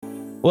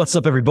What's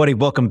up, everybody?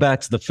 Welcome back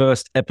to the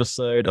first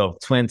episode of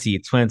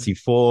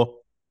 2024.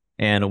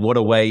 And what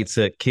a way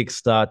to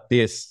kickstart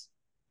this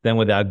than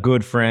with our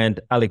good friend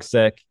Alec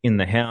Zeck in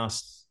the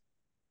house.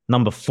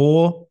 Number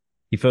 4,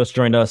 he first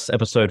joined us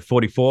episode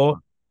 44,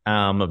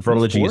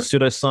 Virology is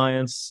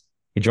Pseudoscience.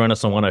 He joined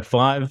us on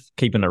 105,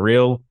 Keeping It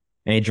Real.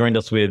 And he joined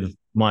us with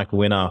Mike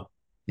Winner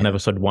in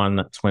episode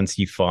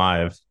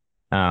 125.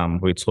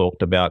 We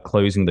talked about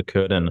closing the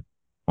curtain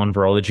on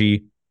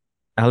virology.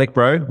 Alec,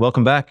 bro,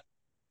 welcome back.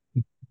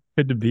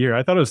 Good to be here.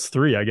 I thought it was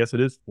 3. I guess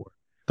it is 4.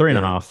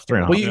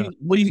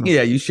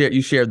 3.5.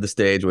 You shared the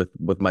stage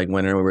with Mike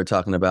Winter. We were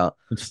talking about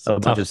a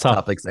bunch of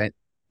topics.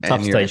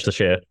 Tough stage to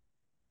share.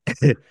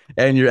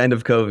 And your end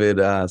of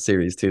COVID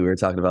series too. We were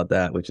talking about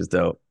that, which is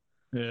dope.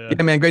 Yeah,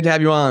 man, great to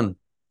have you on.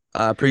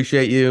 I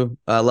appreciate you.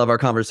 I love our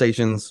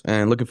conversations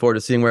and looking forward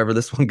to seeing wherever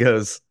this one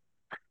goes.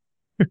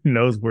 Who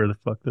knows where the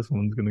fuck this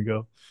one's gonna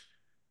go?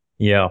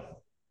 Yeah.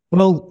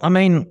 Well, I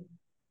mean,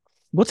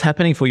 what's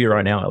happening for you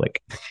right now,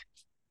 Alec?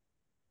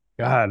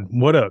 God,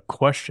 what a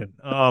question.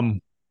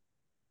 I'm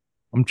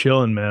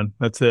chilling, man.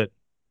 That's it.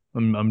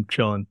 I'm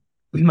chilling.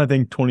 I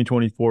think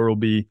 2024 will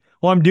be,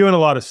 well, I'm doing a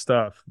lot of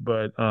stuff,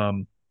 but I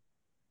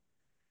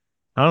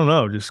don't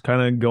know, just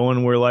kind of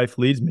going where life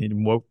leads me,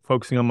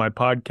 focusing on my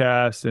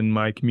podcast and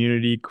my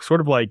community, sort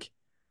of like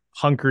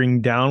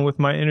hunkering down with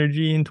my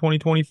energy in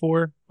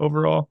 2024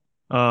 overall.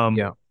 Not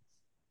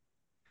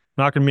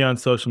going to be on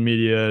social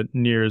media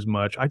near as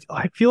much.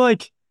 I feel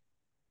like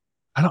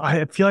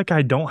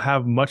I don't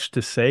have much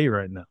to say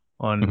right now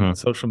on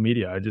social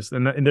media.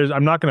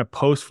 I'm not going to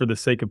post for the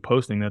sake of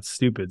posting. That's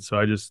stupid. So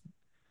I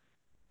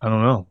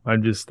don't know. I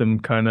just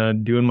am kind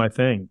of doing my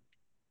thing.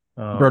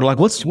 Bro, like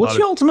what's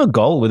your ultimate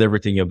goal with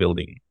everything you're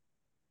building?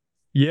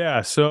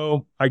 Yeah.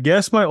 So I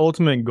guess my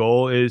ultimate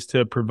goal is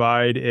to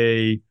provide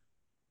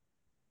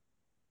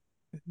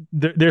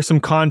there's some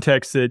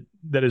context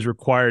that is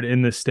required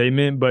in this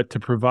statement, but to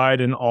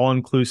provide an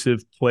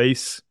all-inclusive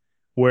place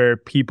where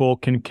people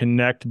can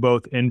connect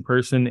both in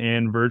person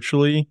and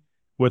virtually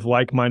with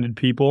like-minded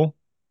people,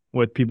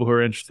 with people who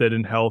are interested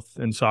in health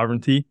and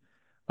sovereignty,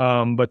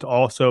 but to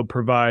also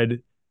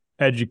provide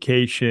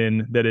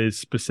education that is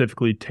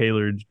specifically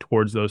tailored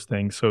towards those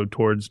things. So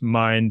towards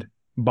mind,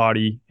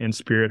 body, and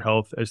spirit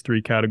health as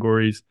 3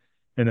 categories,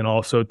 and then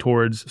also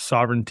towards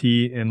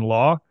sovereignty and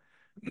law,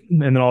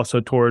 and then also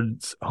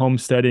towards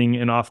homesteading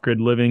and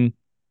off-grid living,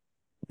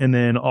 and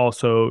then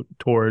also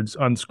towards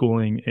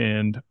unschooling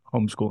and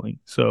homeschooling.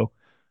 So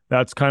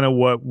that's kind of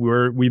what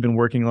we've been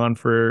working on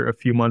for a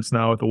few months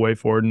now with the way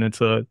forward, and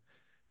it's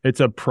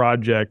a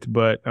project,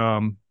 but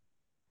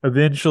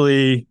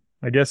eventually,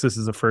 I guess this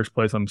is the first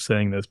place I'm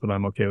saying this, but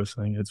I'm okay with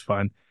saying it's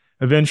fine.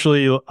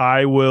 Eventually,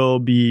 I will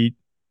be,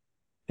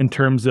 in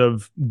terms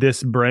of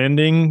this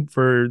branding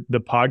for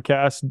the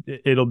podcast,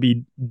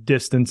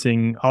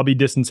 I'll be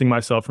distancing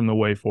myself from the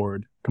way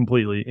forward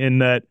completely, in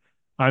that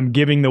I'm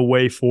giving the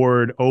way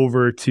forward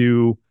over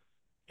to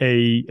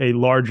a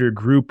larger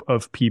group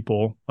of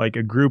people, like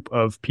a group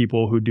of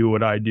people who do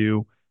what I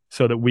do,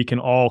 so that we can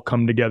all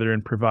come together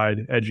and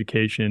provide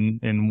education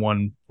in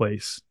one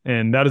place.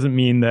 And that doesn't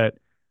mean that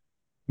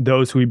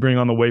those who we bring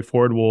on the way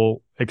forward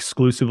will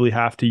exclusively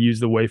have to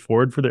use the way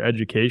forward for their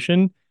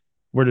education.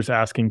 We're just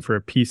asking for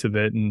a piece of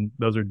it, and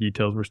those are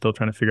details. We're still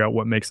trying to figure out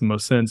what makes the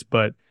most sense.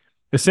 But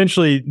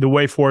essentially, the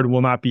way forward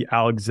will not be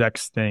Alec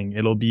Zeck's thing.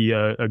 It'll be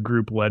a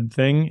group-led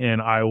thing,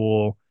 and I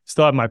will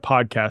still have my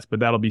podcast,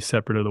 but that'll be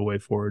separate of the way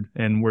forward.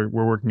 And we're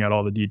working out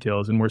all the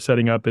details, and we're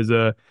setting up as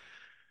an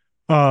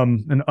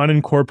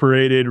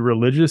unincorporated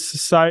religious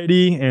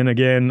society. And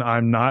again,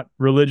 I'm not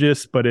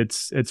religious, but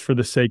it's for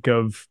the sake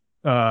of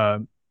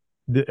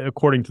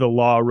according to the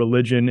law,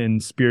 religion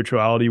and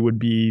spirituality would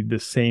be the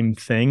same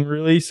thing,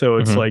 really. So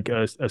it's like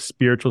a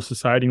spiritual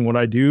society. And what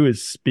I do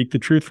is speak the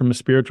truth from a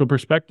spiritual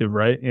perspective,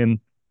 right? And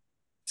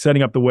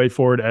setting up the way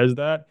forward as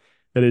that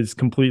is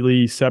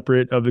completely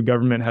separate of the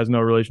government, has no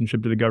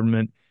relationship to the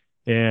government.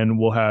 And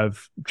we'll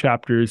have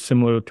chapters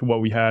similar to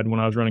what we had when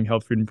I was running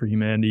Health Freedom for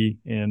Humanity.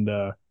 And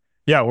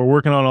we're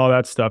working on all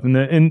that stuff. And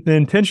the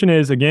intention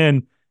is,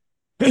 again,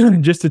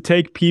 just to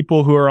take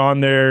people who are on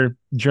their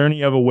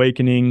journey of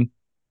awakening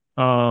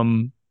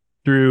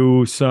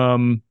through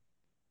some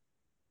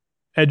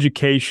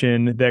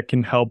education that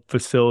can help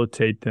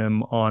facilitate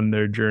them on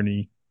their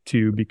journey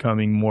to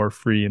becoming more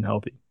free and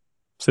healthy.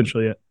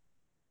 Essentially it.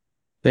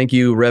 Thank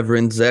you,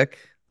 Reverend Zeck.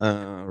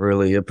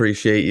 Really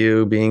appreciate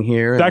you being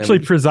here. It's actually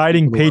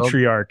presiding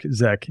patriarch,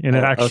 Zeck, and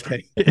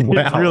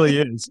it really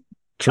is.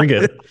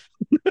 Triggered.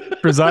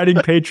 Presiding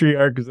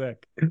patriarch, Zeck.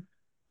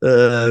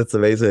 That's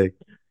amazing.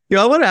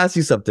 I want to ask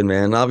you something,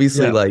 man.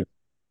 Obviously, like,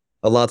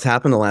 a lot's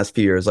happened the last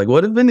few years. Like,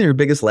 what have been your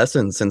biggest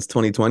lessons since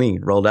 2020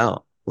 rolled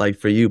out? Like,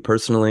 for you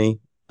personally,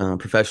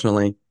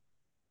 professionally?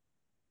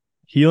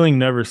 Healing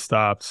never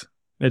stops.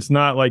 It's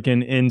not like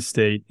an end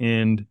state.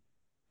 And,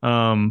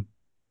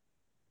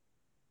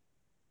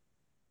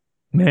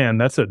 man,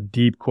 that's a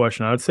deep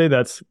question. I would say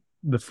that's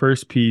the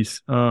first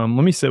piece. Let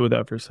me sit with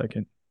that for a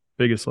second.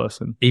 Biggest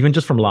lesson. Even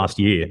just from last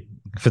year,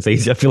 if it's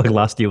easy, I feel like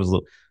last year was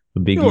a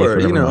big year Sure,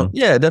 for everyone.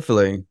 yeah,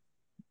 definitely.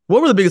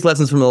 What were the biggest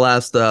lessons from the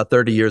last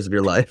 30 years of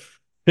your life?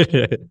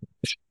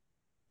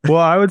 Well,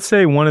 I would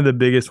say one of the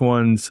biggest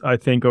ones I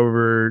think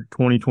over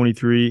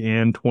 2023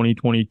 and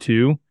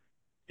 2022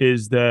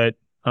 is that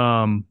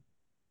um,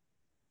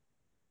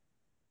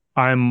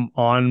 I'm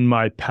on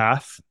my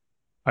path.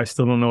 I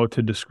still don't know what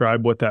to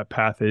describe what that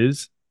path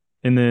is.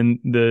 And then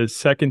the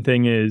second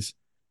thing is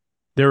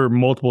there were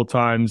multiple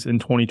times in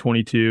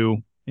 2022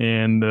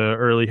 and the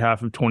early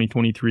half of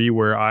 2023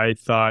 where I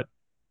thought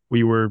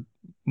we were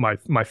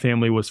my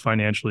family was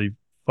financially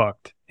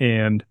fucked.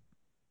 And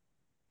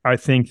I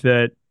think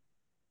that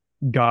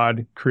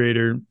God,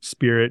 creator,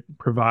 spirit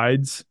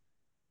provides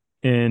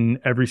in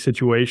every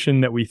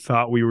situation that we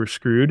thought we were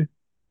screwed.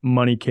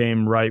 Money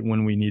came right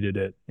when we needed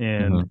it.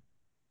 And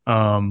Mhm.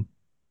 um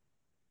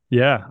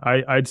yeah,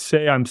 I'd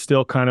say I'm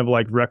still kind of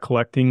like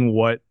recollecting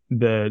what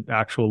the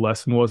actual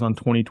lesson was on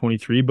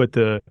 2023, but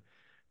the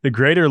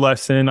greater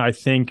lesson I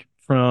think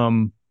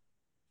from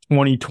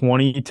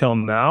 2020 till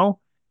now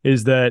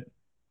is that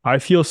I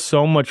feel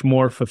so much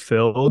more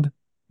fulfilled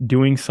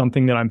doing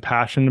something that I'm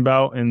passionate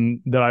about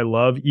and that I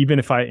love, even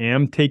if I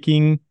am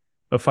taking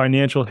a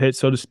financial hit,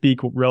 so to speak,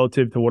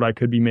 relative to what I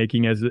could be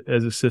making as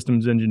a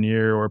systems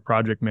engineer or a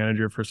project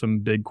manager for some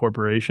big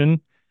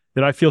corporation,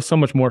 that I feel so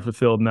much more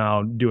fulfilled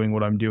now doing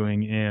what I'm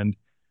doing. And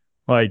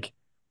like,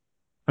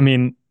 I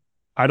mean,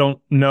 I don't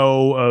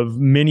know of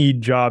many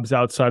jobs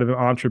outside of an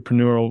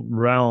entrepreneurial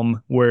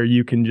realm where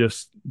you can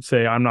just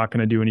say, I'm not going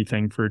to do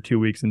anything for 2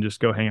 weeks and just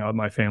go hang out with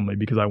my family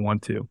because I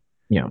want to.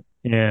 Yeah.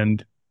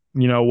 And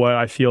you know what?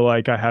 I feel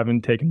like I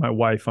haven't taken my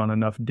wife on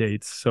enough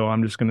dates. So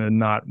I'm just going to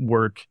not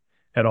work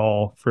at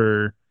all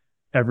for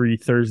every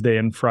Thursday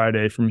and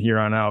Friday from here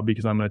on out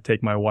because I'm going to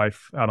take my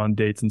wife out on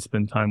dates and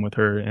spend time with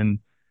her. And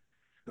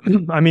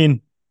I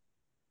mean,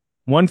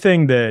 one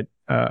thing that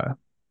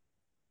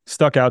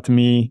stuck out to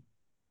me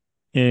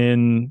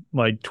in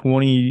like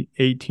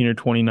 2018 or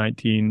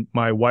 2019,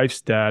 my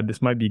wife's dad,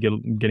 this might be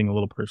getting a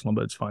little personal,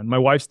 but it's fine. My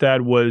wife's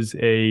dad was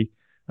an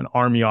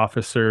army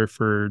officer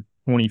for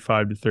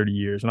 25 to 30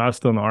 years, and I was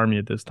still in the army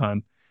at this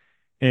time.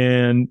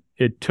 And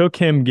it took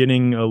him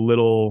getting a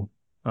little,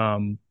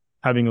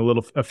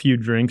 having a few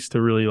drinks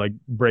to really like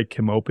break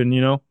him open,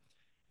 you know?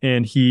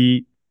 And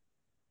he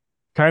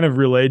kind of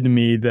relayed to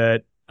me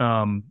that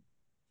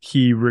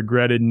he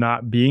regretted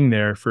not being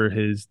there for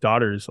his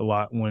daughters a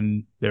lot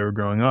when they were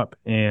growing up.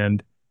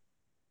 And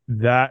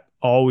that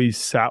always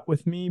sat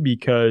with me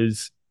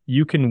because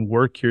you can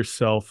work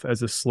yourself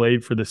as a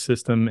slave for the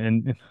system.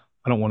 And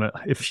I don't want to,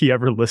 if he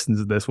ever listens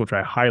to this, which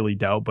I highly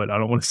doubt, but I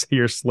don't want to say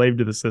you're a slave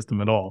to the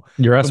system at all. But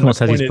my Erasmus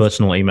has his point is,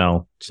 personal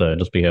email, so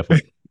just be careful.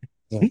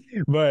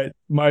 but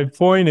my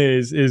point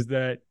is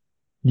that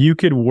you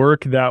could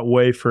work that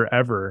way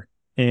forever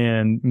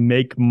and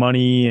make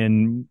money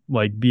and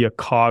like be a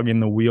cog in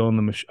the wheel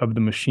in of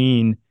the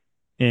machine.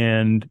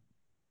 And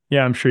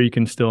yeah, I'm sure you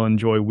can still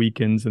enjoy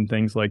weekends and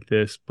things like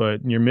this,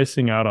 but you're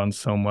missing out on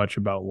so much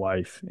about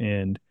life.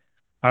 And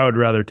I would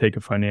rather take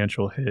a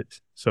financial hit,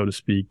 so to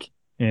speak,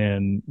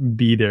 and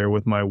be there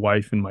with my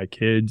wife and my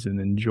kids and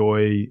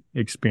enjoy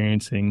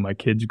experiencing my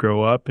kids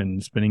grow up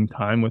and spending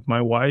time with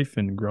my wife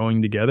and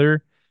growing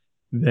together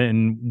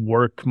than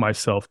work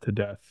myself to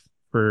death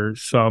for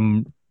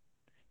some,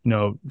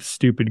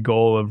 stupid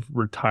goal of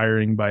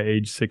retiring by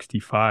age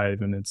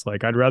 65. And it's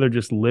like, I'd rather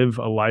just live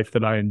a life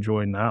that I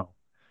enjoy now.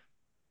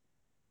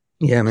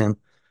 Yeah, man.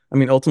 I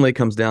mean, ultimately, it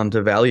comes down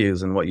to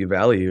values and what you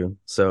value.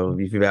 So,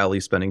 if you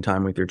value spending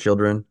time with your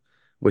children,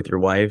 with your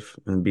wife,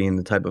 and being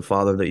the type of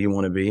father that you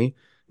want to be,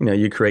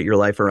 you create your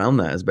life around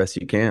that as best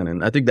you can.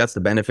 And I think that's the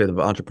benefit of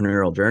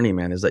entrepreneurial journey,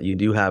 man, is that you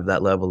do have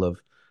that level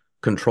of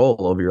control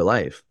over your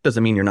life.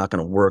 Doesn't mean you're not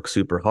going to work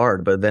super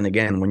hard, but then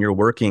again, when you're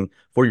working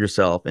for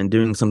yourself and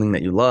doing something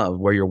that you love,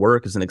 where your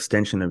work is an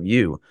extension of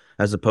you,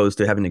 as opposed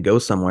to having to go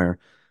somewhere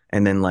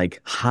and then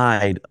like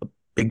hide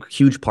big,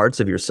 huge parts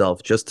of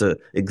yourself just to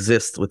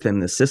exist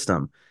within the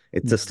system.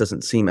 It just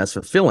doesn't seem as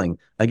fulfilling.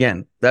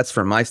 Again, that's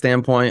from my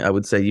standpoint. I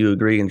would say you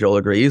agree and Joel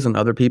agrees, and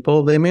other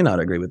people, they may not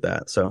agree with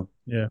that. So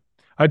Yeah.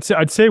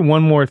 I'd say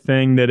one more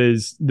thing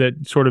that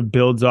sort of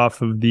builds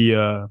off of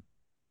the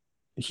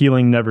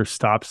healing never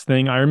stops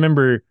thing. I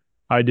remember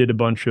I did a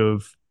bunch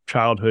of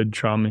childhood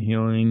trauma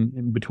healing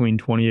in between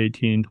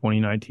 2018 and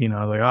 2019.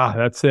 I was like,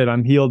 that's it.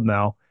 I'm healed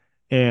now.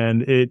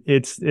 And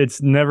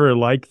it's never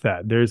like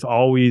that. There's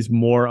always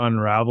more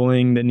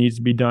unraveling that needs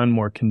to be done,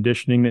 more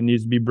conditioning that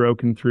needs to be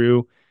broken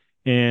through,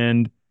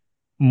 and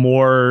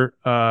more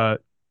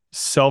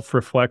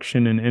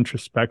self-reflection and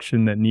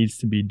introspection that needs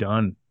to be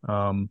done.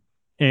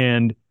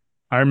 And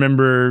I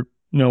remember,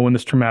 when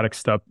this traumatic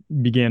stuff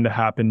began to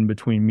happen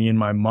between me and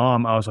my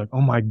mom, I was like,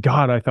 oh my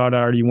God, I thought I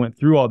already went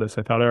through all this.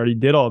 I thought I already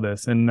did all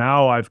this. And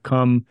now I've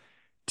come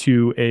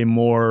to a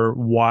more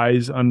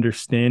wise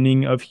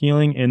understanding of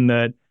healing in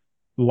that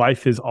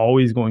life is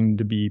always going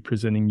to be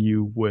presenting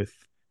you with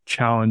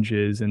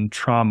challenges and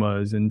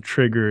traumas and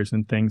triggers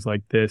and things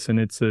like this. And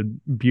it's a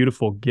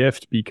beautiful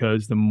gift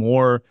because the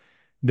more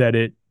that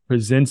it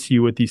presents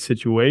you with these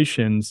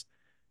situations,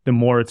 the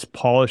more it's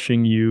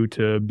polishing you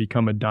to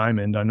become a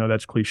diamond. I know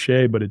that's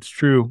cliche, but it's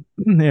true.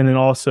 And then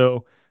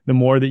also the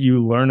more that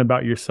you learn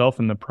about yourself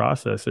in the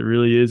process, it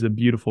really is a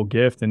beautiful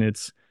gift. And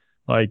it's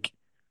like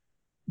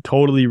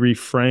totally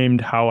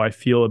reframed how I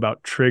feel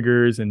about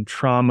triggers and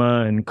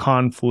trauma and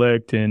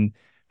conflict and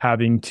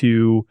having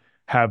to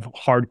have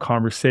hard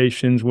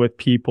conversations with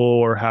people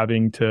or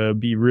having to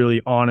be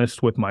really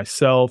honest with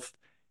myself,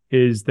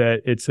 is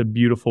that it's a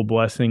beautiful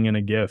blessing and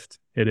a gift.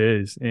 It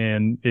is.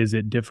 And is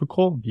it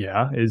difficult?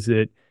 Yeah. Is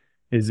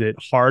it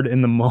hard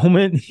in the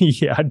moment?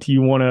 Yeah. Do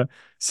you want to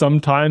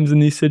sometimes in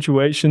these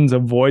situations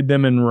avoid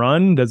them and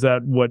run? Does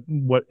that what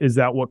is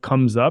that what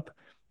comes up?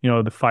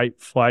 The fight,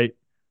 flight,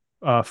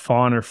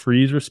 fawn or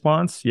freeze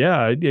response?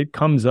 Yeah, it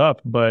comes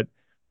up. But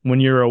when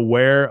you're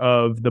aware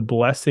of the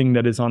blessing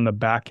that is on the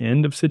back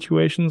end of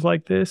situations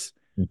like this,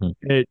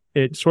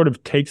 it sort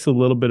of takes a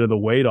little bit of the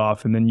weight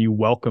off, and then you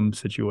welcome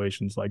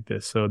situations like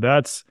this. So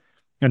that's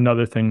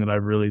another thing that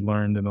I've really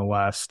learned in the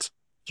last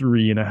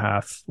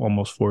 3.5,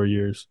 almost 4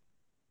 years.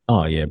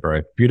 Oh yeah,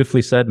 bro.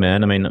 Beautifully said,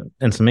 man. I mean,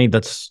 and to me,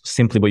 that's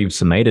simply what you've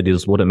summated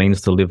is what it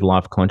means to live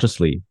life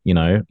consciously.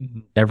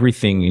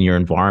 Everything in your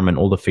environment,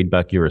 all the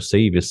feedback you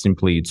receive is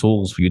simply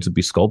tools for you to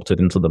be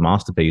sculpted into the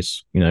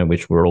masterpiece,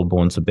 which we're all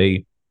born to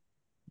be.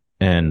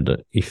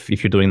 And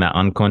if you're doing that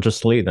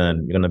unconsciously,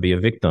 then you're going to be a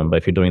victim. But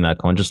if you're doing that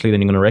consciously,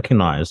 then you're going to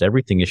recognize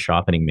everything is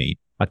sharpening me.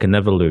 I can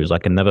never lose. I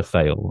can never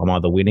fail. I'm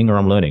either winning or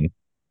I'm learning.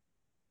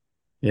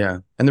 Yeah.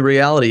 And the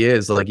reality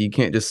is, like, you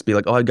can't just be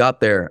like, oh, I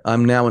got there.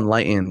 I'm now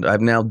enlightened.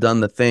 I've now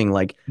done the thing.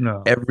 Like,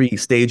 No. every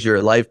stage of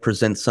your life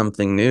presents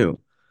something new,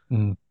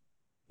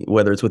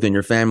 whether it's within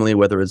your family,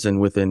 whether it's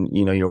within,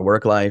 your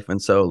work life.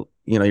 And so,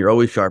 you're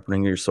always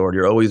sharpening your sword.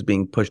 You're always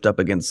being pushed up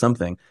against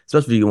something,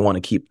 especially if you want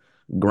to keep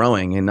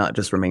growing and not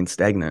just remain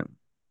stagnant.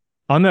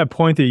 On that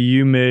point that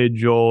you made,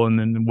 Joel, and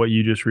then what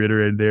you just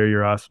reiterated there,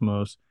 your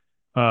osmos,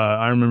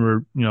 I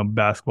remember,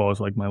 basketball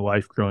was like my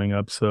life growing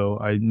up. So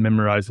I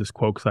memorized this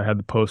quote because I had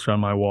the poster on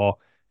my wall.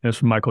 And it's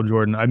from Michael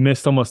Jordan. I've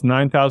missed almost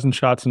 9,000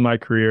 shots in my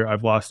career.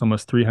 I've lost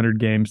almost 300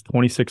 games.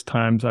 26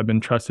 times I've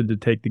been trusted to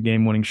take the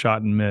game-winning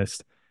shot and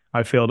missed.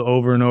 I failed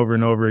over and over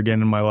and over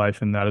again in my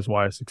life, and that is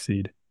why I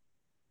succeed.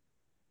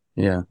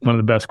 Yeah. One of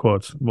the best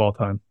quotes of all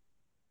time.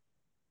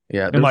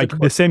 Yeah. And like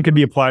the same could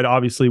be applied.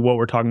 Obviously, what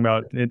we're talking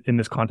about in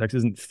this context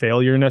isn't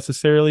failure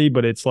necessarily,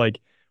 but it's like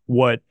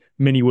what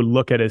many would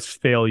look at as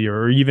failure,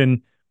 or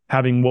even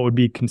having what would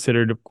be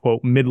considered a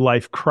quote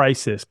midlife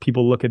crisis.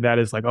 People look at that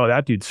as like, oh,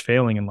 that dude's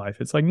failing in life.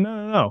 It's like,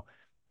 no.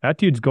 That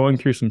dude's going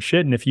through some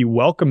shit. And if you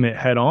welcome it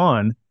head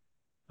on,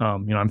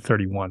 I'm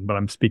 31, but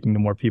I'm speaking to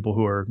more people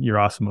who are your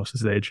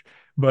osmosis age.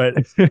 But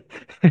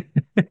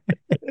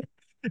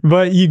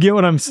but you get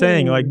what I'm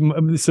saying. Like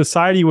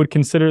society would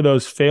consider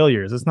those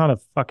failures. It's not a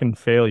fucking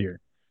failure.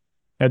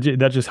 That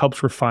just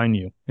helps refine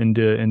you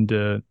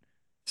into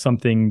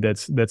something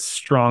that's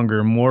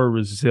stronger, more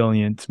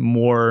resilient,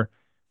 more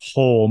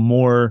whole,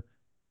 more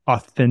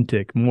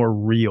authentic, more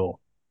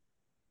real.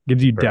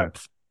 Gives you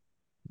depth.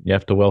 You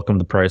have to welcome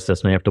the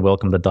process, and you have to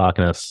welcome the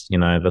darkness.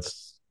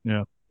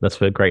 That's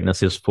where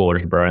greatness is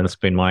forged, bro. And that's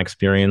been my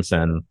experience.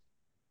 And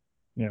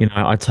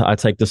I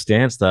take the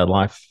stance that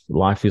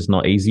life is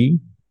not easy,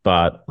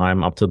 but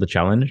I'm up to the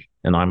challenge,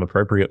 and I'm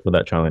appropriate for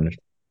that challenge.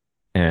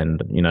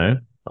 And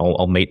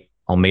I'll meet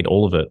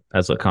all of it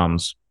as it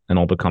comes, and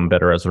I'll become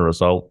better as a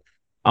result.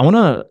 I want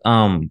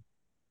to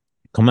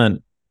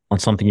comment on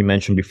something you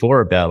mentioned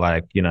before about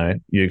like, you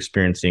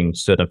experiencing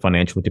certain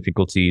financial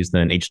difficulties.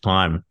 Then each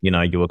time,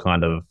 you were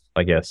kind of,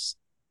 I guess,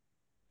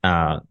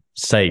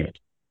 saved,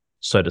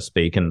 so to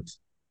speak. And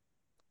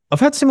I've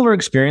had similar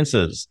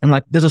experiences, and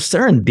like, there's a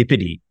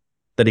serendipity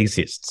that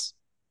exists.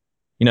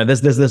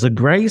 There's a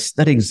grace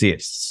that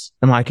exists.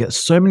 And like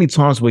so many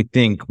times we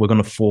think we're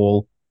going to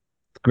fall,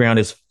 the ground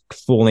is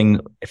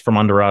falling from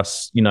under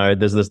us,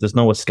 there's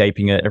no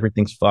escaping it,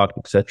 everything's fucked,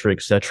 etc.,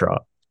 etc.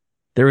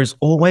 There is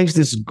always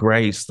this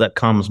grace that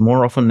comes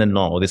more often than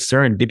not, or this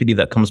serendipity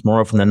that comes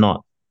more often than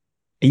not.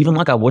 Even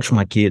like I watch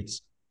my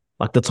kids,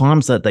 like the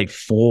times that they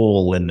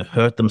fall and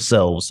hurt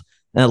themselves,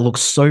 and it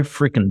looks so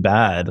freaking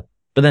bad,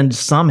 but then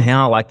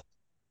somehow like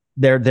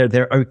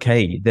they're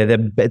okay.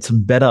 It's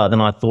better than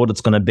I thought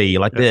it's going to be.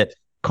 Like they're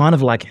kind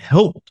of like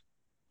helped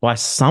by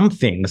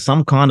something,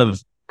 some kind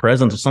of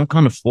presence or some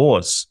kind of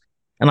force.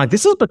 And like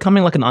this is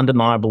becoming like an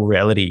undeniable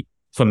reality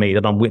for me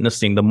that I'm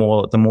witnessing the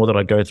more that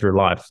I go through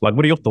life. Like,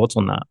 what are your thoughts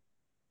on that?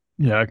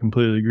 Yeah, I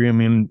completely agree. I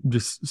mean,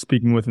 just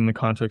speaking within the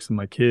context of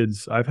my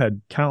kids, I've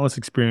had countless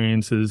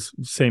experiences,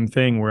 same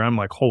thing, where I'm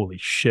like, holy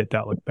shit,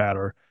 that looked bad.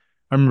 Or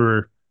I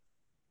remember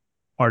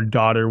our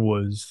daughter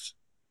was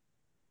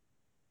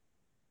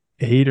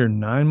 8 or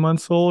 9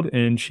 months old,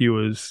 and she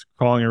was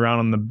crawling around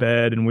on the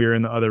bed, and we were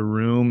in the other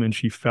room, and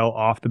she fell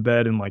off the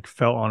bed and like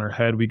fell on her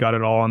head. We got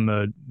it all on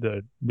the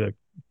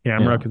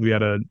camera because we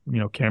had a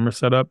camera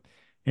set up,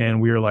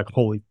 and we were like,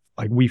 holy,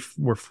 like we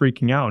were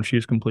freaking out, and she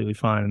was completely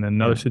fine. And then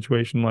another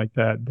situation like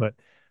that. But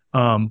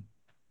I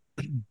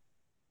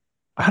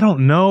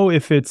don't know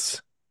if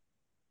it's,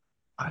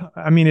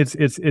 I mean,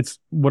 it's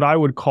what I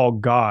would call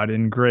God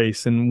and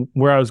grace. And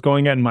where I was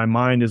going at in my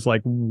mind is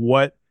like,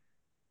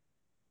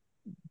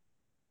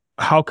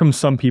 how come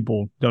some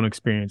people don't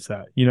experience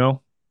that?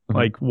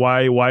 Like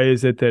why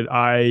is it that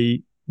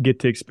I get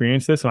to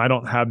experience this and I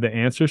don't have the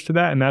answers to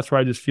that? And that's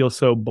where I just feel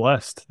so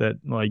blessed that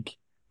like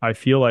I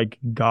feel like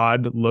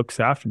God looks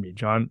after me.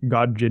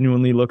 God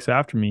genuinely looks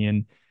after me.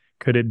 And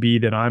could it be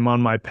that I'm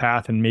on my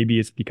path and maybe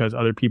it's because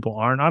other people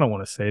aren't? I don't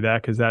want to say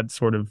that because that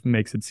sort of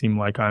makes it seem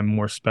like I'm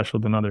more special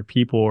than other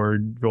people, or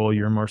Joel,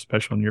 you're more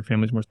special and your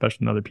family's more special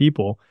than other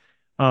people.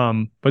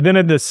 But then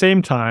at the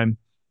same time,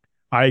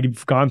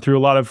 I've gone through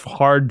a lot of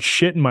hard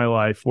shit in my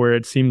life where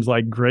it seems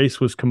like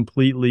grace was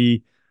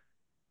completely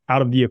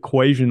out of the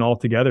equation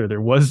altogether. There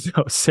was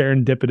no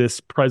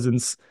serendipitous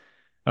presence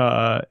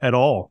at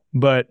all.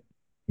 But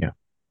Yeah.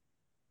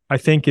 I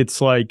think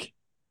it's like,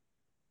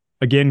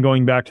 again,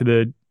 going back to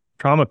the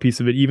trauma piece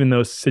of it, even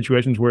those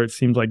situations where it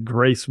seems like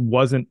grace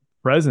wasn't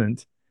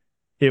present,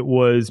 it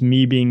was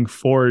me being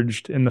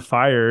forged in the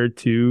fire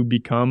to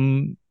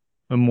become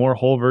a more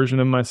whole version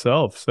of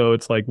myself. So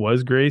it's like,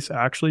 was grace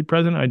actually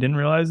present? I didn't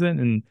realize it.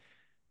 And,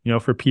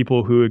 for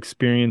people who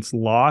experience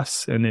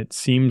loss and it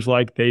seems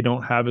like they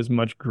don't have as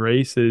much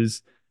grace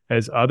as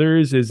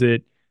others, is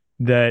it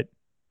that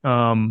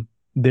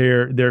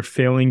they're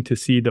failing to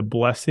see the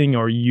blessing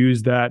or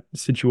use that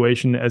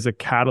situation as a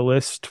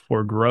catalyst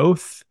for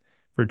growth,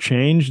 for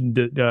change,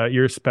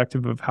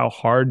 irrespective of how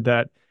hard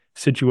that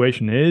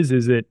situation is?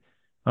 Is it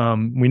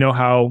we know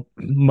how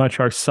much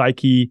our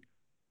psyche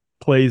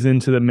plays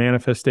into the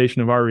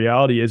manifestation of our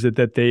reality? Is it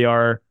that they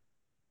are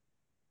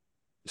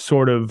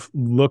sort of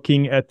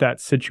looking at that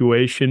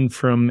situation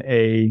from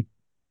a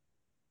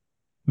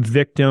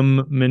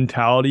victim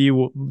mentality,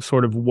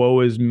 sort of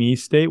woe is me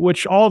state,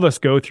 which all of us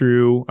go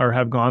through or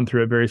have gone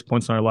through at various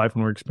points in our life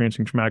when we're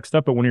experiencing traumatic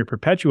stuff. But when you're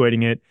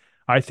perpetuating it,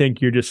 I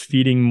think you're just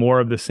feeding more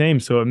of the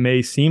same. So it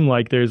may seem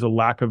like there's a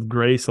lack of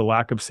grace, a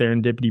lack of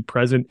serendipity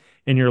present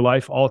in your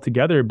life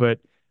altogether. But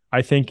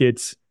I think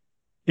it's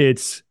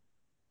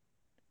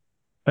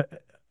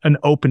an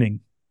opening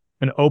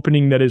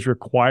that is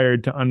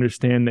required to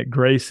understand that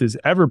grace is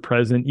ever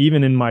present,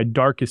 even in my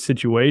darkest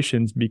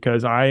situations,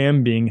 because I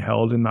am being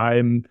held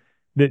and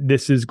that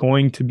this is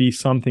going to be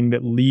something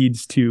that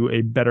leads to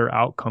a better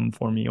outcome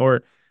for me.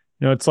 Or,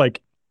 it's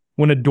like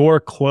when a door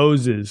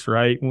closes,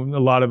 right? When a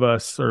lot of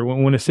us, or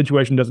when a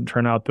situation doesn't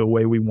turn out the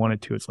way we want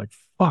it to, it's like,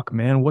 fuck,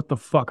 man, what the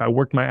fuck? I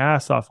worked my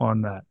ass off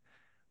on that.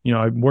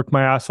 I worked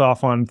my ass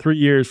off on 3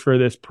 years for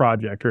this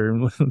project,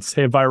 or let's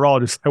say a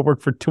virologist. I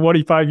worked for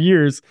 25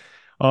 years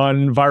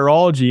on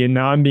virology, and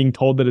now I'm being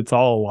told that it's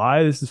all a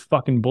lie. This is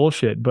fucking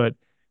bullshit. But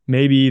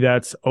maybe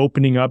that's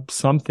opening up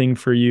something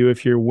for you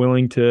if you're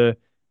willing to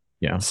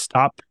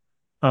stop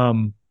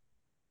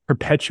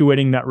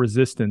perpetuating that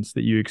resistance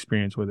that you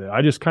experience with it.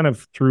 I just kind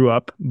of threw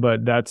up,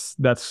 but that's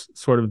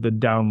sort of the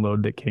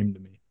download that came to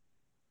me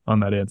on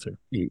that answer.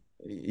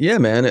 Yeah,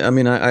 man. I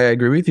mean, I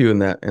agree with you in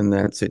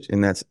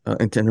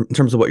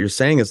terms of what you're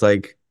saying. Is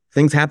like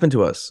things happen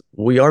to us.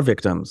 We are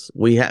victims.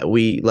 We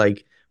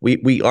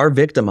are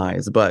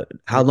victimized. But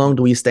how long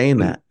do we stay in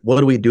that? What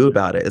do we do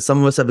about it? Some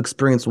of us have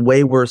experienced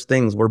way worse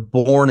things. We're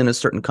born in a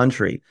certain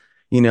country.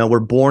 We're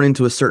born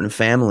into a certain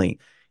family.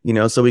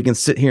 So we can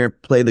sit here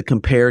and play the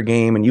compare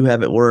game, and you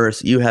have it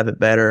worse, you have it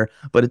better.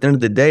 But at the end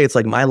of the day, it's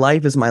like my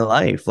life is my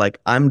life.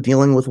 Like I'm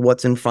dealing with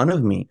what's in front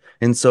of me,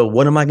 and so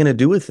what am I going to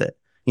do with it?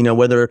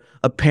 Whether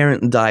a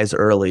parent dies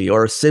early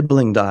or a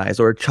sibling dies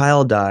or a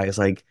child dies,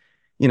 like,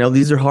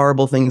 these are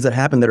horrible things that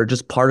happen that are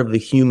just part of the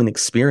human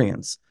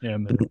experience. Yeah,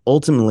 man. But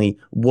ultimately,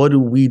 what do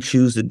we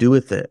choose to do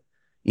with it?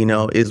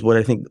 Is what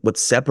I think what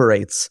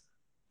separates,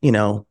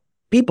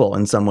 people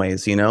in some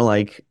ways,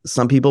 like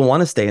some people want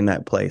to stay in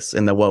that place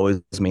in the woe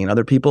is me. And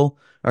other people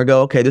are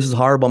go, okay, this is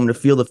horrible. I'm going to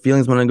feel the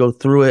feelings. I'm going to go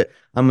through it.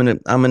 I'm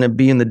going to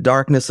be in the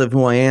darkness of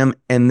who I am.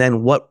 And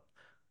then what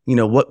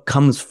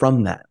comes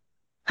from that?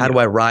 How do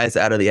I rise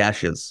out of the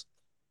ashes?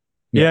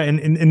 Yeah.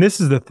 And this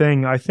is the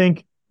thing. I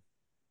think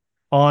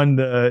on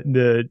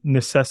the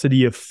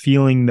necessity of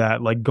feeling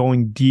that, like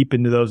going deep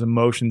into those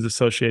emotions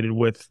associated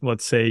with,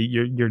 let's say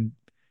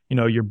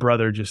your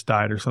brother just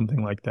died or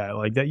something like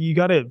that, you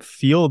got to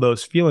feel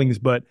those feelings.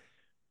 But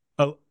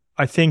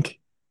I think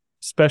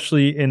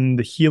especially in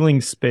the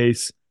healing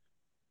space,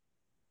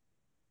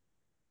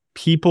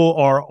 people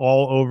are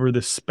all over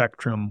the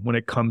spectrum when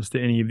it comes to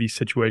any of these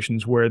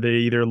situations where they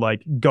either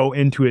like go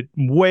into it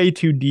way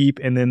too deep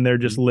and then they're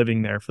just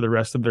living there for the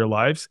rest of their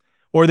lives,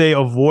 or they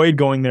avoid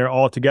going there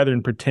altogether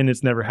and pretend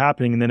it's never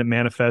happening, and then it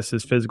manifests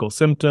as physical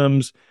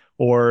symptoms,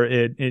 or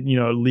it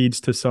leads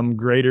to some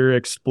greater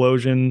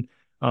explosion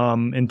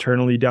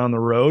internally down the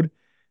road.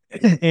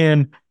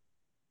 And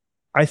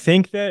I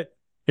think that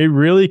it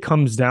really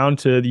comes down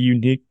to the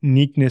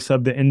uniqueness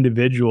of the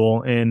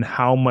individual and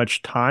how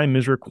much time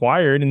is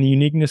required, and the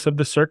uniqueness of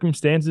the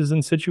circumstances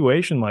and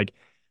situation. Like,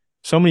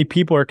 so many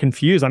people are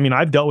confused. I mean,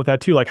 I've dealt with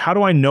that too. Like, how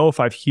do I know if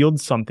I've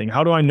healed something?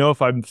 How do I know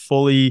if I'm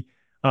fully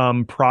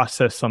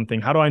processed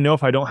something? How do I know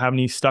if I don't have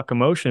any stuck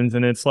emotions?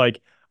 And it's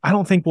like, I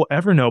don't think we'll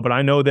ever know, but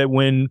I know that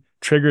when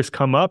triggers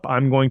come up,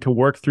 I'm going to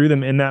work through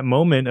them in that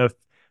moment. Of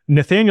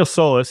Nathaniel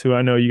Solis, who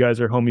I know you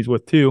guys are homies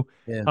with too,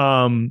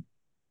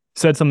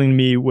 said something to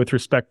me with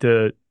respect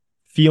to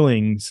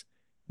feelings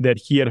that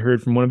he had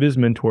heard from one of his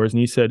mentors. And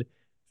he said,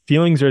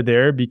 feelings are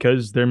there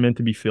because they're meant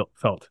to be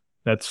felt.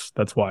 That's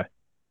why.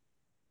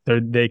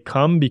 They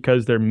come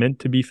because they're meant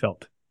to be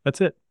felt.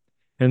 That's it.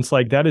 And it's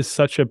like, that is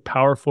such a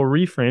powerful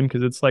reframe,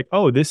 because it's like,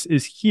 oh, this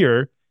is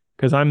here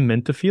because I'm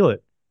meant to feel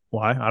it.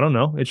 Why? I don't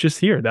know. It's just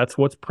here. That's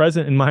what's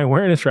present in my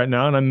awareness right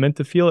now. And I'm meant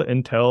to feel it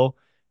until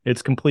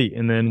it's complete.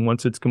 And then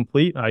once it's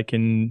complete, I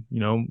can,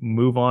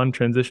 move on,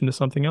 transition to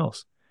something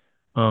else.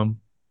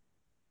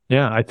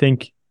 I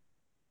think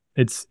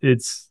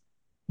it's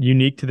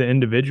unique to the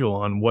individual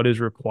on what is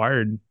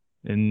required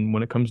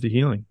when it comes to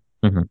healing.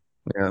 Mm-hmm.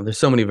 Yeah, there's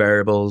so many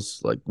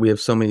variables. Like, we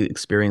have so many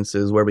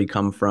experiences, where we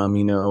come from,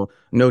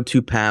 no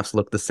two paths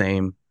look the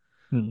same.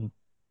 Mm-hmm.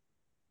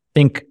 I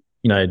think,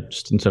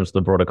 just in terms of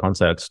the broader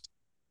context,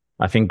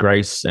 I think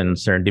grace and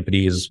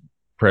serendipity is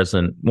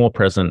more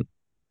present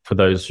for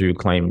those who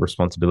claim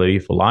responsibility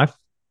for life.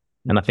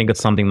 And I think it's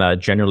something that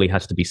generally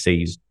has to be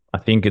seized. I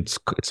think it's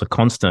a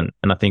constant,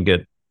 and I think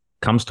it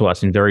comes to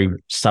us in very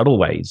subtle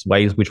ways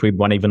which we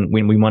might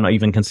not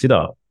even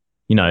consider,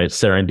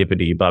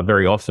 serendipity. But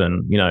very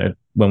often,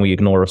 when we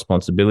ignore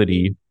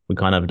responsibility, we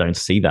kind of don't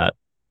see that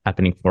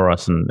happening for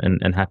us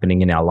and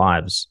happening in our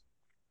lives.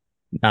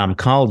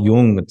 Carl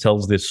Jung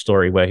tells this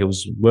story where he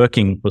was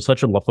working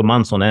for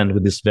months on end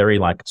with this very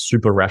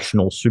super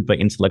rational, super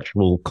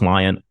intellectual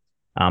client.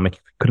 He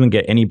couldn't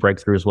get any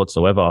breakthroughs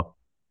whatsoever.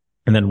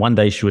 And then one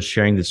day she was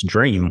sharing this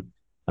dream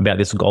about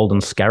this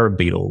golden scarab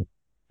beetle,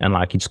 and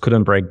he just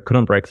couldn't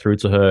break through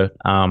to her.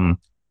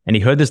 And he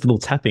heard this little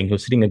tapping. He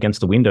was sitting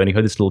against the window, and he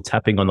heard this little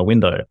tapping on the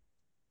window.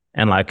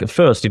 And at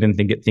first he didn't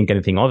think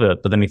anything of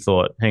it, but then he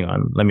thought, hang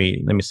on, let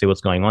me see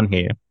what's going on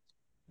here.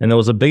 And there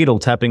was a beetle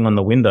tapping on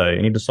the window,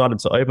 and he decided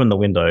to open the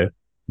window.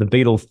 The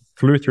beetle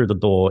flew through the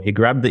door. He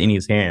grabbed it in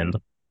his hand,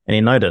 and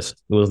he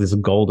noticed it was this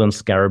golden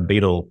scarab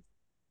beetle.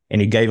 And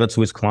he gave it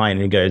to his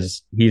client, and he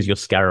goes, here's your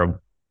scarab.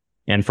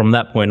 And from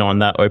that point on,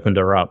 that opened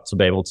her up to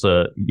be able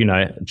to,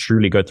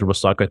 truly go through a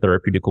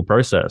psychotherapeutical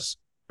process.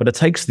 But it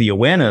takes the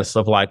awareness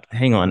of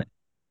hang on,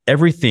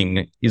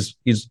 everything is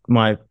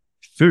my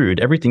food.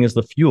 Everything is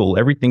the fuel.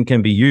 Everything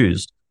can be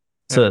used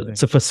to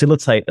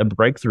facilitate a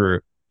breakthrough,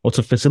 or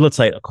to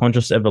facilitate a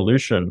conscious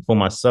evolution for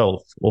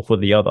myself or for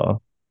the other.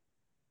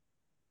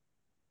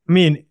 I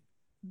mean,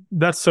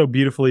 that's so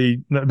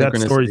beautifully, that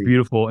story is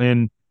beautiful.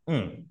 And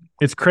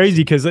it's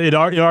crazy because it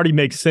already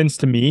makes sense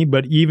to me.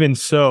 But even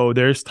so,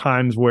 there's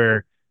times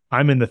where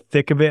I'm in the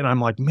thick of it and I'm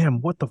like,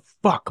 man, what the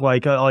fuck? Why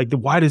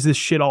does this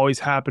shit always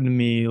happen to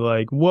me?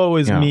 Woe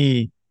is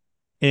me.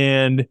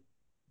 And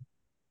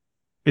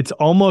it's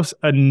almost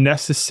a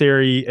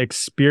necessary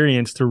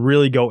experience to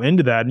really go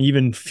into that and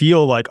even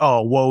feel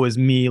oh, woe is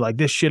me.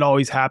 This shit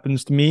always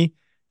happens to me,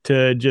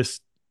 to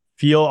just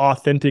feel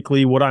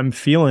authentically what I'm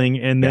feeling.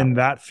 And then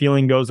that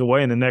feeling goes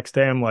away. And the next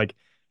day I'm like,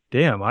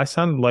 damn, I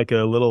sounded like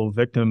a little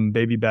victim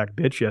baby back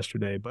bitch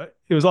yesterday, but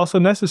it was also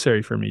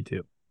necessary for me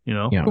too,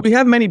 We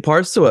have many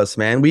parts to us,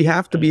 man. We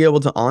have to be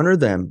able to honor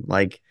them,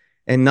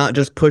 and not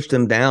just push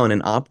them down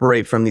and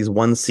operate from these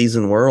one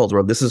season worlds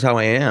where this is how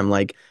I am.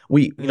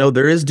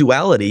 There is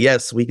duality.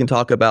 Yes, we can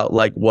talk about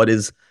what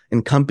is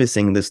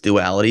encompassing this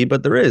duality,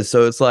 but there is.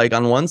 So it's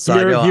on one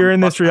side, here in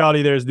this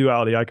reality, there's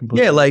duality. I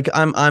completely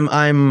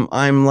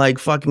I'm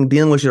fucking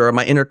dealing with shit, or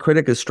my inner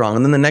critic is strong,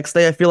 and then the next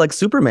day I feel like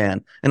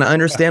Superman, and I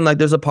understand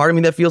there's a part of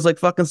me that feels like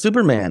fucking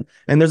Superman,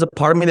 and there's a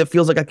part of me that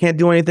feels like I can't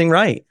do anything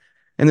right.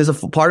 And there's a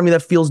part of me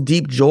that feels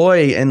deep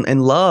joy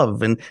and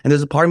love. And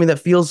there's a part of me that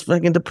feels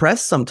fucking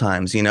depressed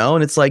sometimes,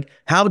 And it's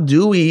how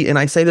do we, and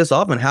I say this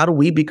often, how do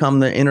we become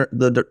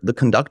the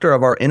conductor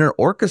of our inner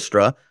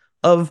orchestra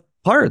of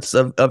parts,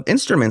 of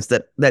instruments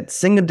that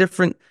sing a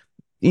different,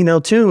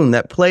 tune,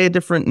 that play a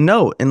different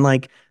note. And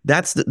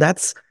that's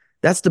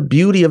the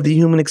beauty of the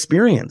human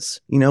experience.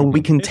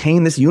 We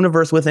contain this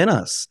universe within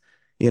us,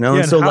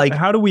 and so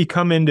how do we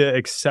come into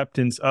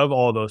acceptance of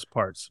all those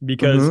parts?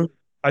 Because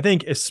I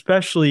think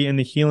especially in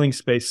the healing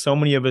space, so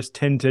many of us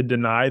tend to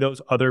deny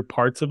those other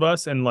parts of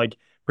us and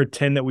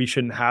pretend that we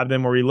shouldn't have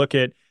them, or we look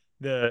at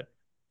the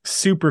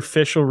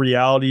superficial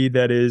reality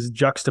that is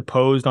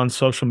juxtaposed on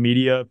social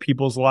media of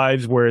people's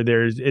lives, where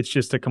it's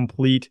just a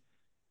complete,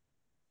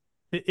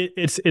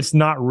 it's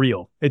not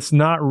real. It's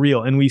not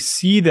real. And we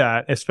see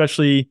that,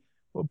 especially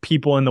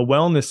people in the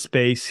wellness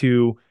space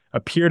who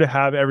appear to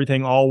have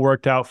everything all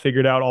worked out,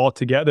 figured out all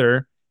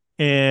together.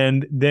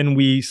 And then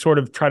we sort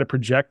of try to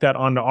project that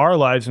onto our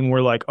lives, and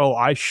we're like, oh,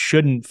 I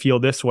shouldn't feel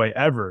this way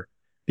ever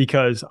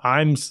because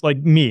I'm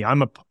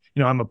I'm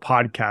a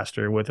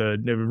podcaster with a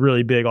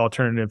really big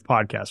alternative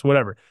podcast,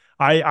 whatever.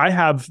 I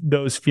have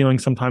those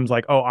feelings sometimes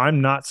oh,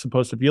 I'm not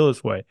supposed to feel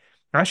this way.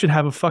 I should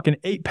have a fucking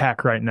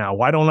 8-pack right now.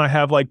 Why don't I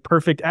have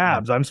perfect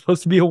abs? I'm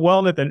supposed to be a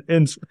wellness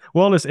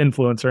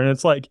influencer. And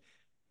it's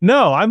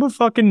no, I'm a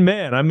fucking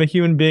man. I'm a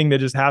human being that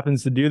just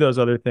happens to do those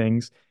other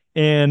things.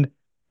 And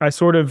I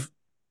sort of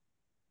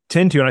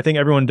tend to, and I think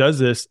everyone does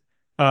this,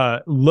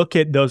 look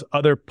at those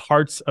other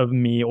parts of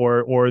me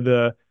or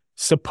the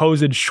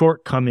supposed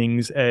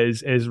shortcomings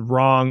as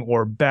wrong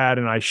or bad,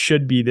 and I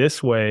should be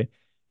this way.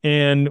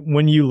 And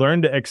when you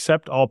learn to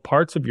accept all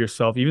parts of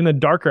yourself, even the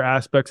darker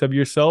aspects of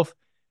yourself,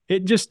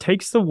 it just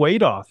takes the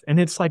weight off. And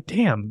it's like,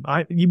 damn,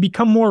 you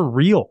become more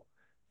real.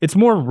 It's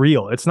more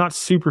real. It's not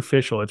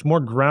superficial. It's more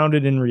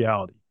grounded in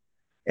reality.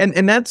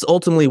 And that's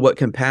ultimately what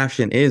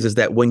compassion is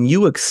that when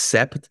you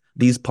accept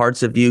these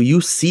parts of you,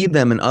 you see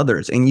them in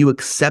others and you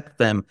accept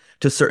them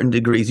to certain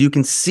degrees. You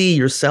can see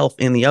yourself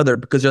in the other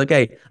because you're like,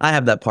 hey, I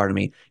have that part of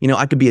me. You know,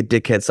 I could be a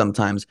dickhead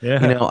sometimes.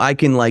 Yeah. You know, I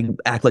can like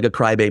act like a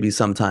crybaby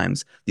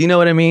sometimes. Do you know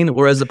what I mean?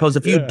 Whereas opposed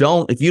if you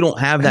don't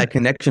have that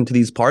connection to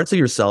these parts of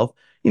yourself,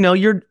 you know,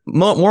 you're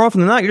more often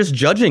than not, you're just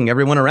judging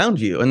everyone around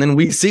you. And then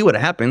we see what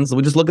happens.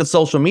 We just look at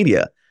social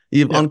media.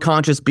 You have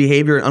unconscious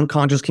behavior and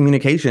unconscious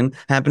communication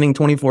happening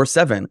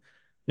 24/7.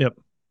 Yep.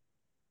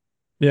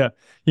 Yeah.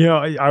 You know,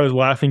 I was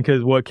laughing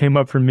because what came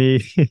up for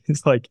me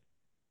is like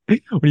when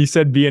you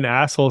said be an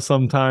asshole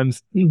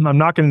sometimes, I'm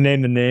not going to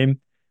name the name,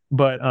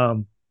 but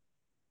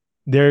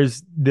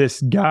there's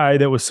this guy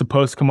that was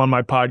supposed to come on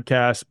my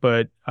podcast,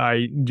 but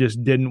I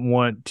just didn't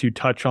want to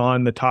touch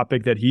on the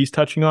topic that he's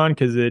touching on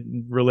because it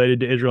related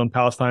to Israel and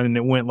Palestine, and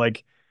it went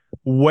like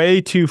way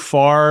too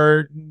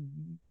far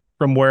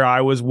from where I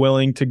was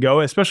willing to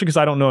go, especially because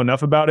I don't know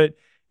enough about it.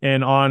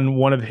 And on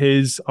one of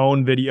his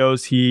own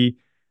videos, he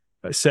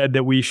said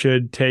that we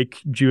should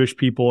take Jewish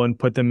people and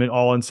put them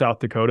all in South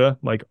Dakota.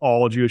 Like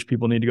all Jewish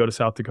people need to go to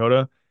South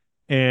Dakota.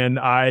 And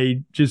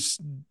I just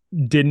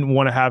didn't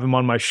want to have him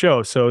on my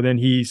show. So then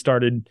he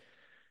started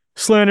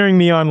slandering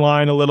me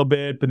online a little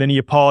bit, but then he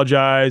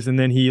apologized, and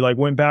then he like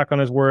went back on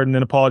his word and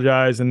then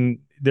apologized. And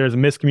there's a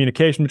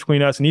miscommunication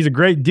between us, and he's a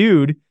great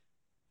dude.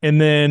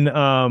 And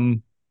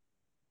then,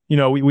 you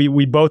know,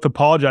 we both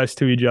apologized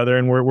to each other,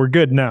 and we're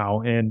good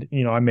now. And,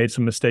 you know, I made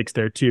some mistakes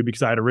there too,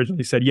 because I had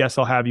originally said, yes,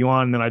 I'll have you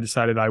on. And then I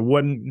decided I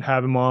wouldn't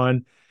have him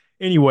on.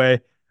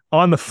 Anyway,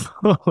 on the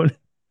phone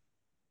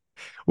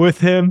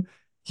with him,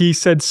 he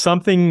said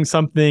something,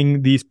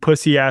 these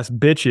pussy ass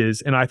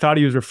bitches. And I thought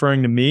he was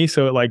referring to me.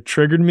 So it like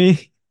triggered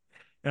me.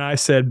 And I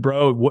said,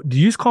 bro, what, did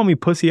you just call me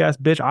pussy ass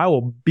bitch? I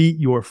will beat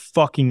your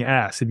fucking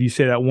ass if you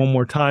say that one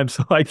more time.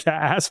 So like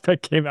that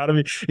aspect came out of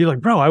me. He's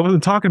like, bro, I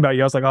wasn't talking about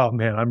you. I was like, oh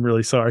man, I'm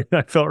really sorry.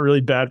 I felt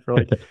really bad for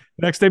like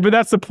next day. But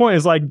that's the point.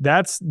 Is like, I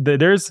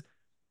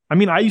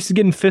used to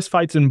get in fist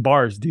fights in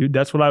bars, dude.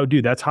 That's what I would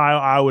do. That's how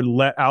I would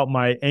let out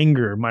my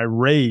anger, my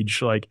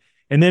rage. Like,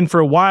 and then for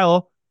a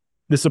while,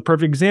 this is a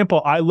perfect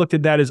example. I looked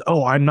at that as,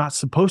 oh, I'm not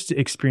supposed to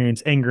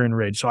experience anger and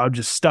rage, so I would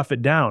just stuff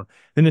it down.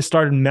 Then it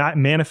started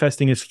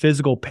manifesting as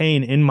physical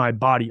pain in my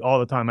body all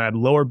the time. I had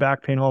lower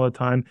back pain all the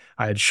time.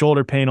 I had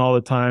shoulder pain all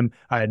the time.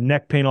 I had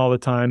neck pain all the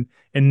time.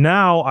 And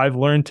now I've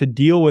learned to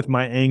deal with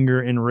my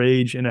anger and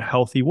rage in a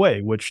healthy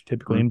way, which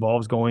typically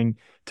involves going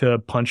to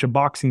punch a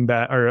boxing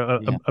bag or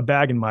a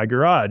bag in my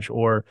garage,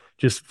 or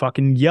just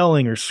fucking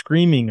yelling or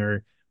screaming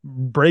or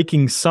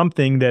breaking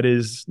something that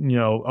is, you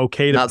know,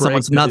 okay to not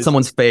break.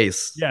 someone's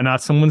face. Yeah,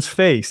 not someone's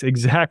face.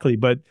 Exactly.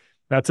 But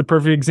that's a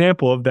perfect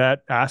example of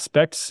that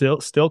aspect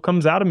still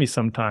comes out of me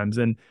sometimes.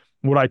 And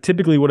what I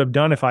typically would have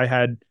done if I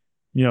had,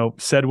 you know,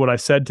 said what I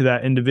said to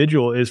that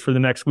individual is for the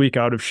next week,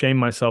 I would have shamed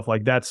myself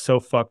like, that's so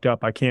fucked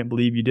up. I can't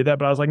believe you did that.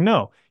 But I was like,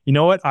 no, you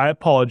know what? I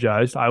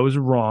apologized. I was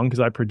wrong because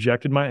I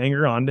projected my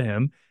anger onto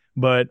him.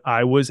 But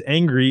I was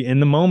angry in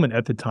the moment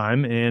at the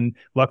time, and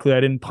luckily I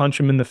didn't punch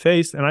him in the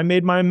face, and I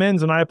made my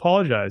amends and I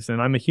apologized. And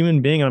I'm a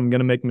human being, and I'm going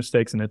to make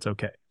mistakes, and it's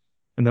okay.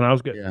 And then I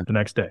was good the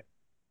next day.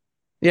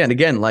 Yeah, and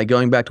again, like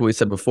going back to what we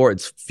said before,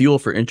 it's fuel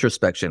for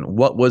introspection.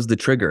 What was the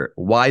trigger?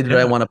 Why did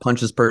I want to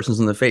punch this person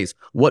in the face?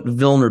 What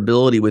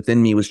vulnerability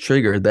within me was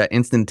triggered that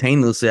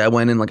instantaneously I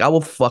went in like, I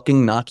will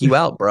fucking knock you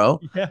out,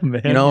 bro. Yeah,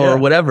 man. You know, or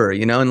whatever,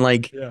 you know, and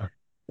like,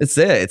 it's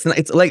it.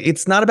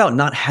 It's not about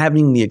not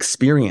having the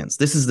experience.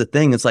 This is the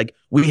thing. It's like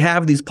we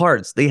have these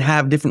parts. They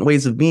have different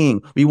ways of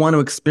being. We want to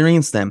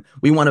experience them.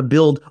 We want to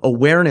build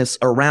awareness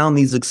around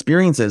these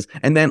experiences.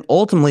 And then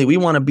ultimately we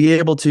want to be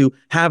able to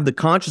have the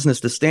consciousness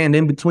to stand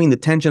in between the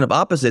tension of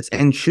opposites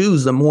and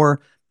choose a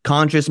more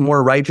conscious,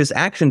 more righteous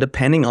action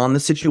depending on the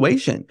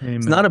situation. Amen.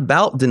 It's not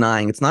about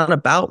denying. It's not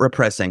about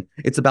repressing.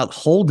 It's about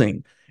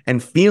holding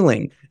and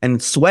feeling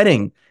and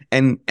sweating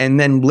and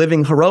then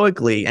living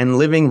heroically and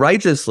living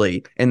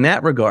righteously in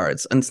that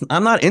regards. And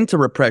I'm not into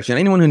repression.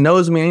 Anyone who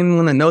knows me,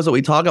 anyone that knows what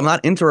we talk, I'm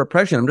not into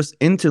repression. I'm just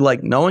into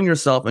like knowing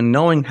yourself and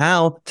knowing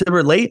how to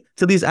relate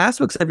to these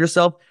aspects of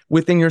yourself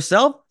within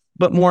yourself.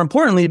 But more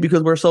importantly,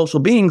 because we're social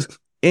beings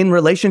in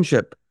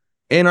relationship,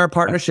 in our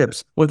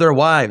partnerships with our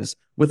wives,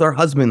 with our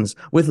husbands,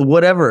 with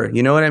whatever,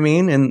 you know what I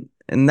mean?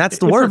 And that's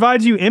the work. It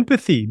provides you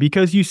empathy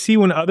because you see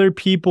when other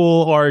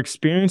people are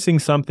experiencing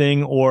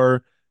something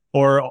or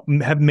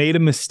have made a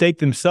mistake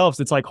themselves.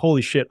 It's like,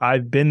 holy shit,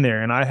 I've been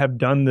there and I have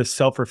done this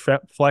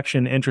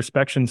self-reflection,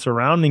 introspection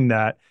surrounding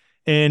that.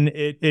 And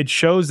it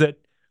shows that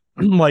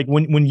like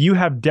when you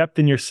have depth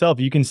in yourself,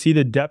 you can see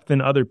the depth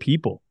in other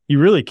people. You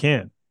really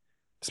can.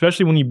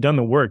 especially when you've done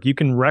the work. You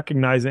can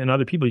recognize it in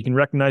other people. You can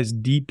recognize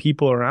deep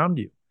people around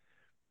you.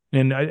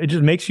 And it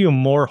just makes you a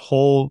more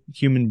whole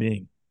human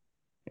being.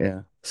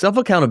 Yeah.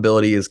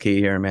 Self-accountability is key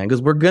here, man,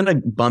 because we're going to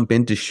bump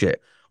into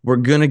shit. We're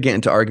going to get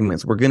into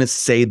arguments. We're going to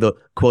say the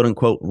quote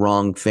unquote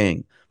wrong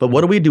thing. But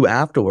what do we do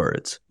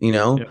afterwards?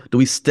 Do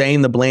we stay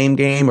in the blame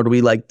game, or do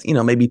we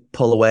maybe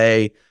pull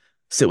away,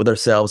 sit with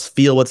ourselves,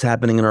 feel what's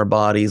happening in our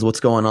bodies, what's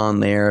going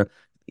on there,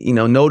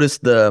 notice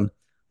the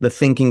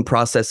thinking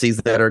processes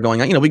that are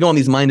going on. We go on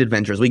these mind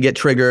adventures. We get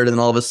triggered, and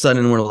then all of a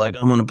sudden we're like,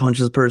 I'm going to punch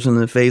this person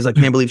in the face. I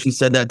can't believe she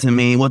said that to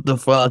me. What the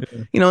fuck?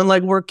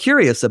 And we're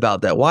curious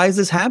about that. Why is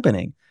this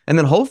happening? And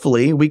then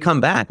hopefully we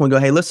come back and we go,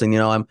 hey, listen,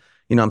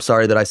 I'm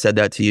sorry that I said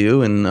that to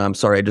you, and I'm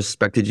sorry I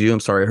disrespected you. I'm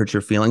sorry I hurt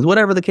your feelings,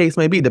 whatever the case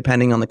may be,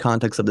 depending on the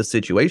context of the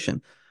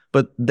situation.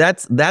 But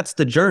that's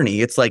the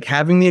journey. It's like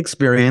having the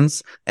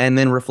experience and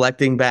then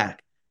reflecting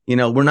back.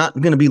 We're not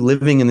going to be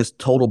living in this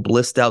total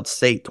blissed out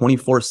state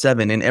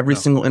 24/7 in every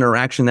single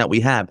interaction that we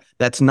have.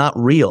 That's not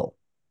real.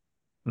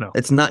 No,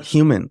 it's not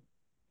human.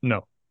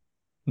 No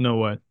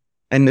way.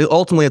 And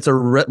ultimately, it's a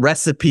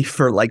recipe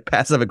for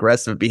passive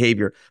aggressive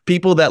behavior.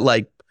 People that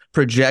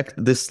project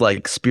this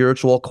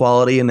spiritual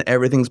quality and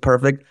everything's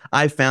perfect,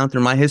 I found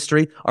through my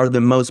history, are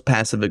the most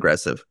passive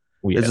aggressive.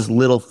 Yeah. It's just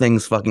little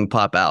things fucking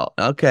pop out.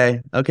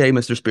 Okay,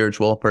 Mr.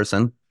 Spiritual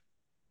person.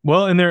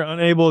 Well, and they're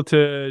unable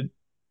to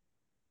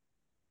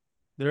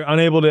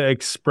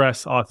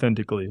express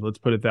authentically. Let's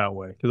put it that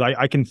way. Because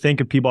I can think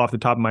of people off the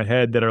top of my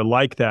head that are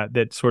like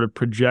that sort of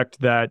project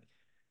that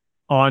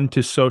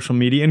onto social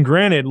media. And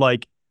granted,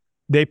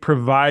 they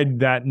provide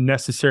that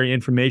necessary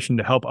information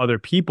to help other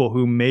people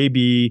who may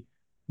be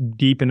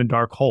deep in a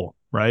dark hole,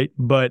 right?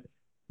 But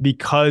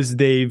because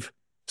they've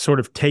sort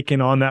of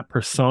taken on that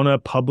persona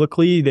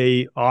publicly,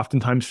 they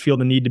oftentimes feel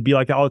the need to be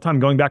like that all the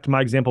time. Going back to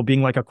my example,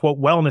 being like a quote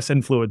wellness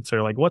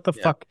influencer, what the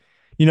fuck?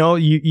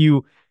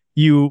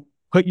 You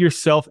put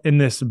yourself in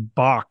this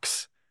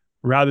box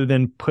rather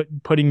than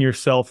putting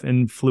yourself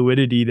in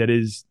fluidity that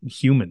is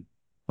human,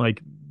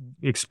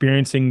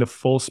 experiencing the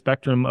full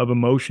spectrum of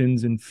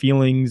emotions and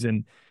feelings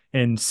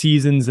and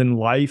seasons in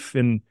life.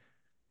 And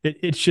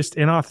it's just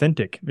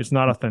inauthentic. It's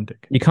not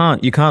authentic. You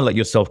can't let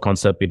your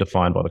self-concept be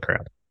defined by the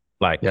crowd.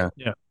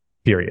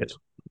 Period.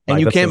 And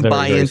you can't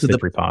buy into the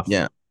path.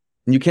 Yeah.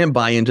 And you can't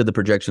buy into the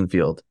projection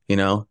field,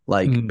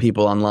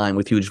 people online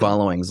with huge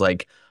followings,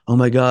 oh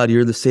my God,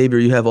 you're the savior.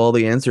 You have all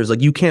the answers.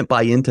 You can't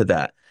buy into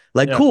that.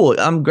 Cool.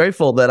 I'm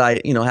grateful that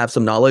I, have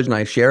some knowledge and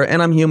I share it,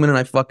 and I'm human and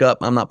I fuck up.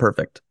 I'm not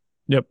perfect.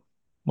 Yep.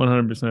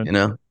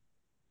 100%.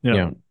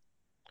 Yeah.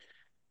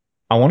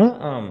 I want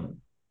to,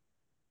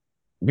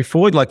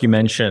 before, you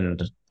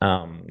mentioned,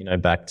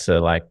 back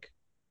to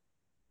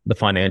the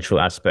financial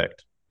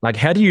aspect,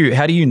 how do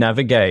you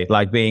navigate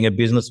being a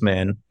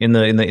businessman in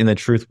the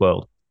truth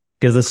world?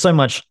 Because there's so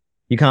much,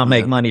 you can't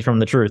make money from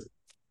the truth.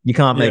 You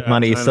can't make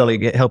money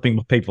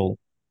helping people.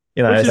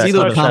 I see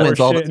those comments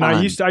all the time.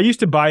 I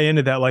used to buy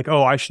into that,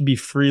 I should be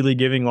freely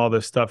giving all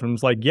this stuff.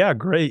 And it's yeah,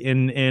 great.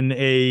 In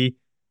a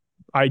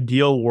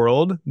ideal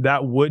world,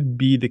 that would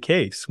be the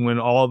case when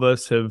all of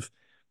us have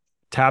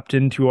tapped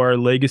into our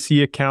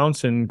legacy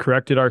accounts and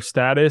corrected our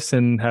status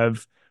and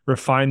have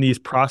refined these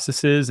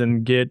processes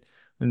and get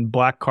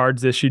black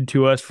cards issued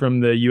to us from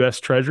the U.S.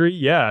 Treasury.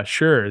 Yeah,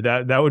 sure.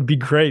 That would be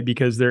great,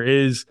 because there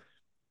is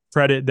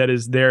credit that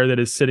is there that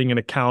is sitting in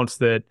accounts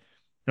that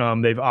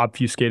they've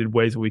obfuscated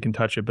ways that we can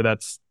touch it. But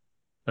that's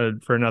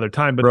for another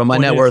time. But bro, my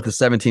net worth is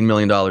 $17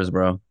 million,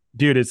 bro.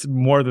 Dude, it's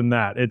more than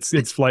that. It's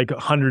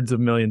hundreds of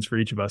millions for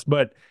each of us.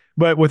 But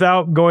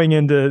without going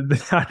into,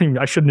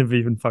 I shouldn't have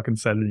even fucking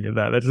said any of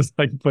that. That just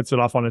puts it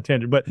off on a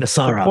tangent. But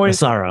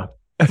Nasara.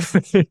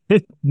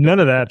 None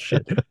of that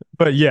shit.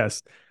 But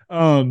yes.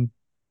 The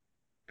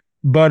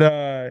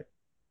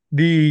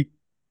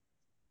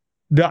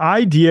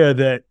idea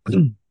that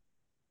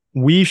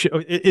we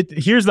should,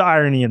 here's the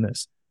irony in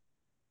this.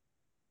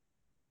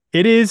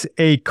 It is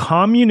a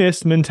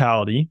communist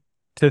mentality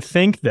to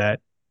think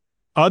that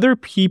other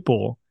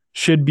people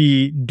should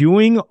be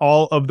doing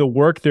all of the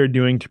work they're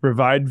doing to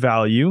provide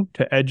value,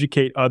 to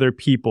educate other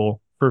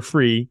people for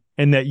free,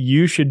 and that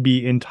you should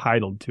be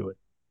entitled to it.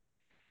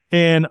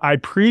 And I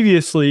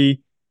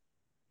previously,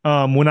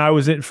 when I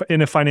was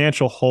in a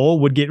financial hole,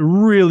 would get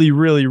really,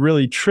 really,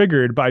 really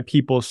triggered by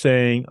people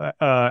saying,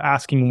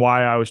 asking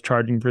why I was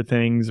charging for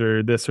things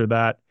or this or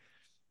that.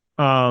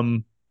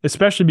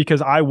 Especially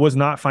because I was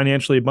not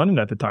financially abundant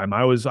at the time.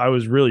 I was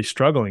really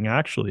struggling,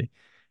 actually.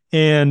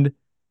 And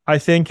I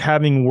think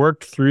having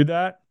worked through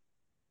that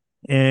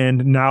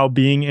and now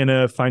being in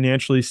a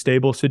financially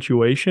stable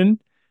situation,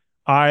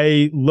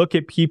 I look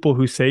at people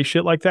who say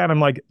shit like that. And I'm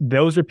like,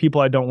 those are people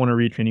I don't want to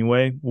reach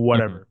anyway.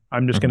 Whatever. Mm-hmm.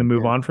 I'm just going to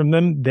move on from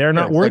them. They're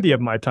not worthy of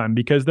my time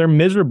because they're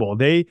miserable.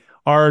 They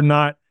are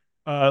not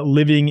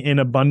living in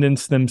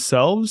abundance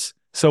themselves.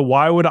 So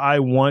why would I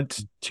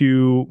want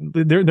to,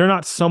 they're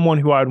not someone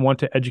who I'd want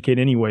to educate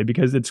anyway,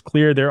 because it's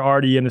clear they're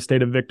already in a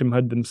state of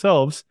victimhood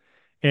themselves.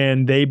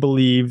 And they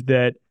believe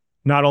that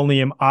not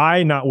only am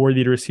I not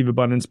worthy to receive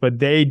abundance, but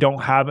they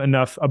don't have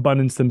enough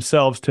abundance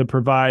themselves to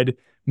provide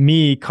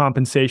me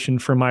compensation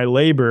for my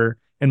labor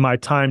and my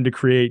time to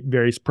create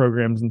various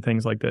programs and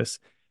things like this.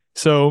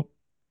 So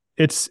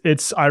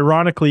it's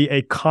ironically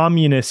a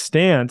communist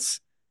stance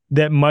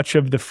that much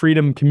of the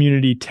freedom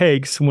community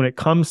takes when it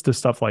comes to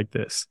stuff like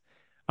this.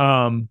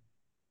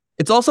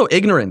 It's also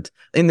ignorant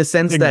in the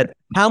sense that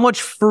how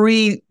much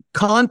free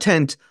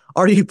content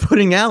are you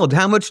putting out?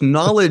 How much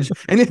knowledge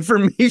and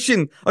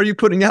information are you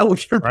putting out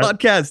with your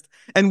podcast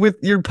and with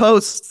your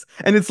posts?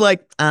 And it's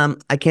like,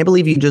 I can't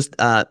believe you just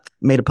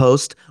made a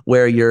post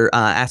where you're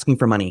asking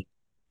for money.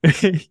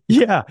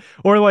 Yeah.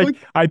 Or like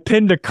I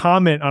pinned a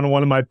comment on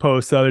one of my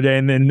posts the other day,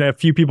 and then a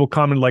few people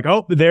commented like,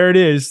 oh, there it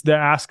is, the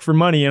ask for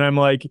money. And I'm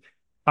like,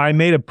 I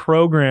made a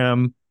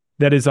program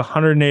that is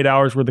 108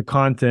 hours worth of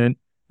content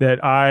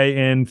that I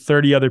and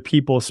 30 other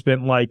people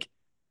spent like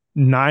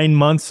 9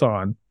 months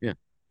on. Yeah.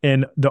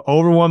 And the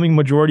overwhelming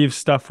majority of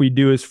stuff we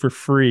do is for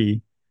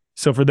free.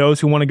 So for those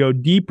who want to go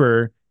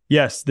deeper,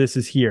 yes, this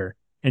is here.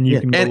 And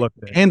you can go look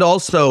there. And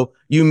also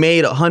you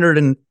made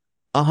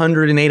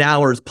 108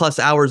 hours plus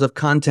hours of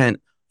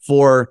content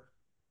for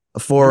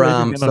sorry,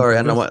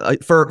 I don't know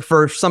what,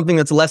 for something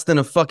that's less than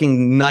a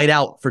fucking night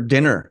out for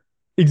dinner.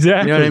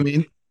 Exactly. You know what I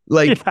mean?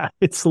 Like, yeah,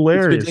 it's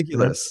hilarious. It's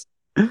ridiculous.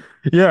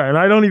 Yeah, and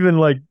I don't even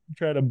like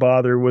try to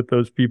bother with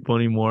those people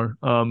anymore,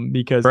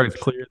 because it's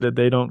clear that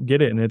they don't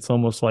get it, and it's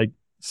almost like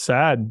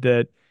sad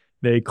that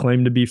they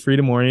claim to be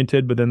freedom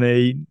oriented, but then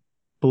they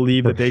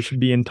believe that they should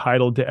be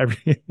entitled to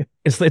everything.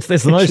 It's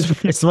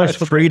the most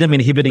freedom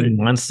inhibiting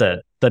mindset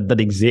that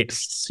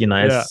exists. You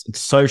know, it's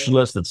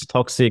socialist, it's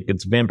toxic,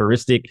 it's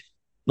vampiristic.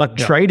 Like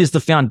trade is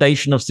the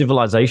foundation of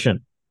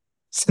civilization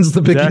since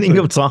the beginning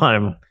of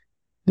time.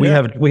 We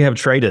have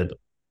traded.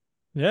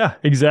 Yeah,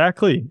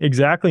 exactly,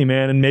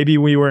 man. And maybe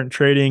we weren't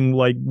trading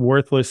like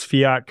worthless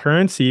fiat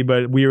currency,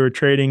 but we were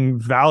trading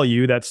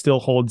value that still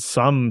holds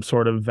some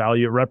sort of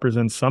value. It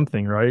represents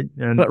something, right?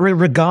 And but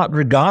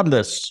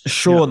regardless,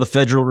 sure, the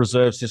Federal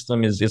Reserve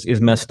System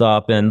is messed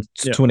up, and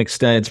to an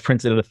extent, it's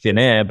printed out of thin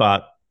air.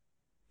 But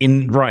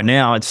right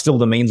now, it's still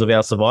the means of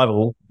our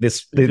survival.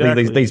 These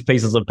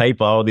pieces of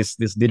paper, or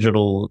these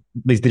digital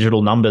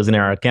numbers in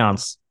our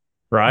accounts.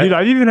 Right. Dude,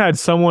 I've even had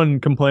someone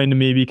complain to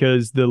me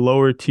because the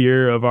lower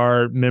tier of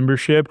our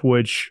membership,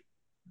 which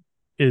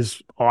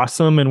is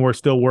awesome, and we're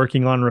still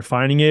working on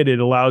refining it. It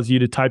allows you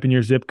to type in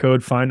your zip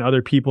code, find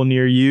other people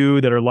near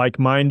you that are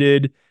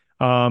like-minded.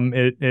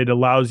 It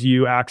allows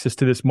you access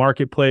to this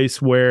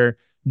marketplace where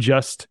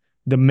just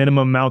the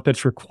minimum amount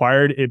that's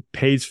required, it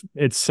pays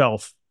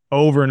itself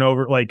over and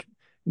over, like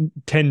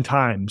 10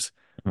 times,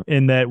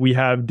 in that we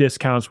have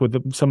discounts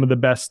with some of the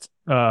best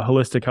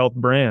holistic health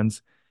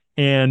brands.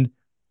 And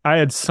I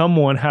had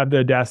someone have the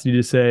audacity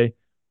to say,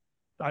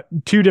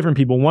 two different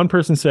people. One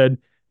person said,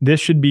 this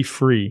should be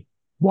free.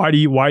 Why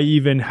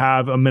even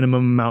have a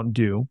minimum amount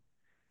due?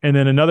 And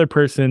then another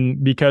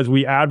person, because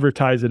we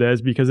advertise it as,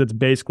 because it's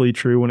basically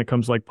true when it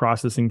comes to like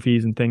processing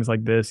fees and things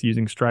like this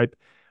using Stripe.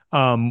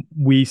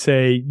 We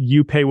say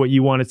you pay what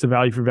you want. It's a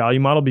value for value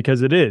model,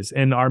 because it is.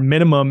 And our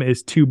minimum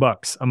is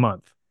 $2 a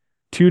month,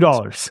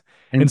 $2.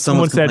 And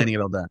someone said,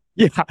 complaining about that.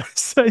 Yeah.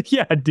 So,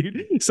 yeah,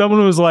 dude.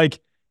 Someone was like,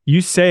 you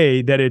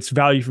say that it's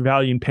value for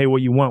value and pay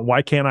what you want.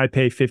 Why can't I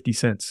pay 50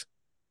 cents?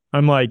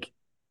 I'm like,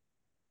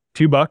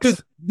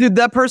 $2? Dude,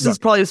 that person's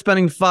probably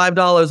spending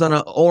 $5 on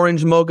an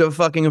orange mocha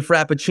fucking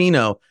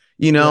frappuccino,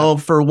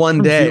 for one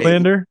From day.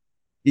 Zoolander?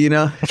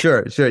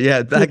 Sure.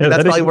 Yeah.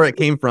 That's probably where it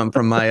came from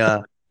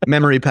my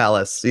memory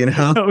palace,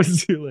 That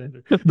was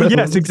Zoolander. But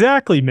yes,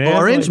 exactly, man.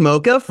 Orange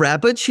mocha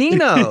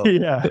frappuccino.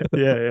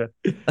 Yeah.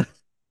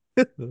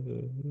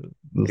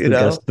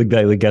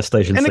 The gas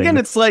station. And again,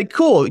 it's like,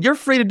 cool, you're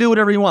free to do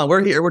whatever you want.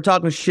 We're here, we're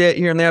talking shit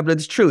here and there, but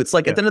it's true. It's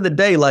like at the end of the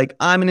day, like,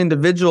 I'm an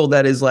individual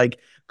that is like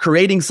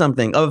creating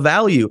something of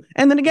value.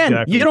 And then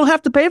again, you don't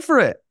have to pay for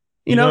it.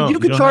 You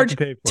could charge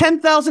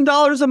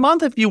 $10,000 a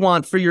month if you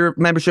want for your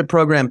membership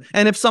program.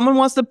 And if someone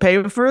wants to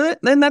pay for it,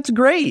 then that's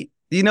great.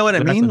 You know what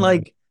I mean?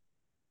 Like,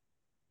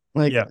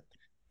 yeah.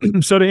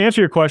 So to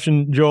answer your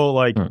question, Joel,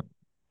 like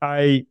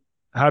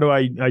how do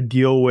I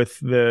deal with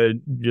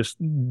the just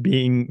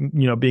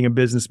being a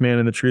businessman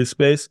in the truth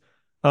space?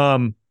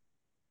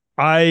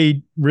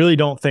 I really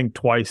don't think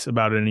twice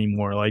about it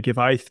anymore. Like, if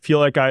I feel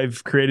like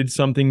I've created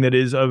something that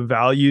is of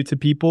value to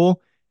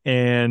people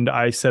and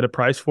I set a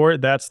price for it,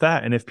 that's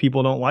that. And if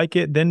people don't like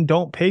it, then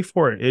don't pay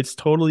for it. It's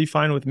totally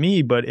fine with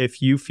me. But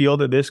if you feel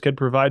that this could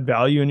provide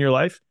value in your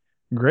life,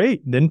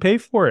 great, then pay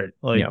for it.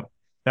 Like,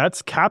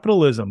 that's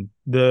capitalism.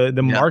 The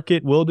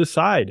market will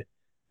decide.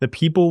 The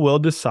people will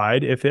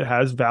decide if it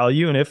has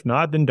value, and if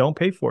not, then don't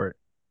pay for it.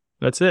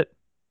 That's it.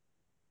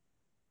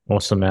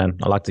 Awesome, man.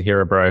 I like to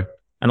hear it, bro.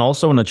 And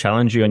also want to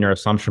challenge you on your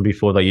assumption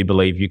before that you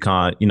believe you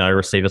can't,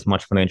 receive as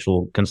much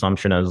financial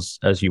consumption as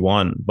you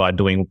want by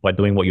doing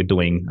what you're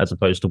doing, as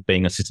opposed to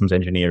being a systems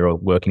engineer or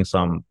working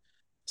some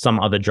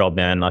other job,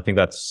 man. I think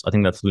that's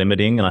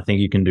limiting, and I think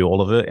you can do all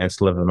of it and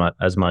still have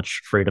as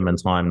much freedom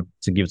and time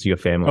to give to your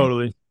family.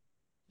 Totally.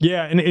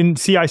 Yeah, and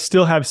see, I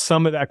still have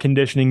some of that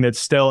conditioning that's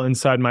still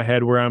inside my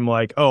head where I'm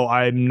like, oh,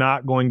 I'm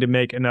not going to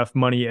make enough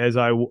money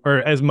or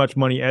as much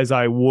money as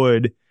I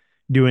would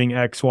doing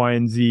X, Y,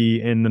 and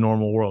Z in the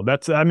normal world.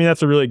 That's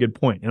a really good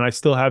point. And I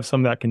still have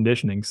some of that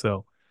conditioning.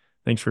 So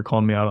thanks for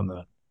calling me out on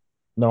that.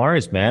 No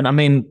worries, man. I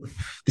mean,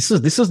 this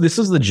is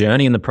the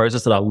journey and the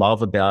process that I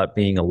love about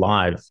being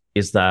alive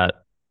is that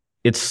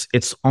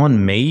it's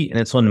on me and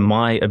it's on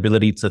my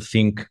ability to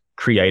think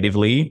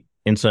creatively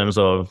in terms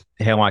of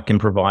how I can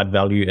provide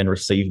value and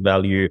receive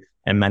value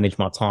and manage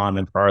my time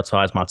and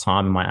prioritize my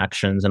time and my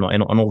actions and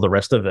all the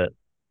rest of it.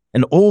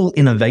 And all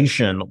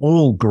innovation,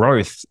 all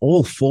growth,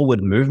 all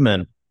forward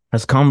movement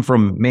has come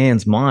from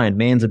man's mind,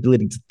 man's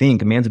ability to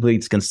think, man's ability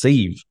to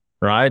conceive,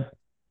 right?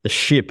 The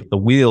ship, the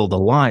wheel, the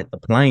light, the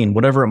plane,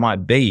 whatever it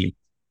might be.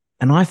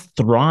 And I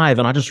thrive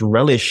and I just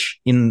relish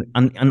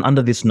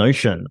under this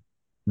notion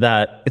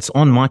that it's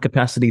on my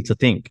capacity to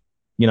think,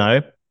 you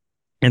know?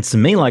 And to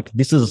me, like,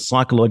 this is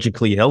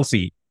psychologically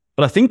healthy.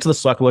 But I think to the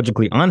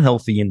psychologically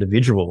unhealthy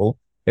individual,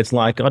 it's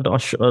like,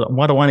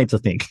 why do I need to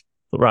think?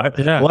 Right?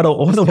 Yeah. Why do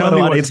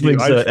I need to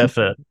exert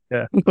effort?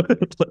 Yeah.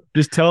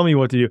 Just tell me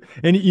what to do.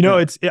 And, you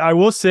know, I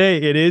will say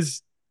it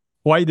is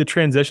quite the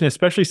transition,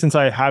 especially since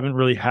I haven't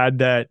really had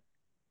that.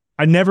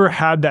 I never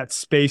had that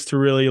space to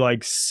really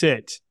like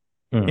sit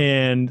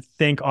and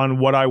think on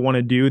what I want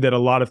to do that a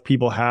lot of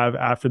people have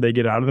after they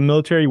get out of the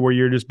military, where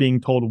you're just being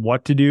told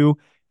what to do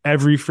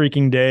every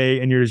freaking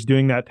day and you're just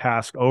doing that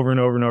task over and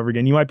over and over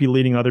again. You might be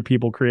leading other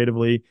people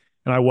creatively,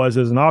 and I was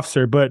as an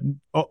officer, but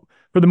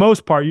for the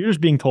most part, you're just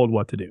being told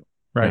what to do,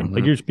 right? Mm-hmm.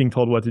 Like you're just being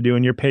told what to do,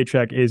 and your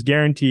paycheck is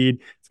guaranteed.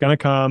 It's going to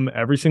come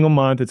every single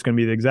month. It's going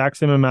to be the exact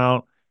same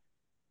amount,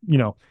 you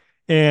know.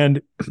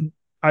 And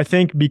I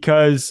think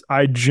because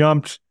I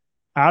jumped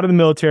out of the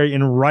military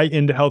and right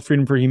into Health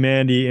Freedom for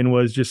Humanity and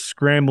was just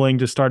scrambling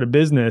to start a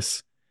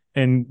business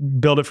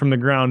and build it from the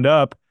ground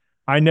up,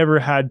 I never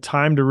had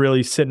time to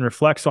really sit and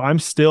reflect. So I'm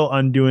still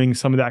undoing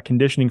some of that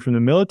conditioning from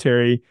the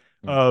military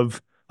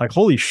of like,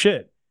 holy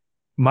shit,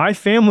 my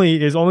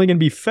family is only going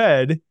to be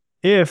fed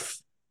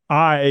if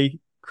I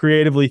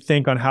creatively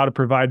think on how to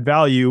provide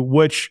value,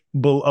 which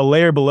a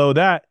layer below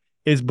that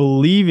is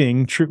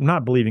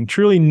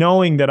truly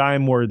knowing that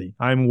I'm worthy.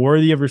 I'm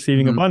worthy of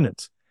receiving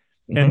abundance.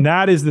 And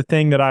that is the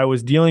thing that I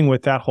was dealing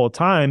with that whole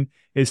time,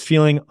 is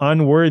feeling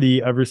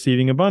unworthy of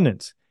receiving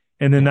abundance.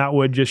 And then that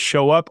would just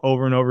show up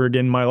over and over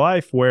again in my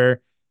life, where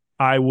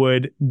I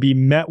would be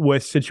met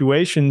with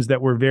situations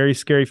that were very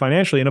scary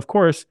financially. And of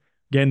course,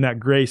 again, that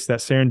grace, that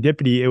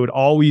serendipity, it would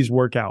always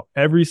work out.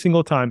 Every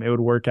single time it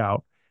would work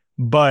out.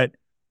 But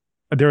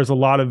there was a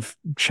lot of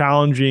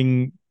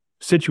challenging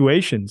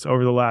situations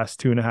over the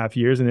last 2.5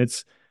 years. And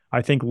it's,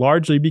 I think,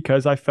 largely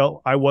because I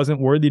felt I wasn't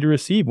worthy to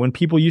receive. When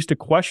people used to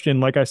question,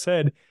 like I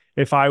said,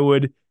 if I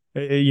would,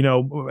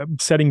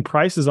 setting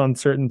prices on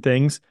certain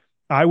things,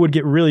 I would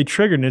get really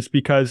triggered. And it's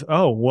because,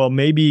 oh, well,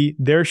 maybe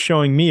they're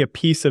showing me a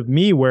piece of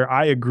me where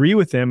I agree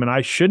with them and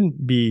I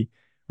shouldn't be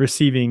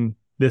receiving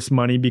this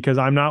money because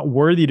I'm not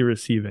worthy to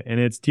receive it. And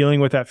it's dealing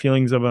with that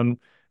feelings of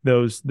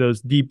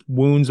those deep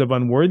wounds of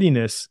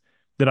unworthiness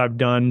that I've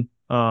done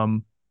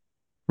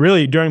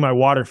really during my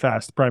water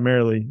fast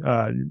primarily.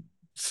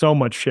 So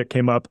much shit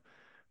came up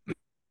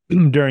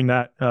during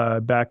that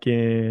back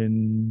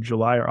in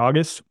July or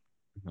August.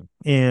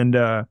 And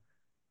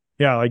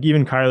yeah, like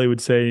even Kylie would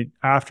say,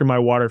 after my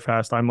water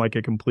fast, I'm like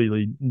a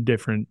completely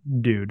different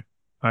dude.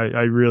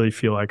 I really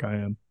feel like I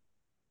am.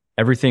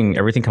 Everything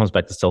comes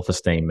back to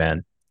self-esteem,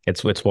 man.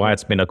 It's why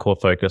it's been a core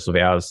focus of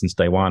ours since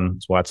day one.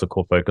 It's why it's a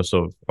core focus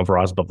of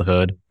Rise Above the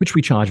Herd, which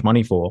we charge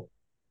money for.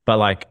 But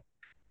like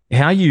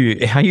how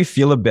you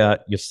feel about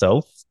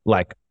yourself,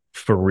 like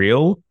for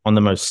real, on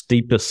the most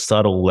steepest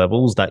subtle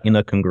levels, that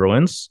inner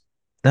congruence,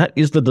 that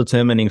is the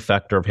determining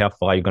factor of how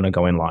far you're going to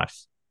go in life.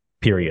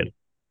 Period.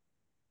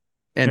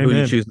 And who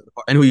you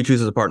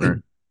choose as a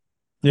partner.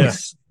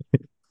 Yes.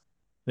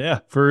 Yeah,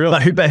 for real.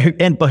 But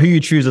who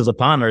you choose as a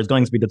partner is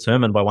going to be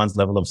determined by one's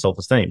level of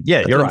self-esteem.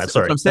 Yeah, you're right.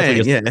 Sorry. That's what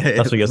I'm saying.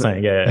 That's what you're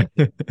saying. Yeah.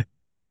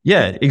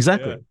 Yeah,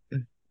 exactly.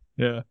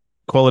 Yeah.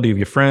 Quality of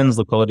your friends,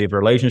 the quality of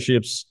your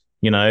relationships,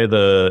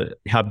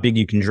 how big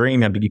you can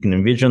dream, how big you can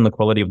envision, the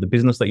quality of the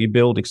business that you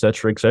build, et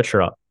cetera, et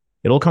cetera.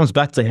 It all comes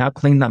back to how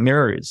clean that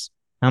mirror is.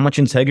 How much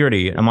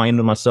integrity am I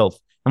into myself?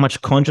 How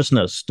much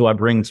consciousness do I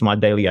bring to my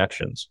daily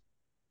actions?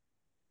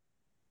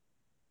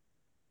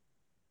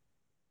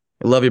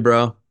 I love you,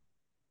 bro.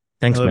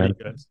 Thanks, man.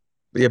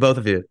 Yeah, both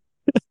of you.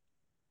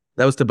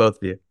 That was to both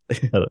of you.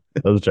 That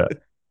was a joke.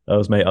 I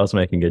was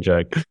making a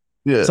joke.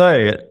 Yeah.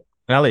 So,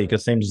 Alec,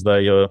 it seems as though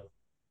you're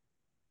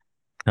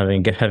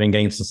having gained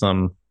into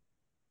some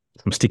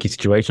sticky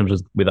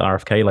situations with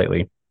RFK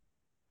lately.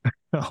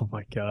 Oh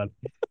my God.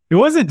 It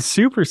wasn't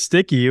super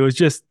sticky. It was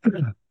just,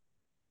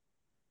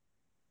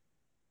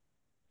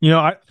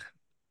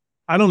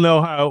 I don't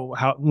know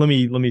how, let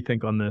me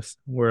think on this,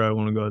 where I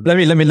want to go. Let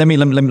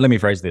me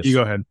phrase this. You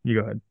go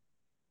ahead.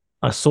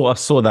 I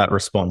saw that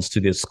response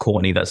to this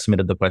Courtney that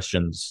submitted the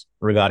questions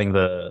regarding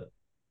the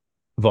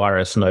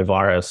virus, no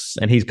virus.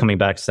 And he's coming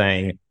back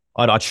saying,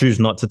 I choose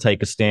not to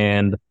take a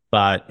stand.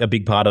 But a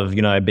big part of,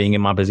 being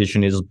in my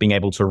position is being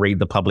able to read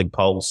the public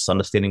pulse,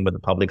 understanding where the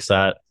public's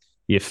at.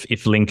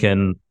 If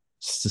Lincoln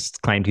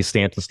claimed his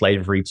stance to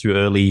slavery too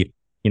early,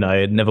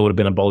 it never would have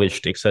been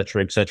abolished, et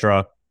cetera, et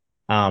cetera.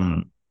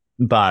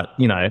 But,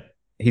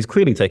 he's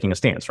clearly taking a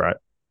stance, right?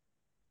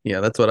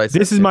 Yeah, that's what I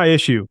said. This is my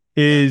issue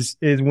is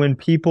when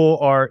people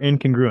are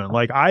incongruent.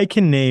 Like, I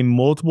can name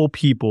multiple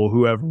people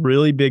who have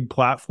really big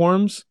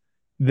platforms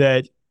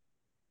that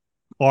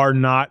are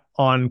not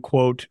on,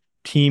 quote,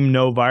 team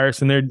no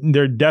virus. And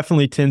there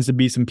definitely tends to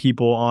be some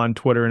people on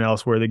Twitter and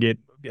elsewhere that get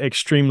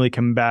extremely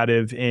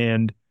combative,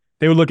 and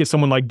they would look at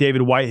someone like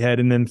David Whitehead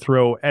and then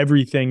throw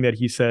everything that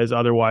he says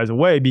otherwise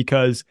away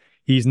because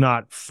he's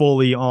not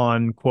fully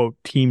on, quote,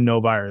 team no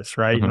virus,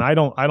 right? Mm-hmm.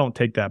 And I don't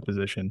take that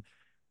position.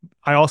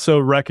 I also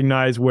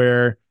recognize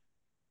where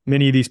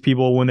many of these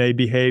people, when they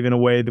behave in a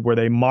way where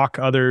they mock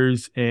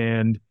others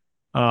and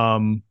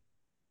belittle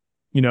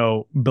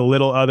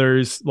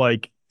others,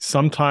 like,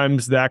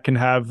 sometimes that can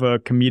have a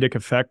comedic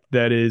effect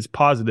that is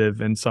positive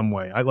in some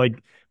way.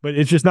 But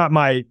it's just not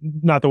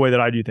the way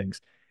that I do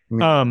things.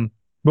 Mm-hmm.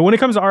 But when it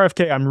comes to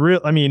RFK,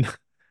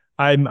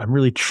 I'm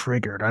really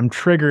triggered. I'm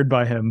triggered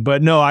by him.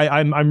 But no,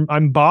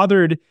 I'm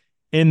bothered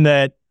in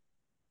that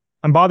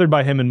I'm bothered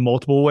by him in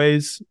multiple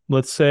ways,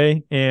 let's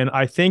say. And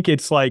I think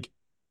it's like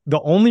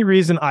the only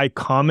reason I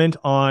comment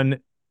on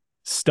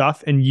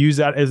stuff and use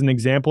that as an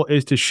example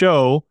is to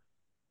show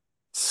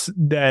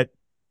that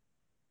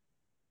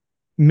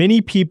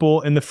many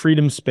people in the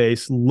freedom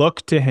space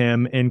look to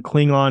him and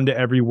cling on to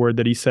every word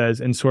that he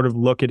says and sort of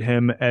look at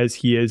him as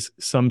he is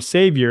some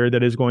savior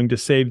that is going to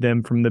save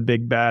them from the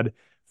big bad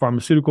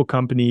pharmaceutical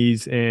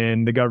companies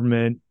and the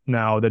government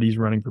now that he's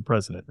running for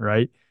president,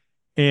 right?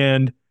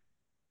 And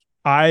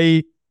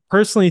I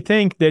personally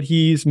think that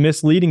he's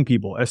misleading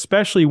people,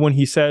 especially when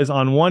he says,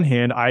 on one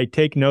hand, I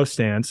take no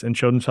stance, and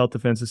Children's Health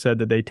Defense has said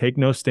that they take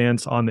no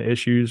stance on the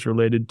issues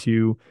related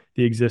to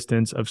the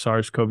existence of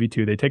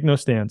SARS-CoV-2. They take no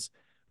stance.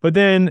 But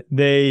then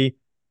they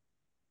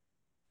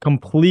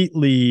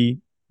completely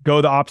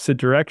go the opposite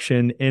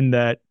direction in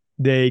that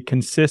they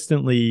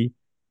consistently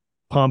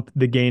pump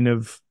the gain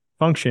of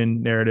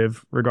function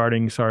narrative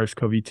regarding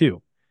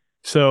SARS-CoV-2.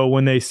 So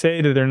when they say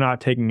that they're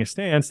not taking a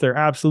stance, they're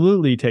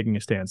absolutely taking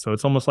a stance. So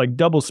it's almost like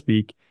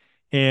doublespeak.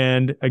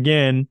 And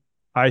again,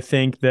 I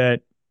think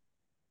that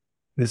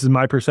this is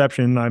my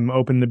perception. I'm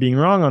open to being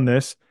wrong on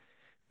this.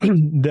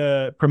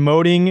 The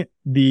promoting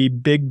the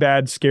big,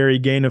 bad, scary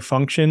gain of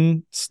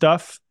function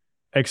stuff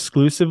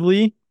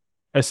exclusively,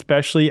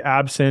 especially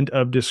absent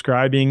of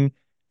describing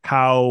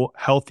how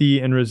healthy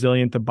and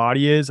resilient the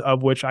body is,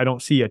 of which I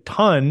don't see a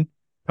ton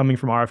coming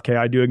from RFK.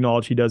 I do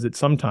acknowledge he does it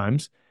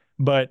sometimes,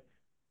 but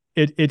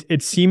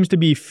it seems to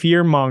be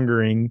fear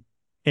mongering,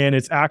 and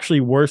it's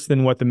actually worse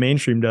than what the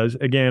mainstream does.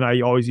 Again,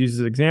 I always use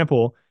this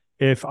example.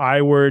 If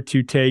I were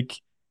to take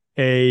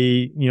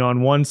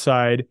on one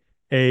side,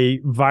 a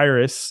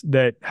virus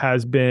that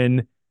has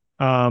been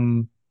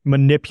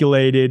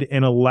manipulated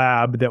in a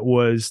lab that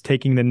was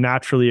taking the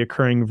naturally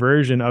occurring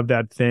version of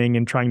that thing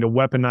and trying to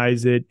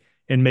weaponize it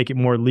and make it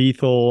more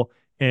lethal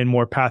and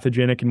more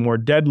pathogenic and more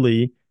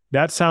deadly,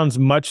 that sounds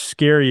much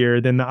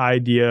scarier than the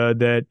idea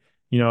that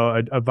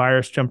a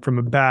virus jumped from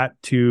a bat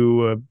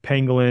to a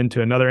pangolin to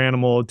another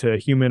animal to a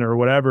human or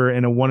whatever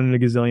in a 1 in a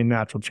gazillion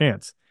natural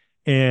chance.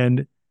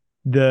 And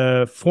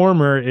the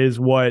former is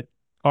what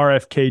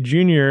RFK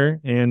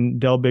Jr. and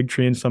Del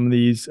Bigtree and some of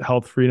these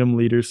health freedom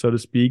leaders, so to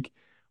speak,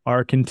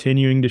 are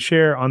continuing to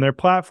share on their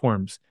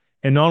platforms.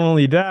 And not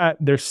only that,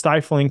 they're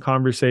stifling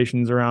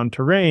conversations around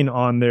terrain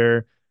on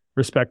their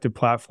respective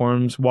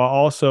platforms while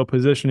also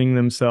positioning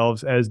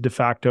themselves as de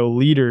facto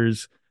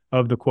leaders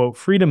of the, quote,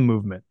 freedom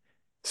movement.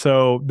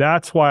 So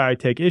that's why I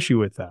take issue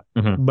with that.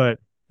 Mm-hmm. But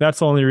that's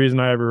the only reason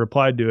I ever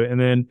replied to it.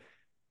 And then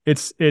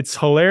it's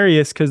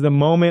hilarious because the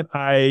moment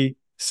I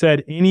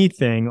said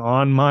anything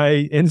on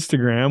my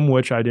Instagram,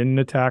 which I didn't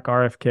attack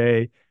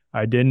RFK,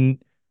 I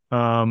didn't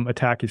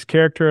attack his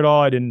character at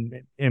all, I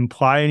didn't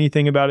imply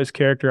anything about his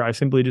character. I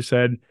simply just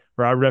said,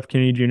 Robert F.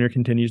 Kennedy Jr.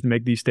 continues to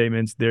make these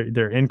statements.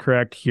 They're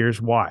incorrect.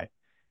 Here's why.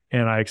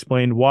 And I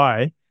explained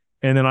why.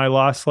 And then I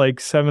lost like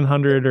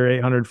 700 or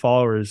 800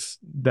 followers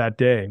that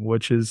day,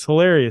 which is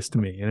hilarious to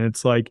me. And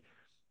it's like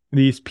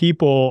these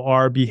people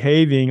are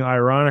behaving,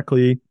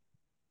 ironically,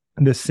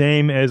 the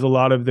same as a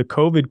lot of the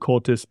COVID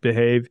cultists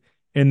behave,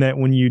 in that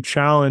when you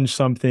challenge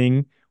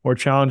something or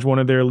challenge one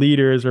of their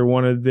leaders or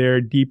one of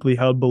their deeply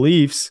held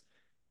beliefs,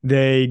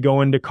 they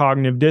go into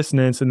cognitive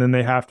dissonance and then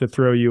they have to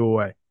throw you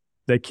away.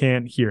 They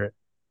can't hear it.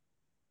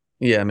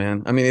 Yeah,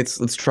 man. I mean, it's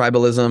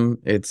tribalism.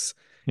 It's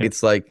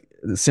like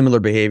similar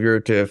behavior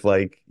to if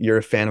like you're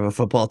a fan of a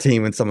football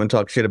team and someone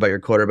talks shit about your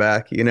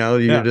quarterback,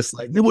 you're just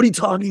like, what are you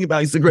talking about?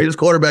 He's the greatest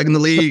quarterback in the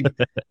league.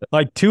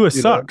 Like Tua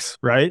sucks,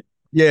 right?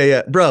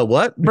 Yeah. Bro,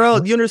 what?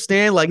 Bro, do you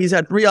understand? Like, he's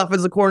had 3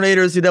 offensive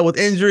coordinators. He dealt with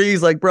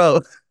injuries. Like, bro.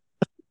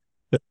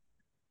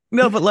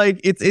 No, but like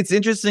it's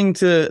interesting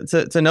to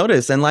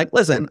notice. And like,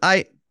 listen,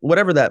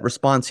 whatever that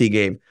response he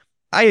gave,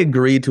 I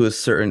agree to a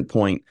certain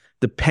point,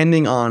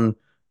 depending on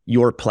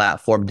your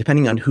platform,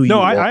 depending on who you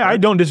No, are. I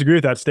don't disagree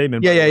with that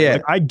statement. Yeah, yeah, yeah.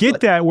 Like, I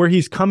get that where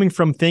he's coming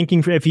from,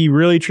 thinking if he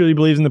really truly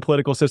believes in the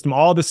political system,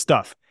 all this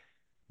stuff.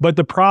 But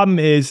the problem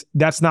is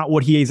that's not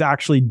what he is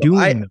actually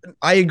doing.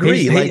 I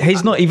agree.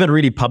 He's not even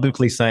really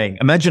publicly saying.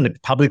 Imagine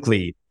it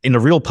publicly in a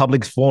real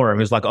public forum.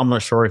 He's like, I'm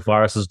not sure if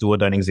viruses do or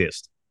don't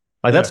exist.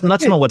 Like that's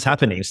not what's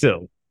happening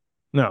still.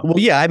 No. Well,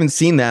 yeah, I haven't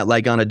seen that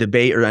like on a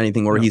debate or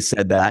anything where he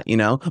said that, you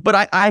know.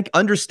 But I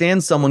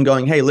understand someone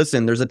going, hey,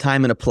 listen, there's a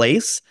time and a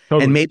place,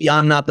 and maybe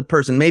I'm not the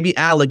person. Maybe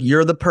Alec,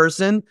 you're the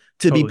person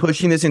to be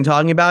pushing this and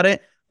talking about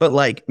it. But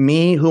like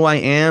me, who I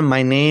am,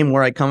 my name,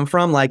 where I come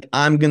from, like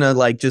I'm gonna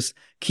like just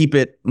keep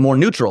it more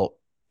neutral.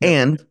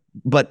 And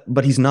but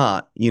he's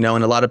not, you know,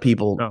 and a lot of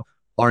people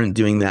aren't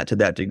doing that to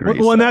that degree.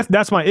 Well, and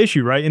that's my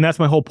issue, right? And that's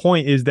my whole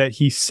point is that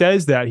he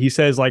says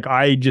like,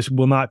 I just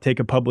will not take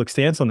a public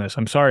stance on this.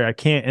 I'm sorry, I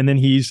can't. And then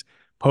he's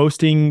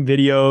posting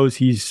videos,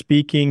 he's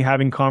speaking,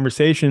 having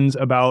conversations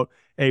about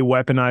a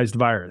weaponized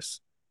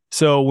virus.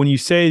 So when you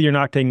say you're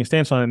not taking a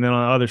stance on it, and then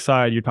on the other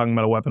side, you're talking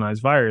about a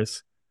weaponized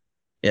virus.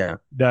 Yeah.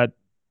 That,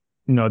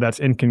 you know, that's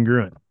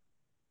incongruent.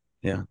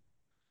 Yeah.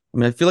 I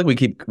mean, I feel like we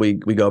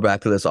go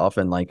back to this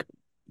often. Like,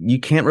 you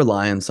can't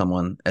rely on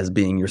someone as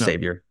being your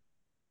savior.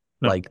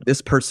 No. Like,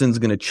 this person's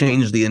going to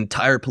change the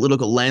entire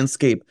political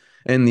landscape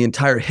and the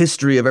entire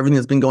history of everything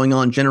that's been going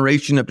on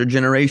generation after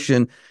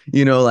generation.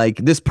 You know, like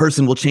this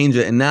person will change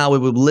it and now it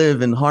would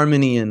live in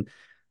harmony. And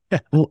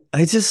well,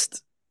 I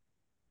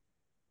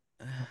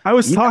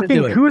was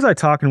talking, who was I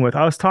talking with?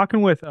 I was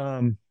talking with,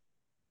 I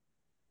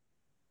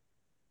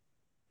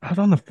was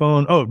on the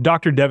phone. Oh,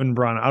 Dr. Devin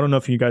Braun. I don't know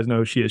if you guys know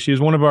who she is. She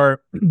was one of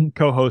our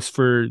co-hosts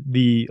for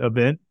the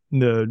event,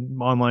 the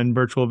online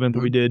virtual event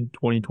that we did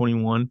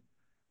 2021.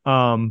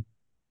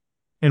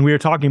 And we were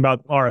talking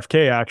about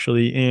RFK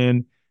actually,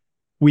 and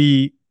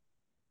we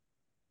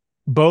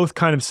both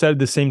kind of said at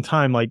the same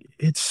time, like,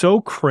 it's so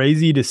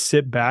crazy to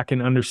sit back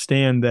and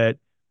understand that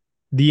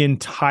the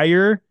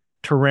entire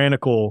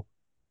tyrannical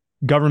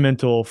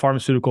governmental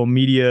pharmaceutical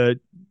media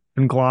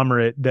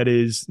conglomerate that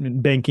is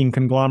banking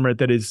conglomerate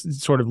that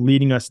is sort of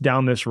leading us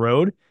down this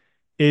road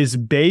is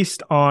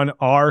based on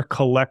our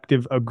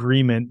collective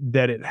agreement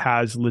that it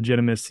has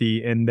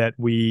legitimacy and that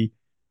we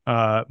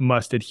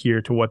must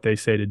adhere to what they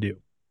say to do.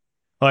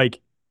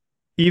 Like,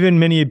 even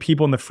many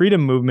people in the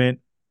freedom movement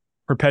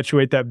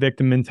perpetuate that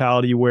victim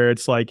mentality where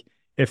it's like,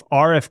 if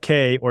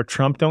RFK or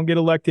Trump don't get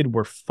elected,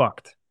 we're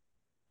fucked.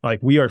 Like,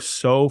 we are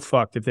so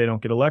fucked if they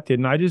don't get elected.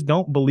 And I just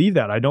don't believe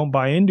that. I don't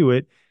buy into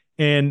it.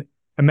 And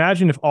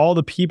imagine if all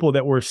the people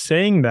that were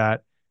saying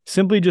that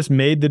simply just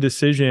made the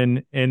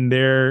decision in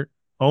their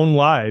own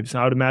lives.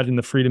 I would imagine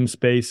the freedom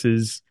space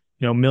is,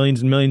 you know,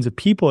 millions and millions of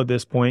people at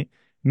this point.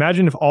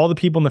 Imagine if all the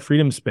people in the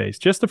freedom space,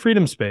 just the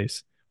freedom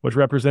space, which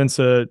represents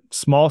a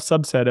small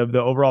subset of the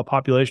overall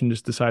population,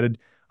 just decided,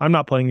 I'm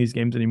not playing these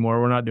games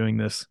anymore. We're not doing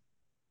this.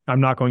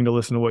 I'm not going to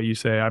listen to what you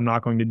say. I'm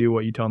not going to do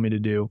what you tell me to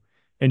do.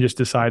 And just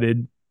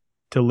decided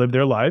to live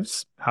their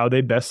lives how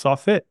they best saw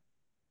fit.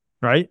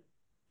 Right?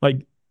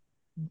 Like,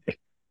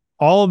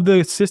 all of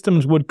the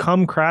systems would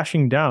come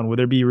crashing down. Would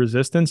there be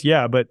resistance?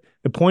 Yeah. But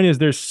the point is,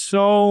 there's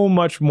so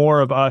much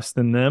more of us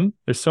than them.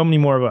 There's so many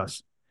more of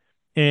us.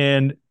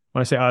 And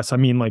when I say us, I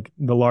mean like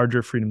the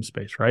larger freedom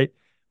space, right?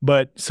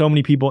 But so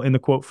many people in the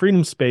quote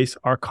freedom space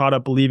are caught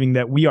up believing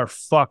that we are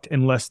fucked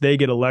unless they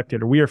get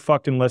elected, or we are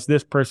fucked unless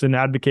this person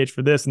advocates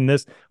for this and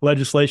this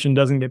legislation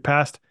doesn't get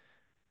passed.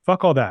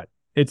 Fuck all that.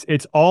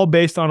 It's all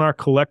based on our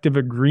collective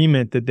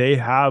agreement that they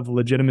have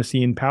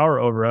legitimacy and power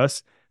over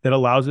us that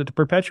allows it to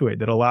perpetuate,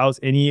 that allows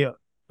any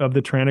of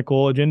the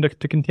tyrannical agenda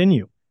to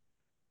continue.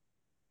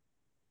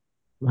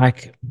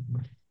 Like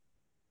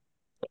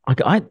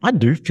I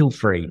do feel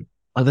free.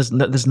 Like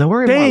there's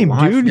nowhere in my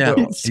life. Dude. Yeah.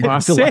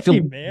 I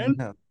feel,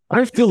 man. I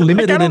don't feel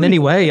limited in any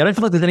way. I don't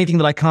feel like there's anything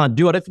that I can't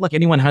do. I don't feel like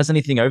anyone has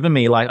anything over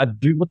me. Like, I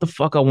do what the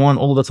fuck I want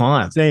all the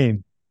time.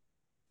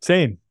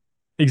 Same.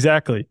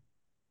 Exactly.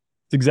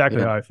 It's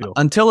exactly how I feel.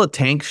 Until a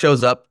tank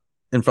shows up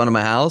in front of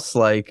my house,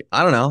 like,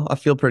 I don't know, I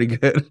feel pretty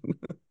good.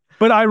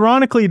 But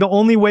ironically, the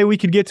only way we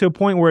could get to a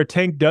point where a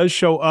tank does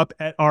show up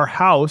at our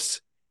house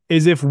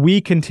is if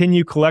we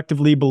continue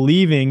collectively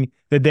believing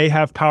that they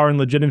have power and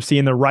legitimacy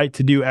and the right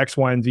to do X,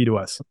 Y, and Z to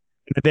us,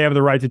 and that they have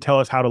the right to tell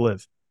us how to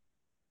live.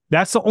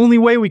 That's the only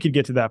way we could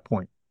get to that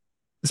point.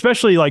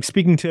 Especially like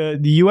speaking to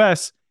the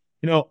US,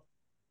 you know,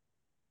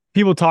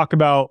 people talk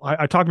about,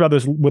 I talked about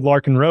this with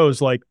Larkin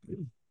Rose, like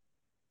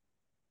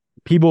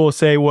people will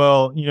say,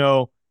 well, you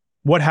know,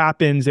 what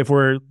happens if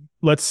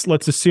let's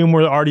assume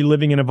we're already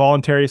living in a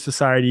voluntary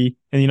society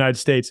in the United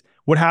States.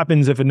 What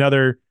happens if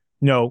another,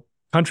 you know,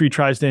 country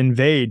tries to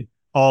invade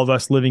all of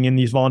us living in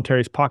these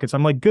voluntary pockets?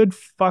 I'm like, good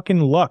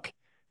fucking luck.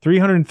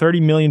 330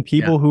 million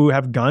people who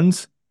have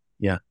guns.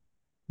 Yeah.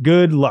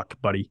 Good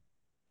luck, buddy.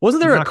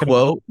 Wasn't there a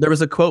quote? There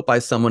was a quote by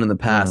someone in the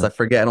past. I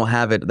forget. I don't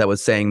have it. That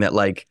was saying that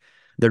like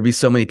there'd be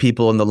so many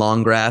people in the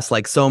long grass,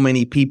 like so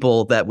many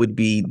people that would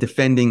be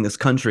defending this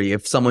country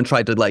if someone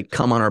tried to like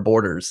come on our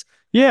borders.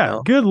 Yeah. You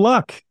know? Good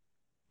luck.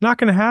 Not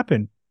going to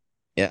happen.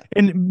 Yeah.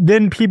 And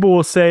then people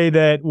will say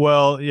that,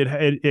 well,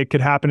 it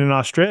could happen in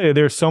Australia.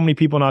 There's so many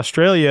people in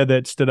Australia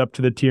that stood up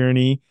to the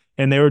tyranny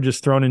and they were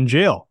just thrown in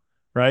jail,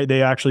 right?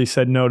 They actually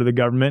said no to the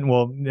government.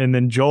 Well, and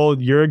then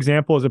Joel, your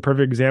example is a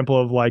perfect example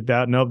of like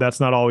that. Nope, that's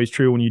not always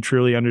true when you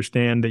truly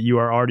understand that you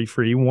are already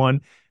free,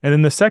 one. And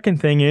then the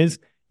second thing is,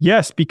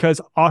 yes,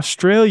 because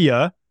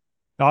the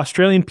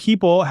Australian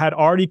people had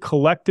already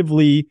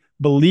collectively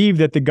believed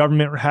that the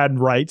government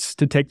had rights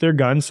to take their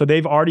guns. So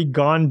they've already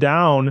gone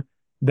down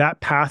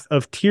that path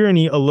of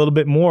tyranny a little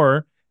bit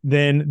more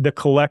than the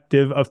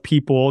collective of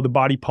people, the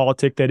body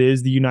politic that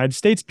is the United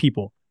States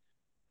people,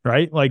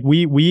 right? Like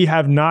we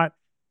have not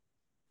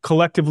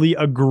collectively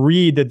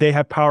agreed that they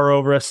have power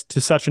over us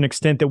to such an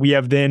extent that we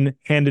have then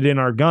handed in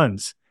our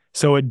guns.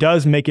 So it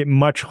does make it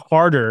much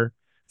harder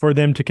for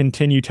them to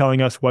continue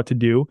telling us what to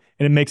do.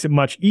 And it makes it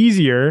much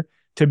easier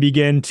to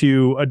begin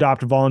to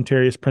adopt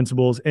voluntarist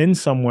principles in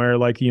somewhere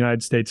like the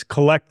United States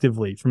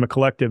collectively, from a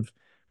collective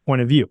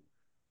point of view.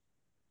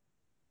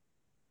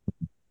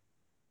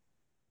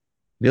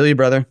 Feel you,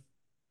 brother.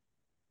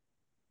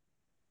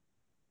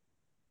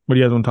 What do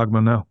you guys want to talk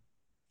about now?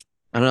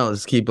 I don't know.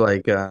 Let's keep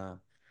like,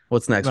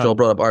 what's next? Joel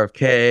brought up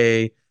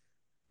RFK.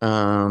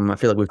 I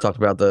feel like we've talked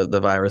about the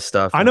virus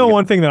stuff. I know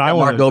one thing that I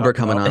want Mark Gober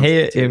coming on.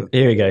 Here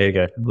we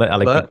go. Let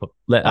Alec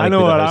I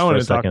know what I want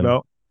to talk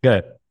about.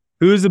 Go.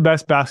 Who is the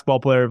best basketball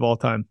player of all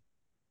time?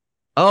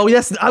 Oh,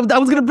 yes. I was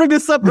going to bring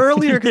this up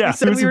earlier because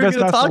we said we were going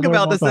to talk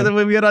about this and then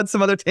we got on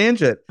some other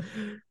tangent.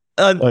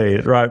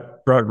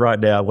 Right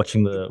now,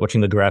 watching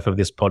the graph of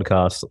this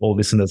podcast, all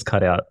listeners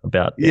cut out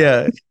about.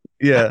 Yeah.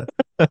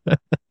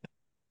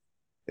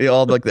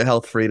 All like the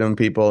health freedom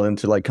people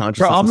into like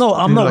consciousness. Bro,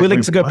 I'm not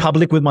willing to go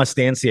public with my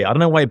stance here. I don't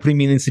know why you're putting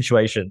me in this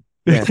situation.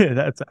 Yeah.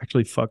 That's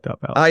actually fucked up,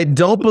 Alex. I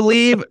don't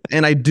believe,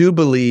 and I do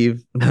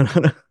believe.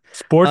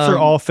 Sports are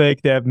all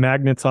fake. They have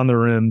magnets on the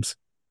rims.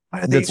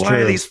 Why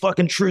are these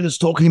fucking truthers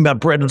talking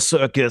about bread and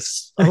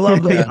circus? I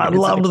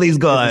love these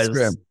guys.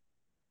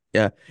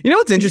 Yeah. You know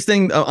what's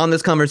interesting on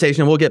this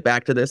conversation, we'll get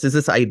back to this, is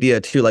this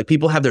idea too, like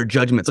people have their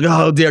judgments, like, oh,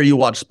 how dare you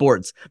watch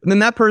sports? And then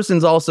that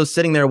person's also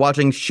sitting there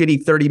watching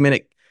shitty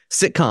 30-minute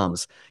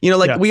sitcoms. You know,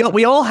 like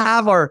we all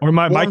have our... Or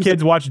my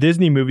kids watch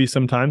Disney movies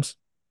sometimes.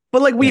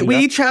 But like we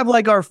each have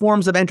like our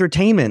forms of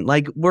entertainment.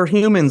 Like we're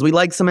humans. We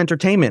like some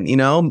entertainment, you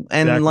know?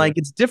 And like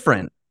it's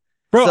different.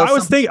 Bro, so I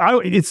was thinking,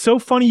 it's so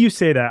funny you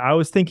say that. I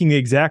was thinking the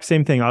exact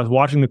same thing. I was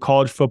watching the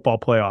college football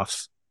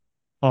playoffs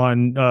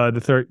on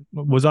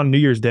was on New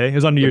Year's Day. It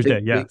was on New Year's Day.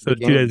 Yeah. So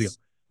 2 days ago.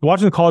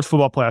 Watching the college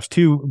football playoffs,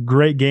 2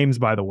 great games,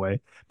 by the way.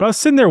 But I was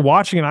sitting there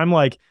watching and I'm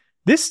like,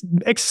 this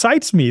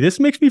excites me. This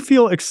makes me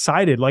feel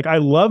excited. Like I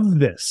love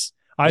this.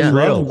 I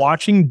love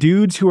watching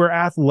dudes who are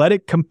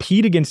athletic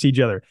compete against each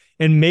other.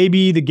 And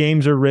maybe the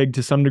games are rigged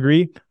to some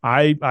degree.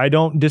 I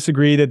don't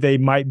disagree that they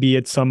might be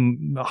at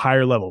some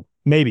higher level.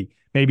 Maybe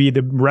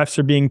the refs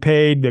are being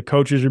paid, the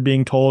coaches are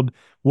being told,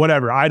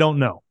 whatever. I don't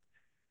know.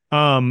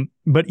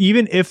 But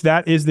even if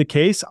that is the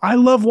case, I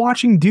love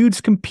watching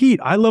dudes compete.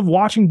 I love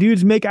watching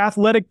dudes make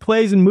athletic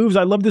plays and moves.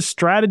 I love the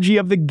strategy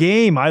of the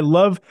game. I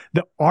love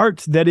the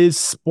art that is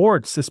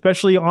sports,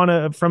 especially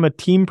from a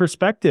team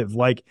perspective,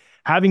 like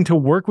having to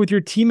work with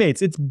your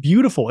teammates. It's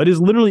beautiful. It is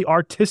literally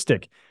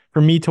artistic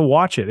for me to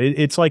watch it.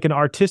 It's like an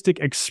artistic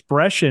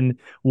expression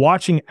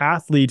watching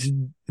athletes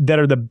that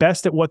are the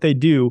best at what they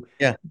do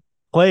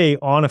play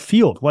on a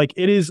field. Like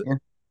it is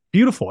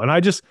beautiful. And I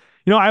just,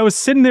 I was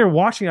sitting there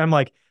watching, I'm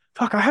like,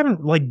 fuck, I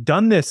haven't like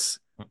done this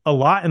a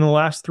lot in the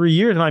last 3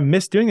 years and I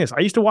miss doing this. I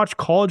used to watch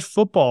college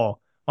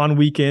football on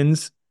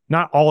weekends,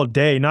 not all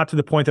day, not to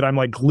the point that I'm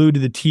like glued to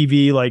the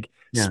TV, like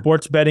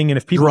sports betting. And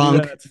if people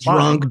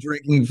drunk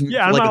drinking,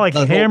 I'm not like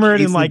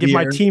hammered and like if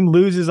my team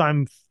loses,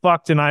 I'm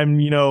fucked and I'm,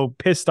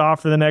 pissed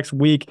off for the next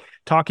week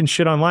talking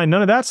shit online.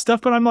 None of that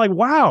stuff. But I'm like,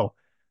 wow,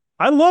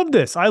 I love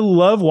this. I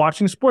love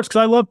watching sports because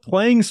I love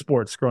playing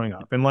sports growing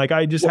up. And like,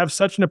 I just have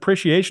such an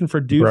appreciation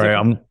for dudes.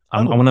 Bro,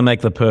 I'm going to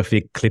make the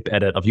perfect clip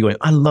edit of you going,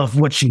 I love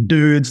watching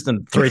dudes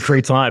and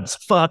three times.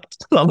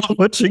 Fucked. I love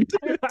watching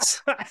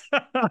dudes.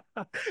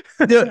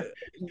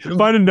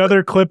 Find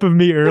another clip of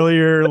me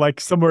earlier,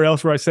 like somewhere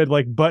else where I said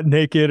like butt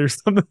naked or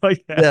something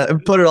like that. Yeah,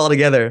 and put it all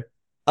together.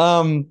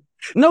 No,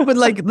 but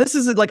like, this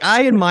is like,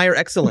 I admire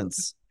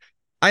excellence.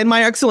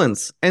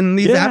 And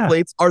these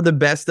athletes are the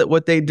best at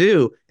what they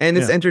do. And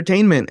it's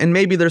entertainment. And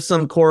maybe there's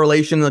some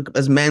correlation, like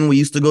as men, we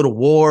used to go to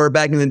war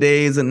back in the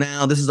days. And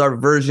now this is our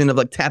version of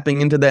like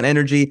tapping into that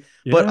energy.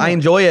 Yeah. But I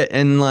enjoy it.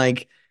 And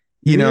like,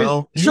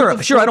 sure,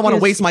 I don't want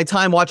to waste my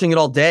time watching it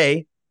all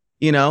day,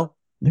 But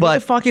who the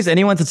fuck is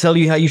anyone to tell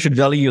you how you should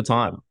value your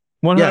time?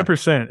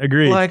 100%.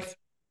 Agree.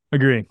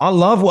 Agree. I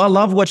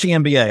love watching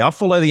NBA. I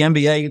follow the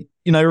NBA,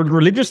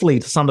 religiously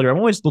to some degree. I'm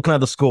always looking at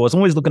the scores. I'm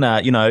always looking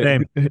at,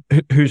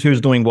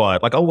 who's doing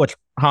what. Like I'll watch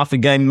half a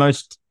game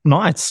most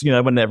nights,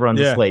 when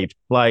everyone's asleep.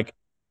 Like,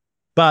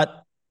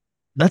 but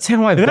That's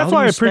how I And that's why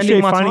I value spending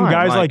appreciate my finding time.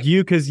 guys like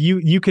you, because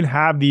you can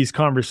have these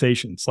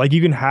conversations. Like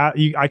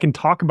I can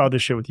talk about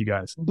this shit with you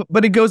guys.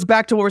 But it goes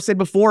back to what we said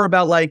before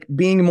about like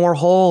being more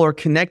whole or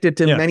connected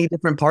to many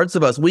different parts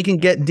of us. We can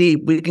get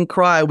deep, we can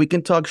cry, we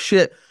can talk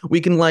shit, we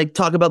can like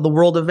talk about the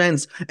world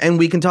events, and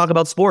we can talk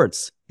about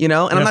sports, you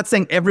know? And I'm not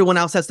saying everyone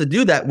else has to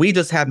do that. We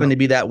just happen to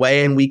be that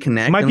way, and we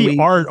connect. It might be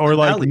art or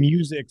like value.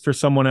 music for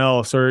someone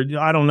else, or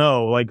I don't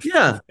know, like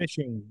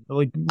fishing.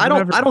 Like I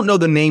don't know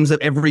the names of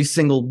every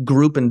single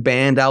group and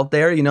band out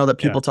there, you know, that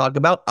people talk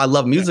about. I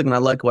love music and I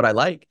like what I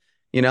like,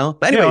 you know.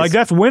 But anyways, like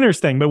that's Winner's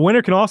thing. But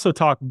Winner can also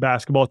talk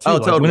basketball too. Oh,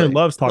 like, totally. Winner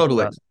loves talking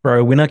basketball.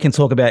 Bro, Winner can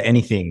talk about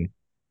anything.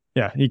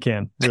 Yeah, he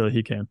can. Really,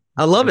 he can.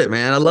 I love it,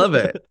 man. I love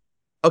it.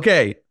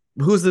 Okay,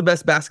 who's the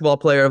best basketball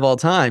player of all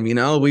time? You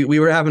know, we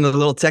were having a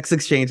little text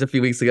exchange a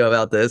few weeks ago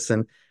about this,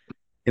 and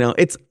you know,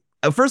 it's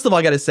first of all,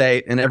 I got to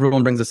say, and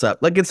everyone brings this up,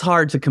 like it's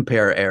hard to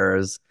compare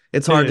eras.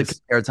 It's hard to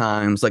compare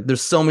times. Like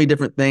there's so many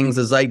different things.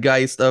 The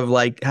zeitgeist of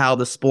like how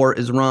the sport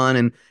is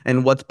run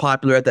and what's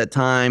popular at that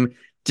time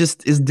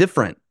just is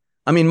different.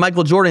 I mean,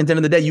 Michael Jordan, at the end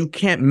of the day, you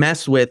can't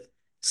mess with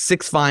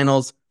six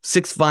finals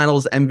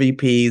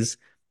MVPs,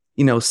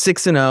 you know,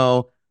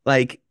 6-0.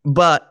 Like,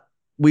 but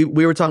we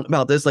were talking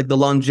about this, like the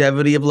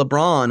longevity of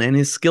LeBron and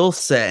his skill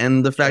set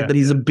and the fact that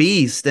he's a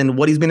beast and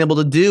what he's been able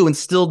to do and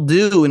still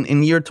do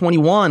in year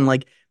 21.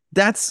 Like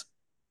that's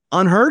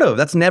unheard of.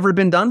 That's never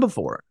been done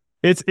before.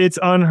 It's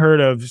unheard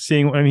of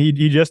seeing. I mean,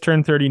 he just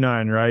turned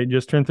 39, right?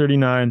 Just turned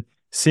 39.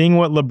 Seeing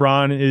what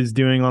LeBron is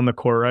doing on the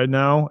court right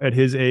now at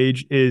his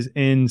age is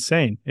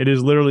insane. It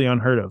is literally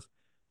unheard of.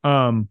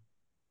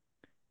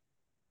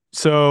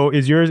 So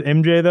is yours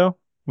MJ though?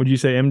 Would you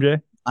say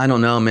MJ? I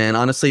don't know, man.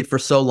 Honestly, for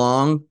so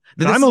long,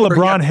 I'm a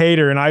LeBron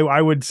hater, and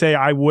I would say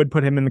I would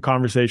put him in the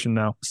conversation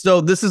now.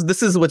 So this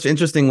is what's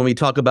interesting when we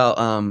talk about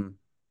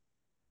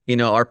you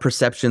know, our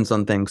perceptions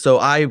on things. So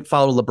I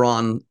followed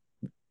LeBron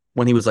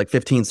when he was like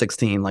 15,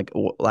 16, like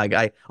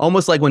I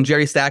almost like when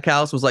Jerry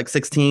Stackhouse was like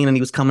 16 and he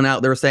was coming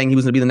out, they were saying he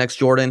was gonna be the next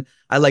Jordan.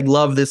 I like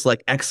love this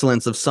like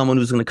excellence of someone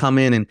who's gonna come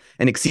in and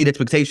exceed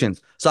expectations.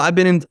 So I've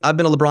been a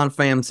LeBron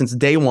fan since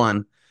day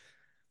one.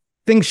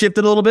 Things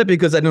shifted a little bit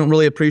because I didn't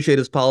really appreciate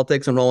his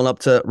politics and rolling up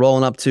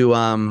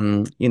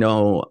to you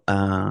know,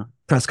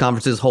 press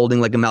conferences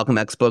holding like a Malcolm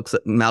X book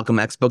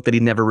that he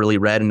never really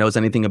read and knows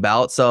anything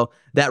about. So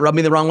that rubbed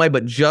me the wrong way.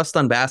 But just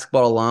on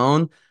basketball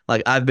alone,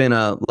 like I've been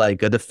a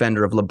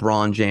defender of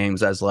LeBron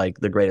James as like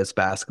the greatest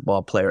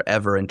basketball player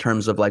ever, in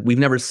terms of like we've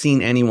never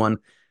seen anyone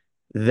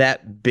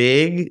that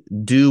big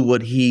do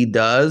what he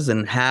does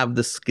and have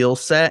the skill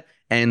set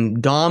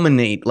and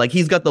dominate. Like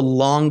he's got the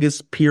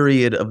longest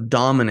period of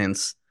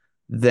dominance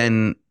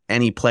than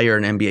any player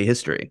in NBA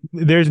history.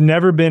 There's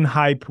never been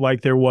hype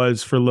like there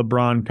was for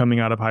LeBron coming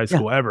out of high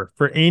school ever.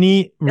 For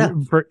any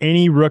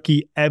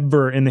rookie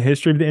ever in the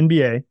history of the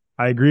NBA.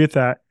 I agree with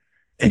that.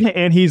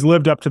 And he's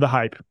lived up to the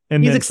hype.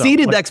 And he's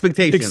exceeded the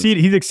expectations.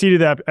 He's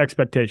exceeded that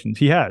expectations.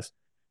 He has.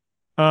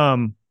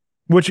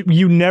 Which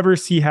you never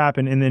see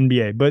happen in the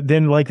NBA. But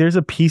then like there's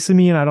a piece of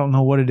me, and I don't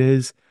know what it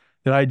is,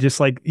 that I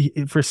just like,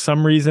 for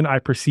some reason, I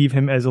perceive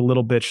him as a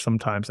little bitch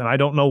sometimes. And I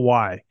don't know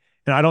why.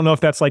 And I don't know if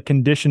that's like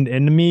conditioned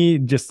into me,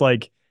 just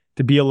like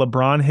to be a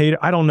LeBron hater.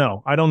 I don't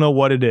know. I don't know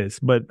what it is,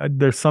 but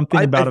there's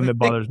something about him that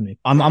bothers me.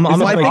 I'm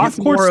like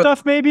off-court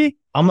stuff, maybe.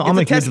 It's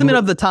a testament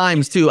of the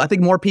times too. I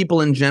think more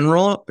people in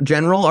general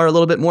are a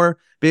little bit more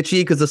bitchy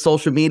because of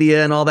social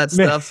media and all that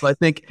stuff. So I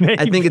think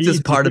it's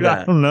just part of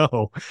that. I don't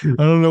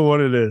know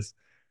what it is.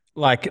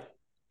 Like,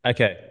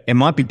 okay, it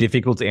might be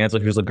difficult to answer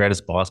who's the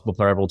greatest basketball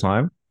player of all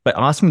time, but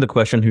ask me the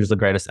question, who's the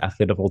greatest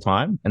athlete of all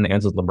time, and the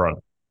answer is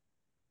LeBron.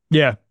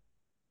 Yeah.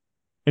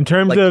 In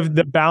terms of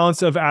the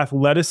balance of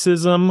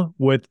athleticism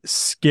with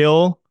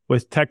skill,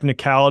 with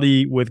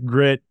technicality, with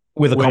grit,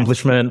 with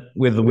accomplishment,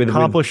 with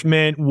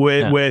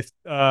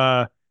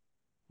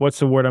what's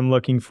the word I'm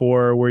looking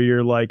for? Where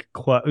you're like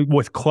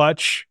with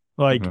clutch,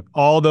 like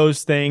all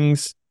those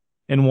things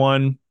in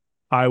one.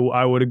 I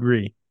would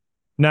agree.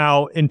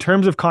 Now, in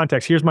terms of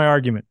context, here's my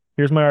argument.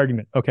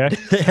 Okay.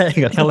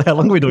 How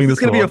long are we doing this? It's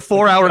gonna be a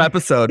 4-hour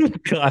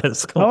episode.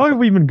 Guys, how long have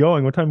we been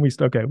going? What time we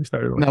started?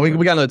 No, we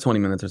got another 20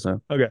 minutes or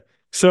so. Okay.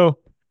 So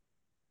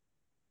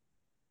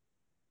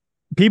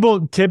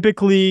people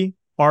typically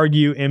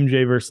argue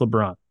MJ versus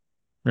LeBron,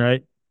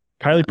 right?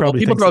 Kylie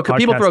probably people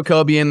throw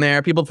Kobe in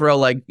there. People throw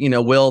like, you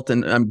know, Wilt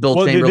and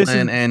Bill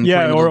Chamberlain and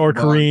or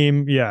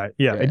Kareem.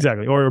 Yeah,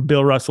 exactly. Or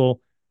Bill Russell.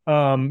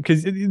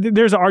 Because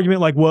there's an argument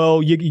like,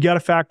 well, you got to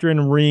factor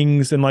in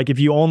rings, and like if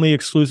you only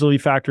exclusively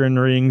factor in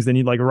rings, then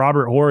you like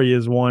Robert Horry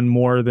is one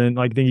more than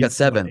like then you got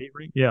 7.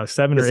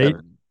 7 or 8.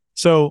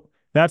 So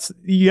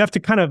you have to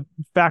kind of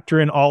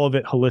factor in all of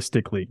it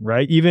holistically,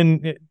 right?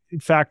 Even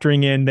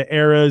factoring in the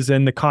eras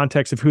and the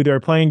context of who they were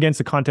playing against,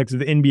 the context of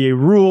the NBA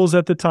rules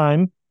at the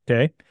time.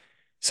 Okay.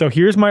 So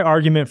here's my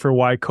argument for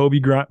why Kobe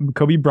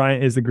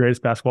Bryant is the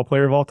greatest basketball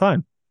player of all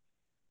time.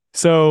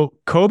 So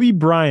Kobe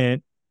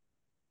Bryant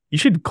You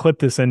should clip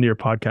this into your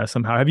podcast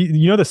somehow. Have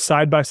you know the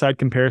side-by-side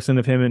comparison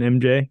of him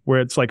and MJ where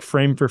it's like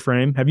frame for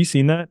frame? Have you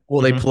seen that?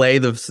 Well, they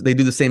do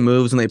the same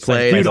moves and they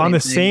play. Dude, on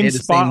the same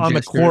spot on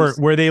the court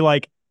where they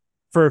like,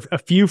 for a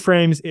few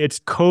frames, it's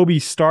Kobe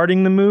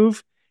starting the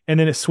move and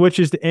then it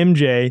switches to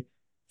MJ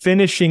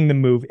finishing the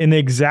move in the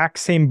exact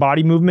same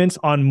body movements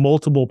on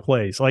multiple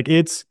plays. Like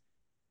it's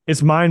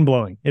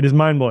mind-blowing. It is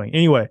mind-blowing.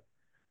 Anyway,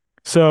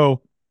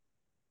 so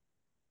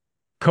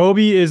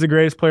Kobe is the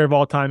greatest player of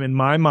all time in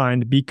my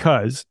mind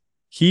because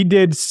he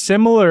did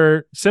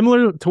similar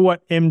to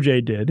what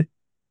MJ did.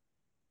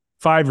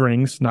 5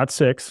 rings, not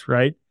 6,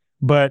 right?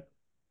 But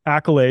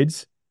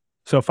accolades.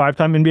 So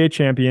 5-time NBA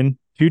champion,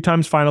 2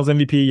 times finals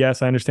MVP.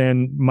 Yes, I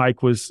understand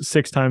Mike was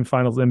 6-time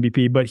finals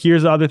MVP. But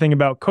here's the other thing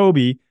about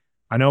Kobe.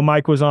 I know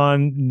Mike was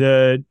on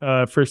the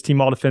first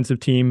team all defensive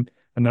team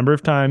a number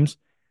of times,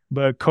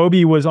 but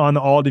Kobe was on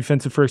the all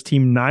defensive first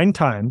team 9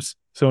 times.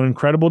 So an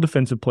incredible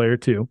defensive player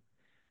too.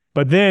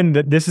 But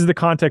then this is the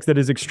context that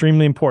is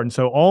extremely important.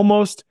 So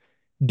almost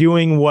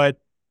doing what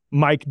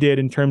Mike did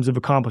in terms of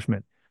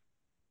accomplishment.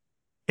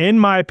 In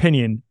my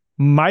opinion,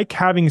 Mike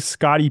having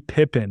Scottie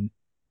Pippen,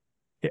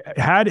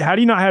 had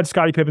he not had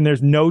Scottie Pippen,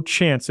 there's no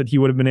chance that he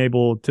would have been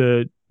able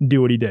to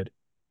do what he did.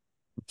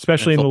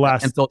 Especially in the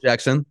last... And Phil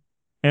Jackson.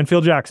 And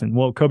Phil Jackson.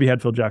 Well, Kobe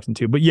had Phil Jackson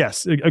too. But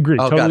yes, agree.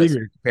 Oh, totally God,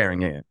 agree.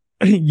 Comparing, yeah.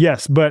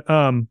 Yes, but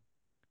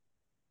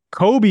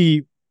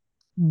Kobe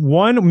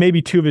won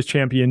maybe 2 of his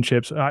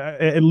championships,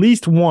 at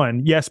least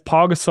one. Yes,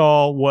 Paul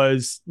Gasol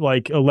was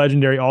like a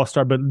legendary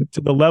all-star, but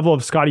to the level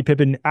of Scottie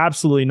Pippen,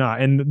 absolutely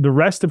not. And the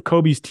rest of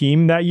Kobe's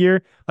team that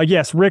year, like,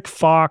 yes, Rick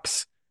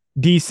Fox,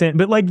 decent,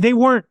 but like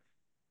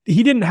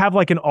he didn't have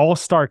like an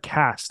all-star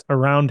cast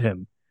around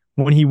him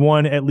when he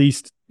won at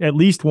least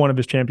one of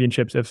his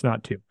championships, if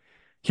not 2.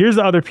 Here's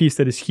the other piece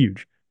that is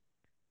huge.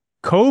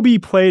 Kobe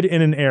played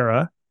in an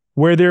era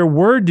where there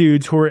were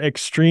dudes who were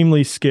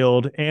extremely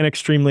skilled and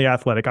extremely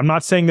athletic. I'm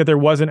not saying that there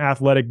wasn't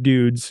athletic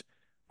dudes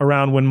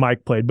around when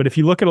Mike played, but if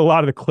you look at a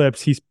lot of the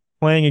clips, he's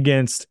playing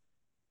against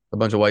a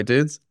bunch of white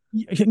dudes.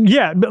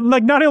 Yeah, but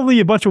like not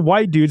only a bunch of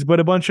white dudes, but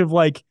a bunch of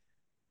like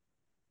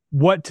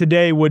what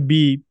today would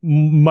be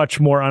much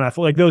more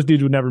unathletic. Like those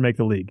dudes would never make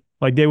the league.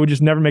 Like they would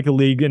just never make the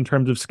league in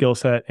terms of skill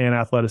set and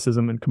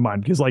athleticism and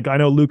combined. Because like I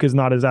know Luke is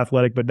not as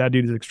athletic, but that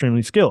dude is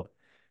extremely skilled.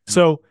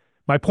 So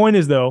my point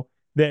is though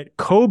that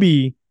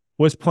Kobe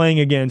was playing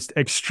against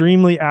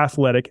extremely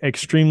athletic,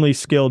 extremely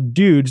skilled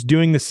dudes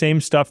doing the same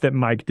stuff that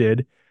Mike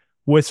did,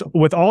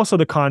 with also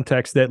the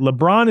context that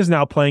LeBron is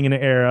now playing in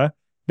an era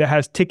that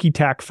has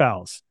ticky-tack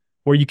fouls,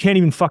 where you can't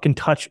even fucking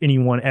touch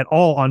anyone at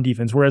all on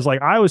defense. Whereas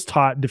like I was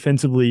taught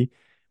defensively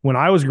when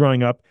I was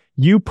growing up,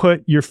 you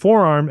put your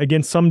forearm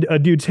against a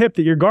dude's hip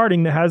that you're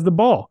guarding that has the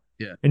ball.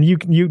 Yeah. And you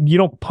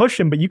don't push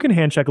him, but you can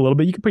hand check a little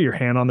bit. You can put your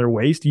hand on their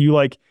waist. You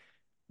like,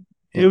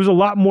 it was a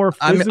lot more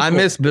physical. I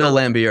miss Bill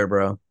Laimbeer,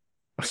 bro.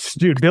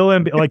 Dude, Bill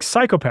Laimbeer, like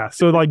psychopath.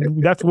 So like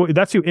that's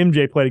who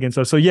MJ played against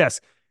us. So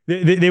yes,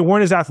 they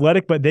weren't as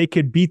athletic, but they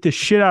could beat the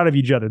shit out of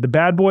each other. The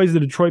bad boys, the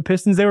Detroit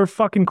Pistons, they were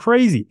fucking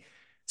crazy.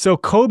 So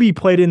Kobe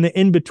played in the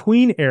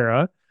in-between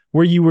era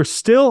where you were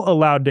still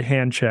allowed to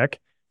hand check,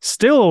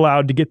 still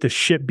allowed to get the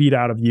shit beat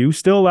out of you,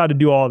 still allowed to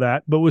do all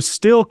that, but was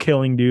still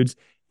killing dudes,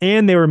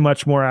 and they were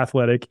much more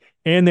athletic,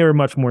 and they were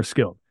much more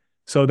skilled.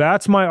 So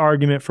that's my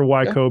argument for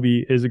why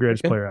Kobe is the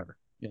greatest player ever.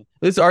 Yeah.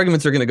 These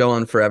arguments are going to go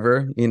on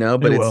forever,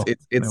 but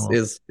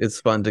it's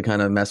fun to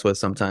kind of mess with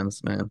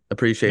sometimes, man.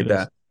 Appreciate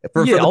that.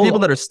 For the people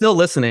that are still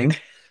listening,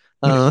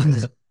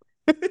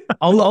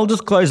 I'll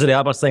just close it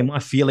out by saying my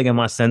feeling and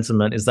my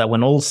sentiment is that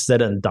when all's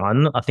said and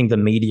done, I think the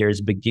media is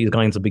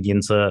going to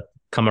begin to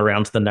come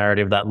around to the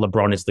narrative that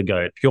LeBron is the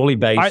GOAT, purely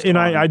based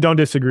I don't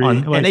disagree.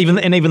 And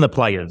even the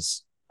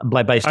players,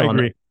 based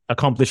on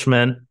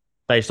accomplishment,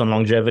 based on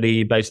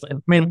longevity,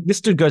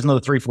 this dude goes another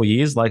 3-4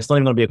 years. Like, it's not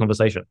even going to be a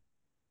conversation.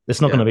 It's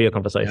not going to be a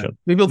conversation.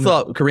 Yeah. People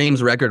thought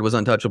Kareem's record was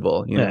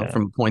untouchable,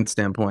 from a point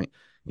standpoint,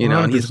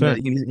 and he's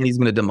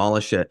going to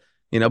demolish it,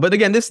 But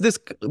again,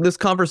 this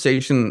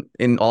conversation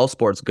in all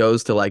sports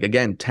goes to like,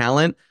 again,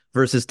 talent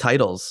versus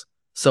titles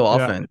so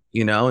often,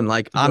 and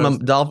like I'm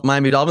a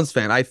Miami Dolphins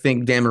fan. I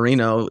think Dan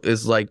Marino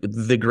is like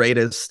the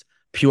greatest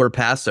pure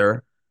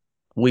passer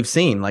we've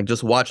seen, like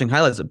just watching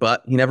highlights,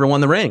 but he never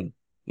won the ring.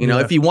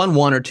 If he won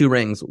 1 or 2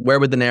 rings, where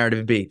would the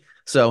narrative be?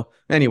 So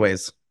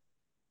anyways.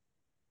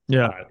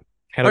 Yeah.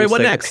 All right,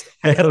 what next?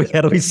 How do we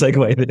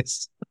segue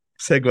this?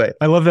 Segue.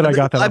 I love that I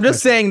got that. I'm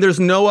just saying there's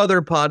no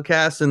other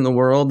podcast in the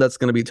world that's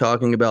going to be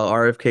talking about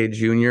RFK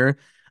Jr.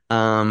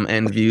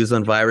 And views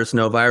on virus,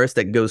 no virus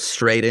that goes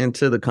straight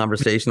into the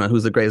conversation on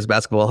who's the greatest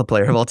basketball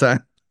player of all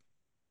time.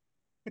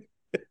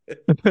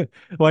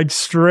 Like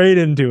straight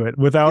into it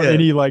without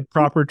any like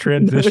proper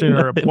transition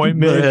or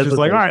appointment. It's just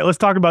like, all right, let's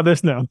talk about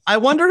this now. I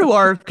wonder who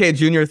RFK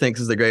Jr. thinks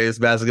is the greatest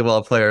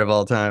basketball player of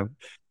all time.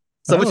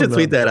 Someone should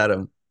tweet that at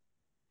him.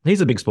 He's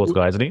a big sports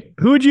guy, isn't he?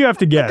 Who would you have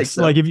to guess?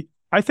 Like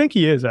I think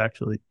he is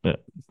actually. Yeah.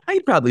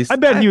 I'd probably. I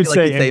bet he would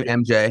say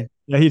MJ.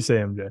 Yeah, he'd say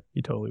MJ.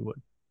 He totally would.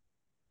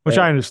 Which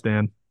I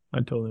understand.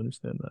 I totally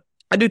understand that.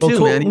 I do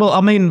too, man. Well,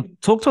 I mean,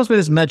 talk to us about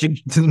this Magic.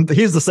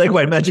 Here's the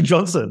segue, Magic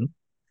Johnson.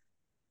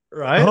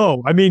 Right?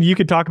 Oh, I mean, you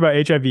could talk about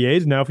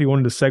HIV/AIDS now if you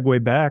wanted to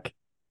segue back.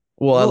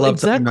 Well, I love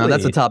exactly.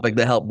 that's a topic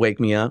that helped wake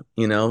me up,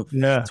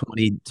 Yeah.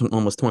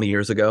 almost 20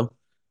 years ago.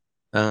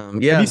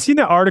 Have you seen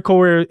that article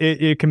where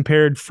it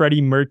compared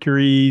Freddie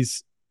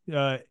Mercury's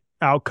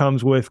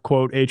outcomes with,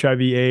 quote,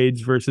 HIV/AIDS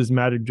versus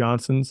Magic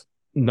Johnson's?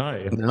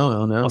 No.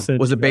 No.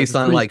 Was it based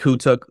on like who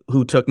took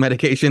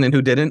medication and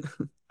who didn't?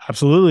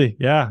 Absolutely.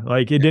 Yeah.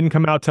 Like it didn't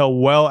come out till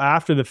well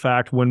after the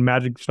fact when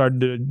Magic started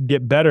to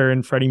get better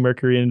and Freddie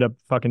Mercury ended up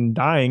fucking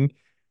dying,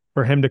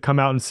 for him to come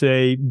out and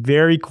say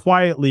very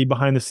quietly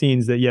behind the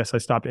scenes that, yes, I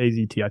stopped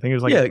AZT. I think it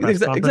was like,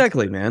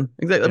 exactly, man.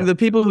 Exactly. I mean, the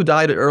people who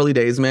died at early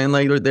days, man,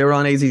 like they were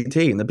on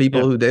AZT, and the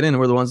people who didn't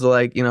were the ones that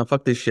like,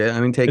 fuck this shit.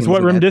 I mean, it's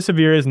what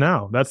remdesivir is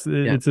now. It's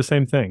the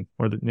same thing.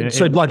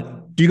 So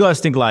like, do you guys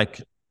think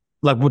like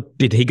what,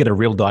 did he get a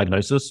real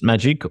diagnosis,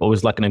 Magic, or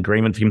was like an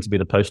agreement for him to be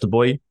the poster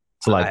boy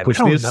to like push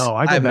this? No,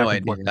 I have no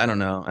idea. I don't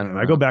know.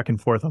 I go back and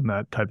forth on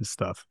that type of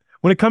stuff.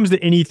 When it comes to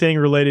anything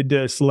related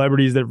to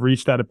celebrities that have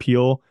reached that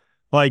appeal,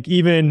 like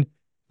even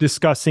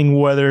discussing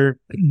whether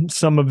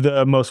some of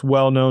the most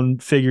well-known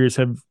figures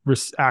have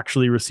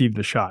actually received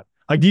the shot.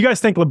 Like, do you guys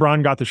think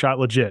LeBron got the shot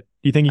legit?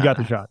 Do you think he got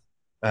the shot?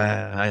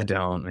 I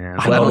don't, man.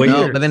 I don't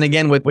know. But then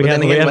again, what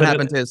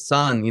happened to his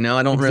son?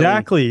 I don't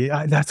exactly.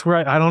 That's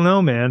where I don't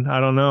know, man. I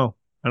don't know.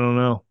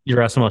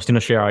 You're asking us to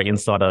share our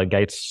insider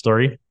Gates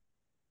story.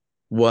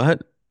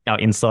 What? Our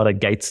insider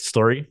Gates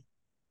story.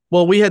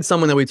 Well, we had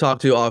someone that we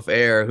talked to off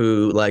air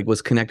who like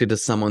was connected to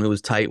someone who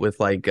was tight with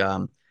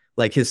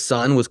like his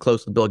son was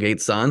close to Bill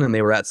Gates' son, and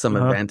they were at some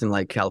event in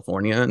like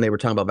California, and they were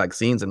talking about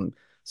vaccines, and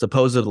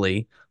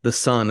supposedly the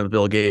son of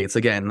Bill Gates,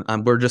 again,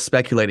 we're just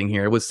speculating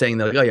here, was saying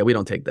that, like, oh yeah, we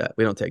don't take that.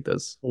 We don't take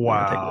those.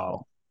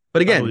 Wow.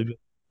 But again,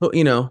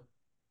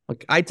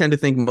 like I tend to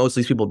think most of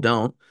these people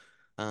don't.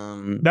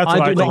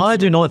 I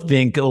do not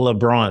think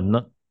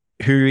LeBron,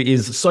 who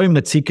is so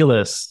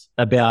meticulous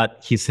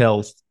about his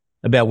health,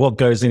 about what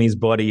goes in his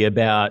body,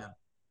 about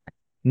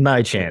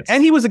no chance.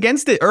 And he was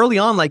against it early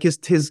on. Like his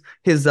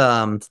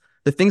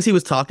the things he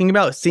was talking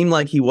about seemed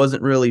like he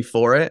wasn't really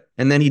for it.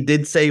 And then he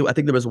did say, I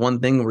think there was one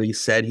thing where he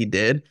said he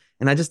did,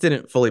 and I just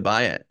didn't fully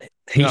buy it.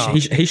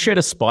 He shared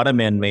a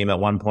Spider-Man meme at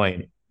one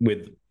point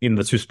with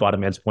the two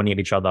Spider-Mans pointing at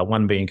each other,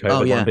 one being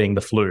COVID, one being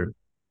the flu,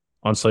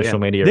 on social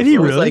media. Did he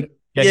really?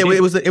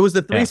 It was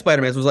the three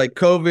Spider-Mans. It was like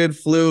COVID,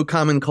 flu,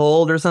 common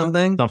cold, or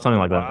something. Something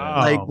like that. Wow.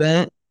 Like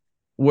that.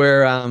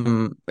 Where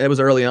it was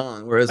early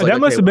on. Whereas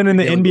that must have been in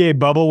the NBA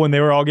bubble when they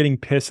were all getting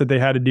pissed that they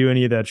had to do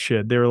any of that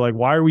shit. They were like,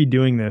 why are we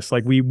doing this?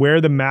 Like, we wear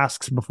the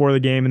masks before the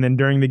game, and then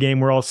during the game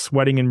we're all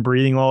sweating and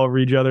breathing all over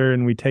each other,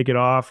 and we take it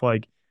off.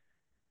 Like,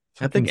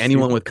 I think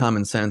anyone with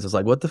common sense is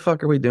like, what the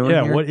fuck are we doing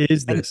here? What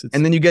is this?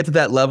 And then you get to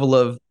that level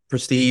of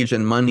prestige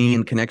and money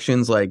and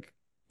connections, like,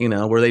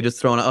 where they just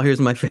throw out, oh,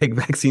 here's my fake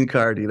vaccine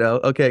card,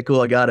 okay,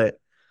 cool, I got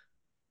it.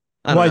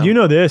 I do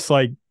know this,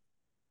 like,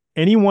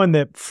 anyone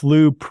that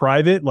flew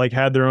private, like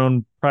had their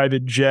own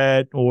private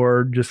jet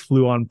or just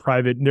flew on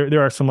private,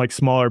 there are some like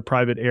smaller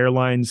private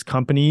airlines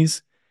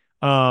companies.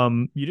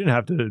 You didn't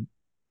have to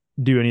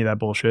do any of that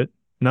bullshit.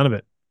 None of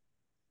it.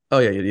 Oh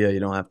yeah, you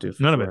don't have to.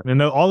 None of it. And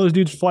all those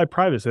dudes fly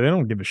private, so they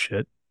don't give a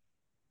shit.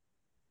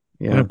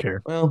 Yeah, they don't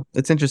care. Well,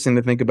 it's interesting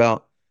to think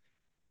about.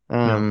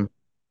 What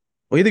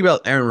do you think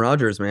about Aaron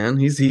Rodgers, man?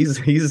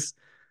 He's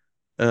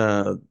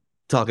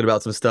talking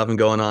about some stuff and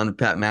going on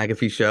Pat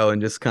McAfee show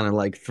and just kind of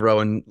like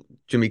throwing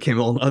Jimmy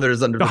Kimmel and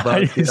others under the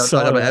bus.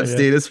 Talking about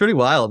Epstein. Yeah. It's pretty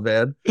wild,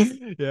 man.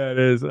 Yeah, it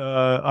is.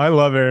 I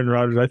love Aaron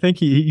Rodgers. I think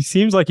he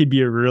seems like he'd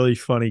be a really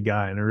funny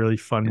guy and a really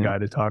fun guy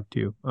to talk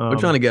to. We're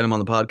trying to get him on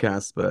the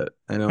podcast, but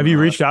I don't. Have you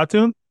reached out to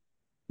him?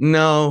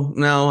 No.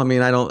 I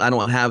mean, I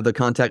don't have the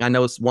contact. I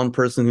know it's one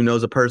person who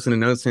knows a person who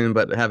knows him,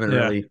 but haven't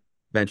really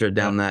ventured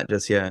down that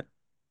just yet.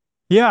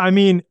 Yeah, I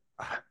mean,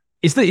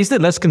 is there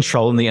less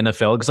control in the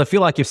NFL? Because I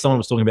feel like if someone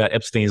was talking about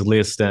Epstein's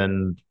list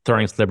and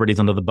throwing celebrities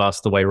under the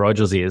bus the way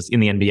Rodgers is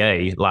in the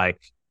NBA,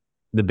 like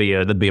there'd be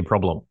a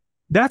problem.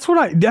 That's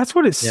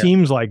what it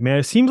seems like, man.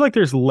 It seems like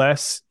there's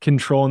less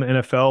control in the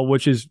NFL,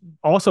 which is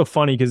also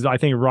funny because I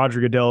think Roger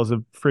Goodell is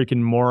a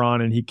freaking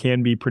moron and he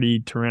can be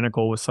pretty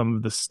tyrannical with some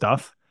of the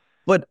stuff.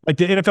 But like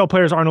the NFL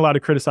players aren't allowed to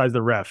criticize the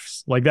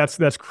refs. Like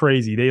that's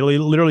crazy. They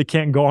literally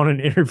can't go on an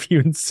interview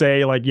and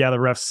say like, yeah, the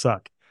refs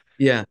suck.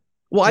 Yeah.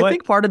 Well, I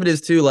think part of it is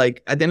too,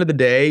 like at the end of the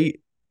day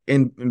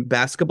in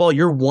basketball,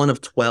 you're one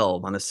of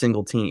 12 on a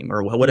single team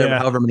or whatever,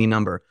 however many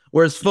number.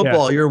 Whereas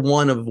football, you're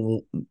one of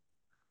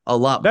a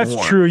lot more.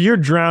 That's true. You're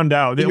drowned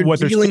out. You're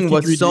dealing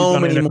with so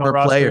many more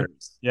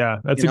players. Yeah,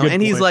 that's a good point.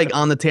 And he's like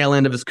on the tail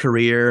end of his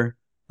career.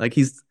 Like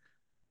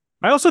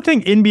I also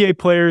think NBA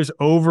players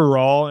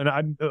overall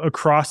and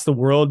across the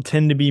world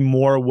tend to be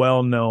more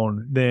well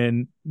known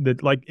than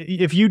like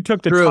if you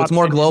took the top it's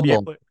more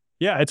global.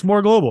 It's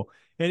more global.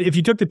 And if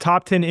you took the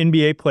top 10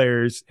 NBA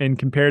players and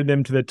compared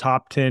them to the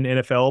top 10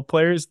 NFL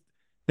players,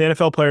 the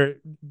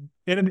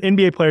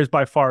NBA players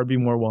by far would be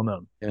more well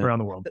known around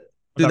the world.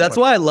 Dude, that's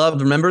why I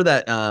loved. Remember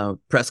that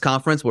press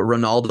conference where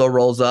Ronaldo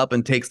rolls up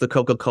and takes the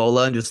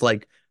Coca-Cola and just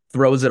like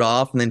throws it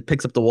off and then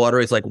picks up the water.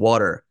 He's like,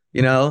 water,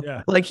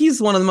 Yeah. like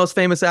he's one of the most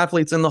famous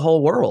athletes in the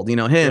whole world. Him,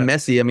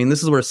 Messi. I mean,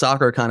 this is where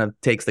soccer kind of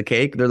takes the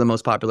cake. They're the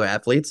most popular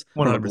athletes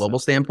 100%. From a global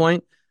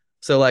standpoint.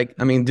 So, like,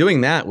 I mean,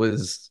 doing that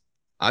was,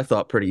 I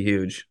thought, pretty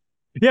huge.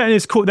 Yeah, and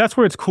it's cool. That's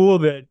where it's cool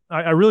that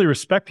I really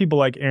respect people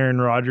like Aaron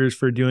Rodgers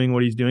for doing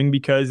what he's doing,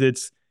 because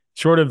it's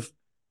sort of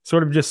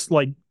just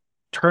like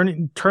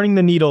turning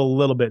the needle a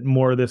little bit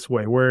more this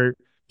way, where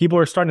people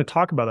are starting to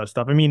talk about that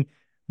stuff. I mean,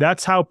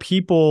 that's how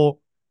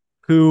people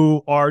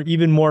who are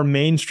even more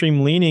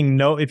mainstream leaning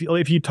know.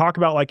 If you talk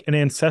about like an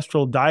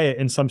ancestral diet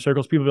in some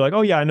circles, people be like,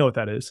 "Oh yeah, I know what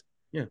that is."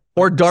 Yeah.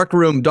 Or dark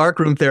room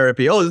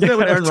therapy. Oh, isn't that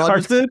what Aaron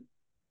Rodgers did?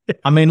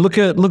 I mean, look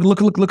at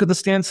the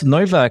stance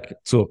Novak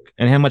took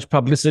and how much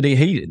publicity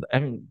he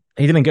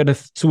didn't go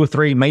to 2 or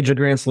 3 major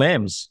Grand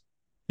Slams.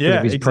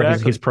 Yeah,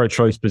 exactly. His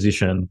pro-choice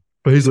position.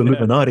 But he's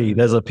Illuminati.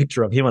 There's a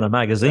picture of him in a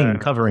magazine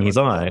covering his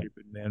eye.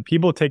 Stupid, man.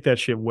 People take that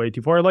shit way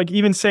too far. Like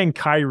even saying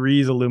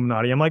Kyrie's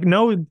Illuminati. I'm like,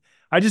 no,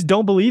 I just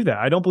don't believe that.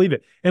 I don't believe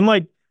it. And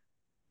like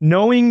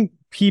knowing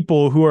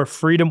people who are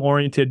freedom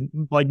oriented,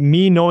 like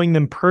me knowing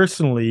them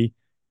personally,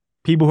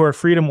 people who are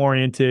freedom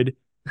oriented,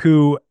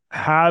 who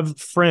have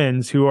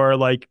friends who are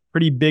like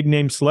pretty big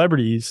name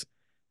celebrities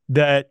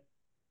that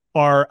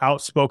are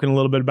outspoken a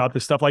little bit about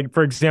this stuff. Like,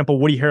 for example,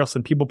 Woody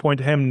Harrelson, people point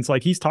to him and it's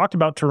like, he's talked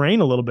about terrain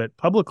a little bit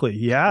publicly.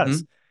 He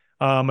has.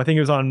 I think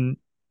it was on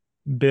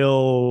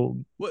Bill,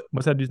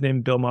 what's that dude's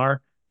name? Bill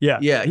Maher. Yeah.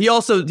 Yeah. He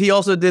also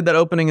did that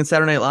opening in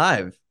Saturday Night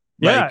Live.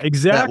 Yeah,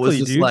 exactly. That was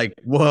just dude. like,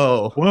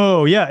 whoa.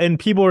 Whoa. Yeah. And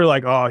people are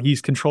like, oh,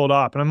 he's controlled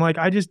op. And I'm like,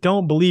 I just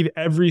don't believe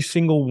every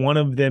single one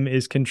of them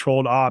is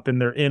controlled op and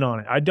they're in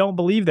on it. I don't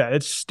believe that.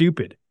 It's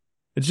stupid.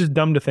 It's just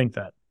dumb to think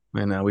that.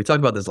 I know. We talked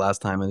about this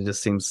last time and it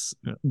just seems.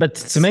 But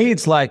to me,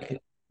 it's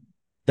like,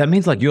 that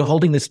means like you're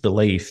holding this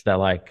belief that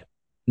like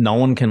no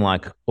one can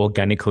like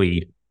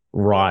organically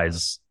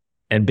rise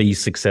and be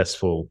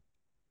successful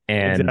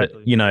and,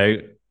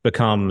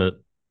 become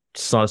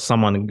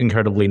someone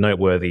incredibly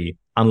noteworthy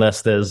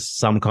unless there's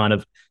some kind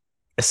of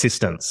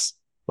assistance.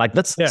 Like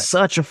that's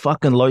such a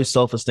fucking low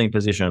self-esteem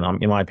position,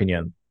 in my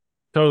opinion.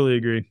 Totally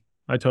agree.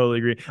 I totally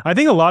agree. I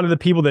think a lot of the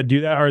people that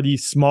do that are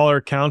these smaller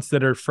accounts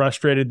that are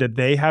frustrated that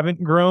they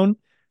haven't grown.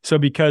 So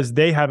because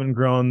they haven't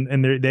grown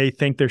and they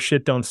think their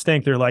shit don't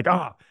stink, they're like,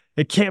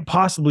 it can't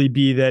possibly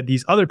be that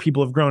these other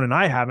people have grown and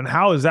I haven't.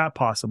 How is that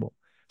possible?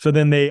 So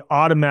then they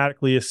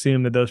automatically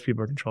assume that those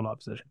people are controlled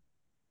opposition.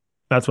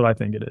 That's what I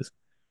think it is.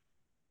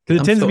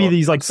 Because it tends to be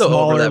these like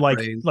smaller, like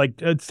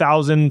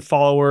 1,000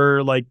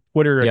 follower, like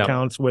Twitter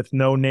accounts with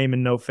no name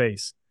and no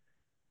face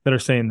that are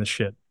saying this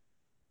shit.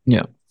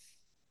 Yeah.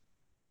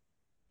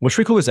 What should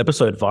we call this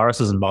episode?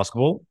 Viruses in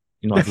basketball?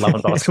 Like love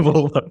and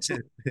basketball.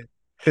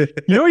 You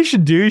know what you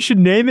should do? You should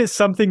name it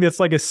something that's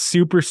like a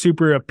super,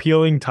 super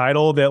appealing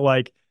title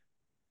that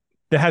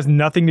has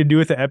nothing to do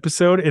with the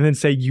episode, and then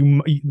say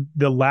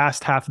the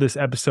last half of this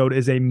episode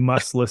is a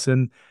must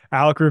listen.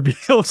 Alec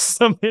reveals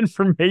some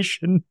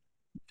information.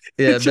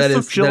 Yeah, that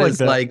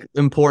is like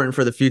important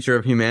for the future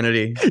of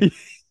humanity.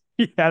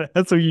 Yeah,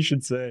 that's what you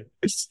should say.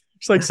 It's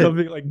like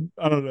something like,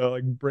 I don't know,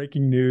 like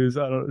breaking news.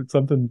 It's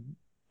something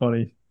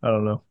funny. I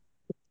don't know.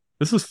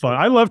 This is fun.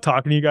 I love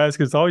talking to you guys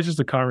because it's always just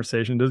a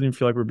conversation. It doesn't even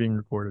feel like we're being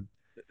recorded.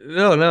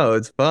 No,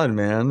 it's fun,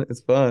 man.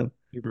 It's fun.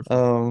 Super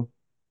fun.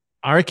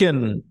 I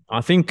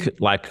think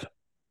like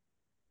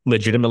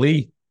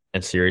legitimately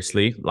and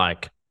seriously,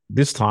 like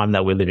this time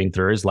that we're living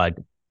through is like,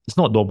 it's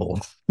not normal.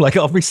 Like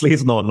obviously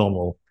it's not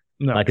normal.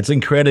 No. Like it's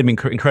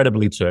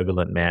incredibly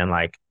turbulent, man.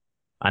 Like,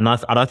 and I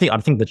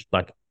think that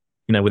like,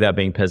 without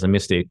being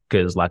pessimistic,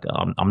 because like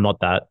I'm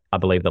not that. I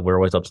believe that we're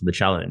always up to the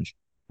challenge,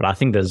 but I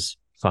think there's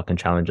fucking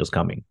challenges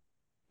coming.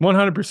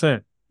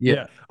 100%.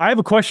 Yeah. I have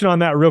a question on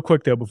that real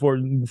quick though before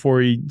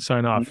we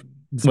sign off.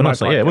 We're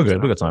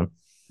good. We got time.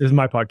 This is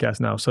my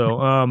podcast now.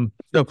 So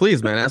no,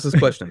 please, man, ask us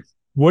questions.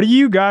 What do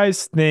you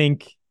guys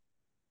think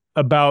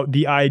about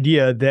the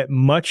idea that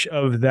much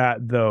of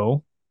that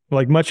though,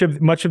 like much of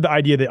the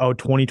idea that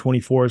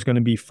 2024 is going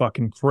to be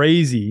fucking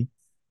crazy,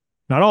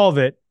 not all of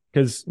it,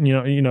 because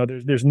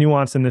there's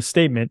nuance in this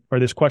statement or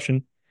this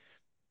question.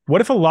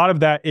 What if a lot of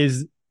that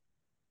is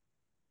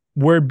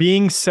we're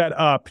being set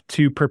up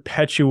to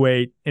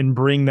perpetuate and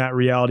bring that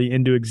reality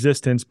into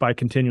existence by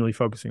continually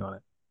focusing on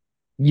it?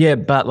 Yeah,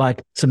 but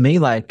like to me,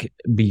 like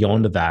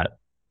beyond that,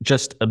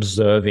 just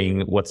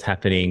observing what's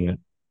happening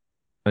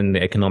in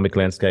the economic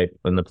landscape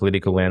and the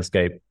political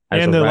landscape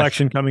and the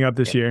election coming up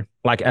this year,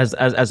 like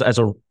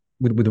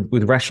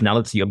with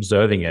rationality,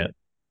 observing it,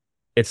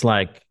 it's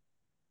like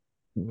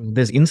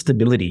there's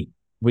instability.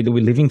 We're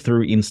living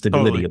through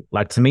instability. Totally.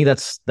 Like to me,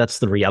 that's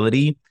the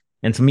reality.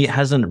 And to me, it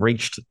hasn't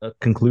reached a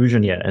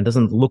conclusion yet. And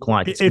doesn't look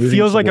like it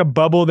feels like a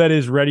bubble that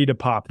is ready to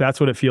pop. That's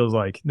what it feels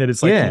like. That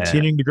it's like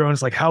continuing to grow. And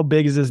it's like, how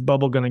big is this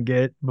bubble going to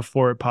get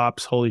before it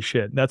pops? Holy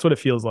shit. That's what it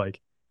feels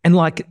like. And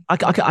like,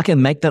 I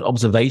can make that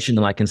observation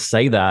and I can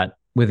say that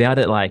without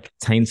it like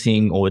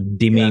tainting or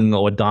dimming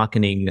or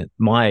darkening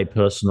my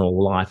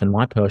personal life and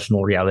my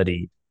personal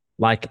reality.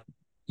 like,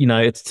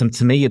 it's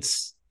to me,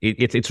 it's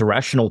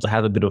irrational to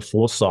have a bit of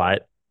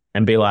foresight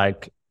and be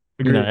like,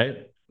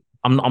 Agreed.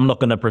 I'm not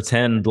going to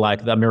pretend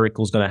like that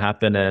miracle's going to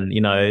happen and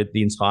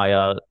the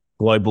entire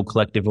global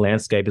collective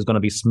landscape is going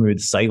to be smooth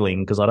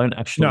sailing, because I don't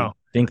actually No.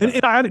 think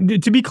that.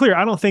 To be clear,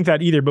 I don't think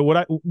that either. But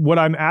what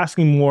I'm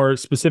asking more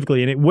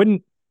specifically, and it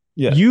wouldn't,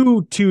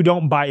 you two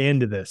don't buy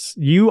into this.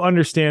 You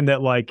understand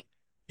that, like,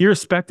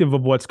 irrespective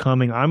of what's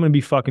coming, I'm going to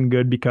be fucking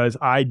good because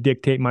I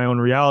dictate my own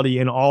reality,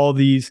 and all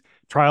these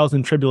trials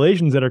and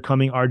tribulations that are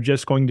coming are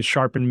just going to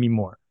sharpen me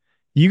more.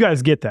 You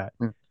guys get that.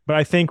 But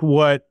I think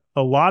what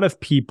a lot of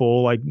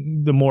people, like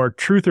the more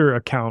truther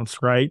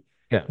accounts, right,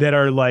 that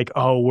are like,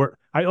 oh,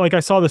 I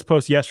saw this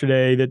post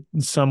yesterday that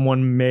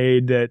someone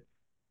made that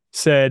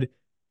said,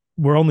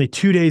 we're only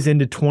 2 days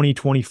into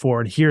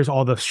 2024 and here's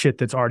all the shit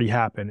that's already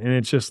happened. And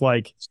it's just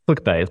like, it's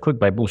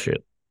clickbait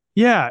bullshit.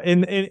 Yeah.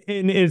 And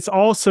it's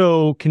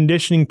also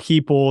conditioning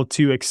people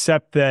to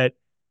accept that,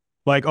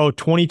 like, oh,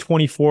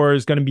 2024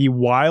 is going to be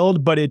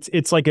wild, but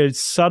it's like a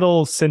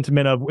subtle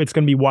sentiment of it's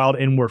going to be wild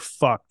and we're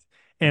fucked.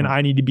 And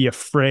I need to be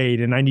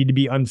afraid and I need to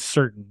be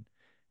uncertain.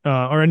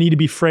 Or I need to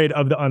be afraid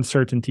of the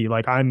uncertainty.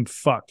 Like, I'm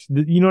fucked.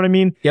 You know what I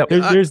mean? Yep.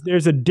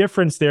 There's a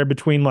difference there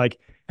between, like,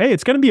 hey,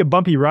 it's going to be a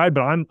bumpy ride,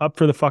 but I'm up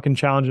for the fucking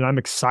challenge and I'm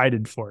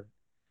excited for it.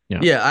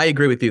 Yeah, I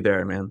agree with you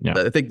there, man. Yeah.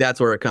 I think that's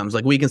where it comes.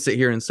 Like, we can sit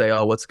here and say,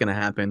 oh, what's going to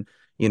happen?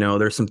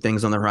 There's some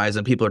things on the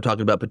horizon. People are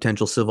talking about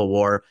potential civil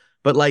war,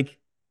 but like,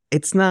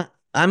 it's not,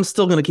 I'm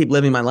still going to keep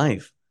living my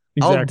life.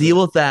 Exactly. I'll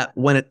deal with that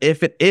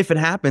if it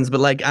happens, but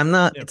like, it's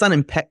not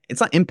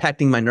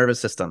impacting my nervous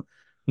system.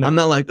 No. I'm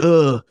not like,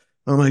 oh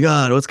my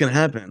God, what's going to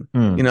happen?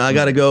 I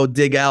got to go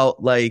dig out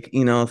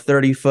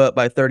 30 foot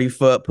by 30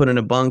 foot, put in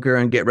a bunker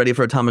and get ready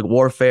for atomic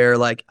warfare.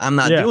 Like, I'm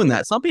not doing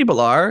that. Some people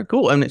are.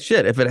 Cool. I mean,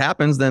 shit, if it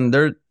happens, then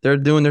they're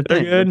doing their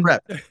thing. Good.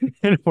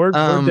 And we're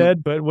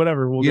dead, but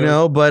whatever.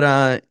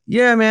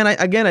 Yeah, man,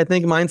 I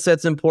think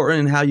mindset's important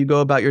in how you go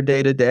about your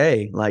day to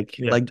day. Like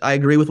I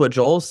agree with what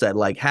Joel said,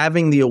 like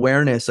having the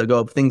awareness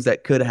of things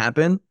that could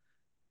happen.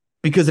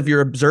 Because if you're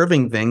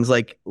observing things,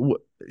 like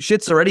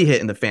shit's already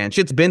hitting the fan.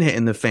 Shit's been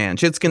hitting the fan.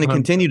 Shit's going to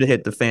continue to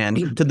hit the fan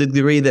to the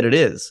degree that it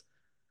is.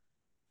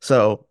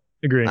 So,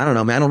 agree. I don't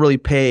know, man. I don't really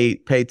pay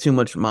too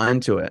much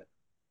mind to it.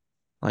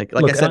 Like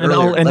I said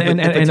earlier,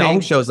 if a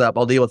tank shows up,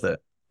 I'll deal with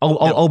it.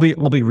 I'll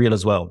be real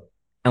as well.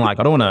 And like,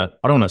 I don't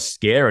want to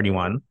scare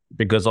anyone,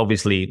 because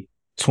obviously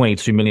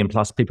 22 million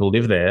plus people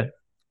live there.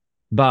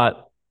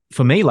 But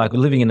for me, like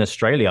living in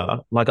Australia,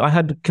 like I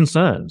had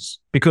concerns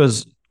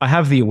because I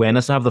have the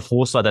awareness, I have the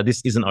foresight that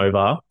this isn't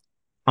over.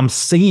 I'm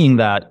seeing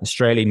that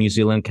Australia, New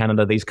Zealand,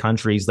 Canada, these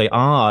countries, they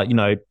are,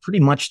 pretty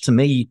much to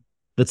me,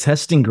 the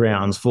testing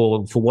grounds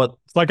for what.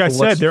 Like I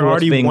said, they're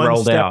already being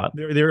rolled out.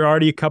 They're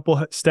already a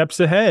couple steps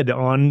ahead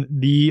on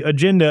the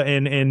agenda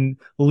and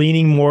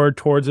leaning more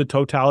towards a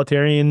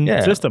totalitarian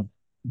system.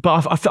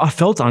 But I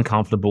felt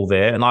uncomfortable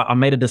there, and I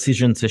made a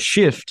decision to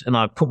shift, and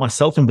I put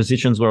myself in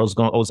positions where I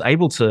was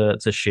able to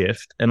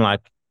shift, and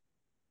like,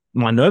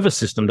 my nervous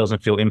system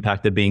doesn't feel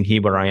impacted being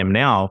here where I am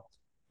now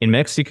in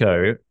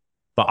Mexico.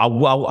 But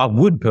I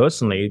would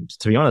personally,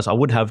 to be honest, I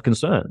would have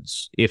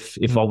concerns if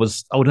I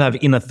would have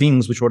inner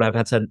things which would have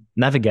had to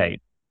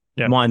navigate.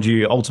 Yeah. Mind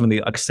you, ultimately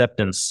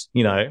acceptance,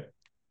 well,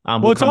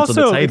 it's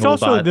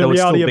also the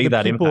reality of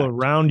the people impact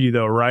around you,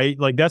 though, right?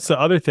 Like, that's the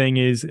other thing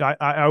is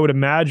I would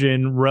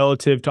imagine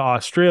relative to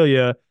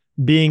Australia,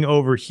 being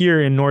over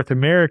here in North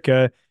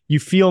America, you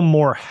feel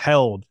more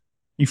held.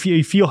 You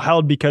feel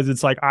held because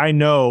it's like, I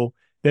know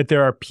that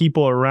there are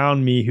people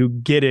around me who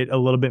get it a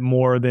little bit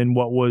more than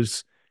what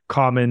was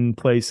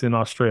commonplace in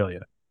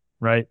Australia,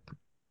 right?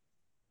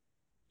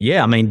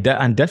 Yeah, I mean,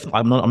 and definitely,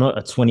 I'm not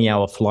a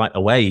 20-hour flight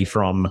away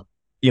from,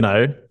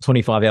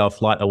 25-hour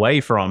flight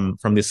away from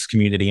this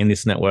community and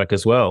this network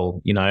as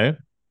well,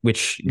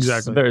 which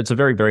exactly. It's a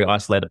very, very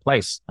isolated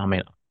place. I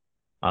mean,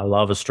 I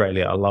love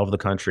Australia. I love the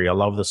country. I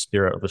love the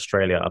spirit of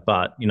Australia.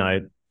 But,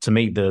 to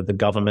me, the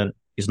government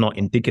is not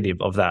indicative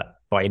of that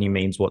by any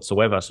means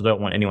whatsoever. So I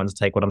don't want anyone to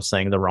take what I'm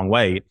saying the wrong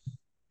way.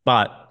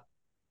 But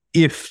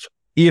if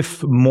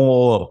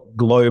more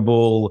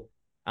global,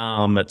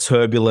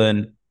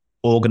 turbulent,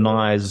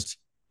 organized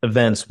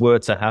events were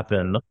to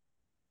happen,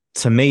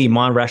 to me,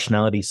 my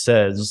rationality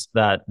says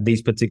that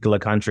these particular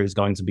countries are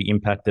going to be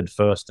impacted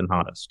first and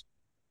hardest.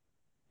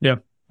 Yeah,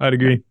 I'd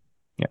agree.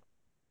 Yeah.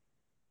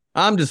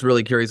 I'm just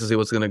really curious to see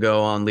what's going to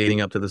go on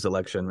leading up to this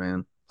election,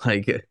 man.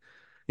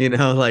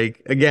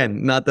 Like,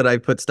 again, not that I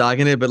put stock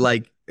in it, but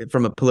like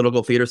from a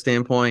political theater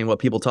standpoint, what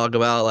people talk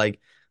about, like,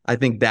 I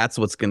think that's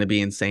what's going to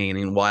be insane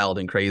and wild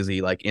and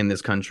crazy, like in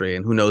this country,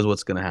 and who knows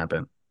what's going to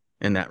happen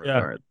in that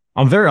regard.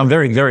 I'm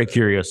very, very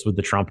curious with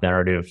the Trump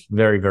narrative.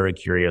 Very, very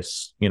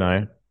curious,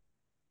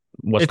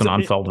 what's going to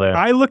unfold there.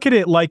 I look at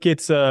it like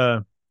it's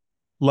a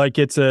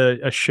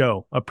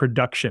show, a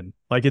production.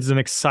 Like, it's an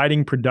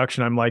exciting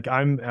production.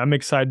 I'm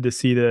excited to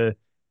see the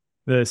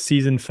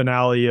season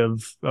finale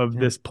of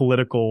this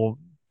political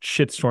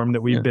shitstorm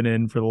that we've been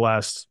in for the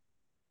last,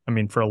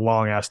 for a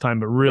long ass time,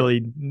 but really,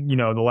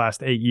 the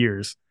last 8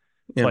 years.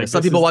 Yeah, like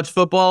some people watch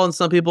football and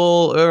some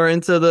people are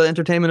into the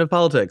entertainment of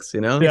politics,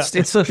 you know? Yeah,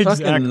 It's a fucking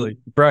exactly.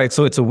 bro.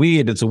 So it's a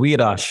weird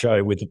ass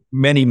show with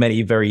very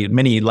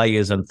many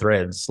layers and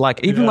threads.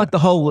 Like even Yeah. like the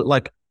whole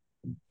like,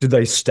 did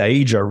they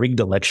stage a rigged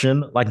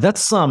election? Like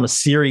that's some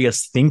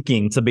serious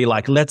thinking to be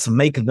like, let's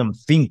make them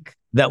think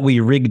that we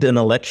rigged an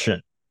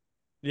election.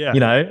 Yeah. You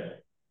know?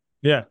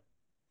 Yeah.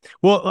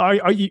 Well,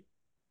 are you?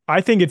 I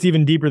think it's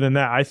even deeper than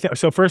that.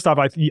 So. First off,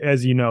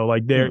 as you know,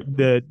 like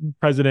the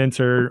presidents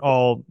are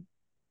all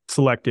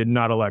selected,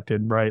 not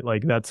elected, right?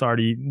 Like that's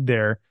already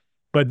there.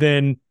 But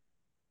then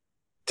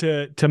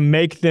to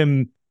make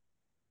them,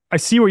 I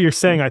see what you're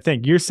saying. I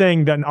think you're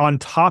saying that on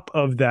top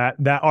of that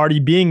already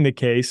being the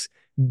case,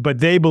 but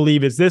they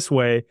believe it's this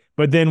way.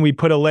 But then we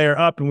put a layer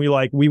up and we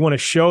want to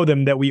show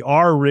them that we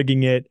are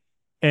rigging it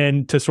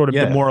and to sort of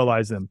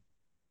demoralize them.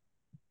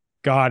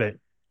 Got it.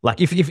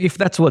 Like if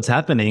that's what's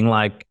happening,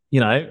 like, you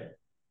know,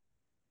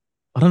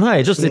 I don't know.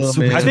 I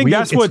think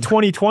that's what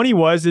 2020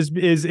 was.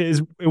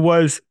 It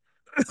was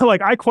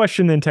like I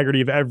question the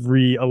integrity of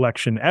every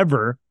election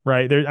ever.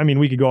 Right there. I mean,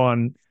 we could go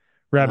on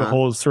rabbit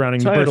holes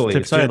surrounding the birth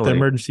certificate, the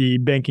Emergency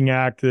Banking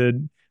Act,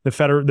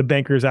 the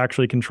bankers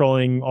actually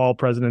controlling all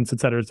presidents, et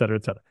cetera, et cetera,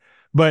 et cetera.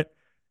 But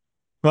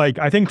like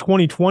I think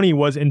 2020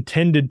 was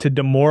intended to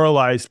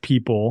demoralize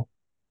people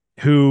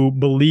who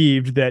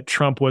believed that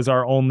Trump was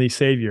our only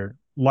savior.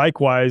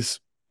 Likewise,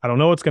 I don't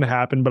know what's going to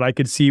happen, but I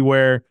could see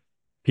where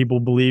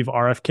people believe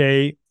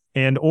RFK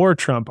and or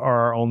Trump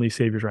are our only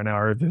saviors right now,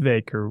 or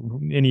Vivek or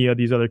any of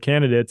these other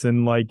candidates,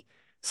 and like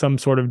some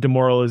sort of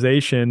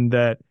demoralization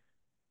that,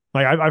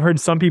 like I've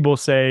heard some people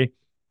say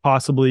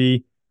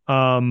possibly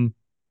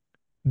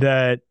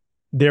that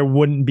there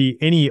wouldn't be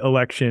any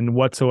election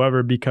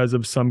whatsoever because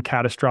of some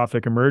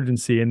catastrophic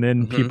emergency, and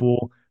then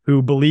people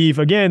who believe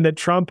again that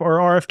Trump or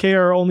RFK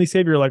are our only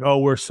savior, like, oh,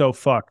 we're so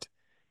fucked.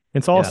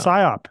 It's all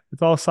psyop.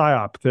 It's all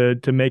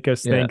psyop to make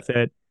us think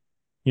that,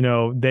 you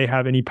know, they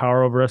have any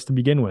power over us to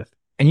begin with.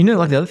 And you know,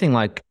 like the other thing,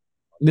 like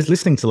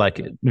listening to like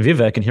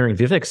Vivek and hearing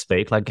Vivek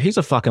speak, like he's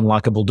a fucking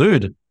likable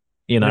dude.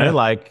 You know,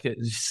 like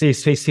he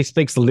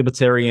speaks the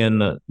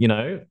libertarian, you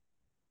know,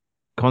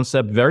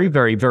 concept very,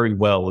 very, very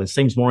well. It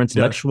seems more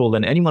intellectual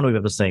than anyone we've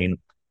ever seen.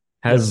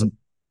 Has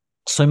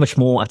so much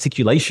more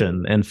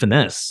articulation and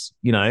finesse.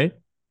 You know,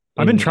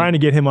 I've been trying to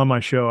get him on my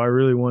show. I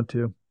really want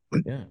to.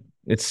 Yeah.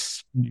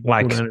 It's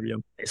like,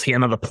 is he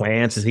another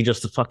plant? Is he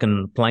just a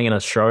fucking playing a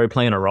show,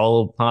 playing a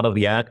role, part of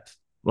the act?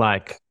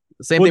 Like,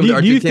 same thing with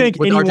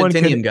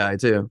Argentinian guy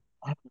too.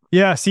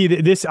 Yeah, see,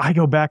 this I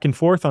go back and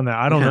forth on that.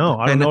 I don't know.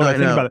 I don't know what I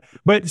think about it.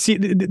 But see,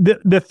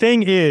 the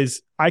thing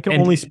is, I can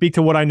only speak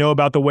to what I know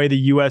about the way the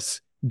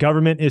U.S.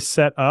 government is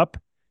set up.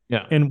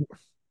 Yeah, and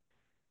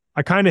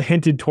I kind of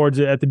hinted towards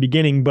it at the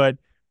beginning, but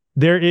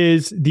there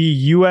is the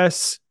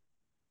U.S.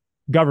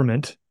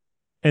 government.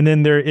 And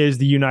then there is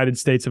the United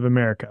States of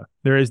America.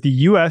 There is the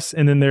U.S.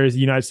 and then there is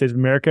the United States of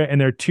America.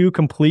 And they're two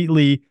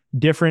completely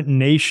different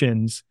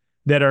nations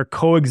that are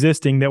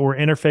coexisting, that we're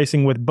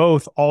interfacing with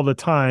both all the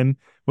time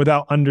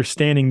without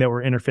understanding that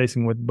we're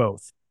interfacing with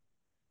both.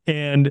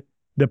 And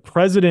the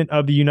president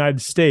of the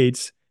United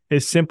States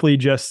is simply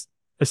just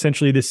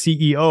essentially the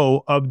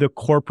CEO of the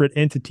corporate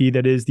entity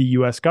that is the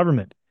U.S.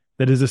 government,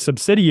 that is a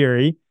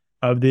subsidiary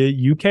of the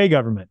U.K.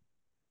 government.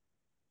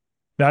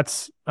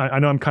 I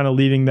know I'm kind of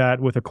leaving that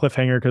with a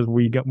cliffhanger because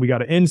we got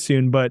to end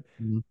soon, but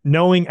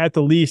knowing at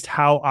the least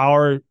how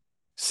our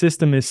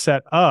system is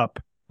set up,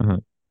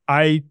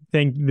 I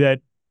think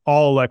that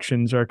all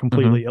elections are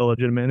completely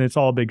illegitimate and it's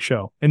all a big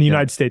show in the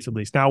United States, at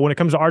least. Now, when it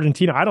comes to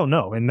Argentina, I don't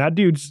know. And that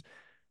dude's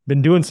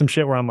been doing some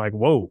shit where I'm like,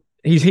 whoa.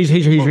 He's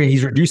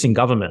reducing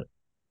government.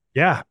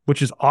 Yeah,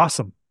 which is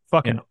awesome.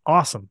 Fucking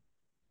awesome.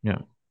 Yeah.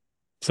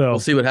 So we'll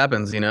see what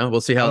happens, you know.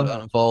 We'll see how it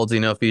unfolds, you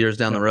know, a few years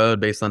down the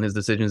road based on his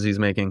decisions he's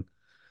making.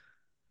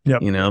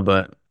 Yep. You know,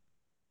 but a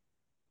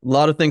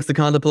lot of things to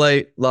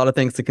contemplate, a lot of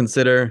things to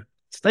consider.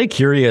 Stay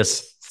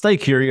curious.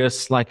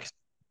 Like,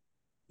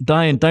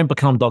 don't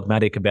become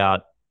dogmatic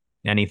about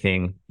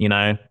anything, you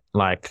know,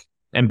 like,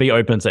 and be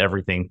open to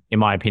everything, in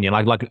my opinion.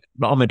 Like,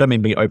 I mean, don't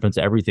mean be open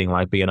to everything,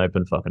 like be an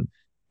open fucking,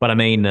 but I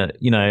mean,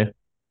 you know,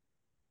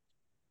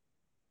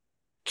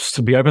 just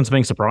to be open to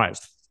being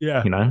surprised.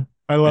 Yeah. You know?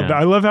 I love that.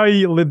 I love how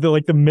you lived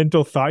the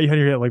mental thought you had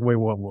in your head, like, wait,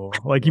 whoa.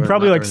 Like you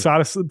probably like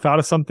thought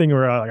of something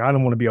or like, I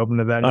don't want to be open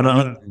to that.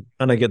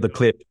 I get the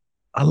clip.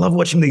 I love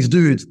watching these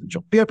dudes.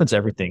 Be open to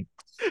everything.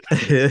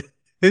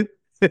 and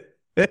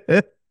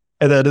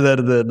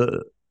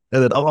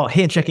then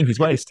hand checking his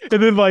waist.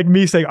 And then like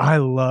me saying, I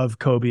love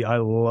Kobe. I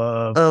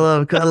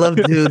love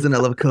dudes and I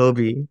love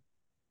Kobe.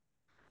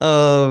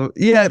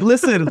 Yeah,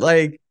 listen,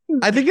 like,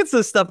 I think it's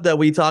the stuff that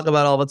we talk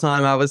about all the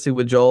time, obviously,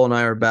 what Joel and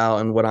I are about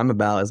and what I'm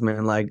about is,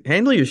 man, like,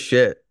 handle your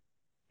shit.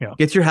 Yeah.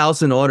 Get your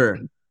house in order.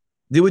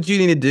 Do what you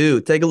need to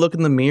do. Take a look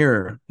in the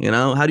mirror. You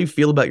know, how do you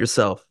feel about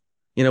yourself?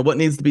 You know, what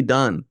needs to be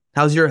done?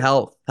 How's your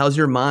health? How's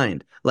your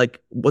mind?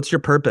 Like, what's your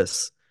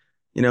purpose?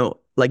 You know,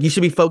 like, you should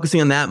be focusing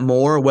on that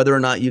more, whether or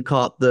not you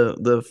caught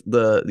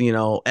the you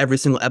know, every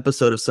single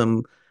episode of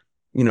some,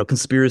 you know,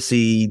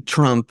 conspiracy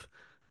Trump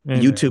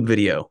YouTube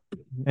video.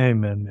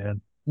 Amen,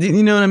 man.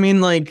 You know what I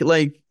mean? Like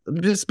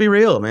just be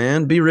real,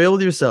 man. Be real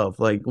with yourself.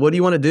 Like, what do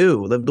you want to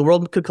do? The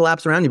world could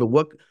collapse around you,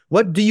 but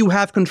what do you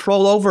have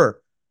control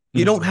over?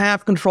 You don't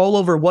have control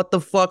over what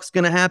the fuck's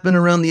going to happen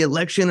around the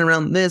election,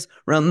 around this,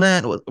 around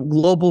that,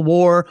 global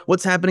war,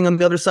 what's happening on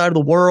the other side of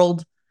the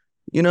world,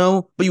 you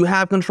know? But you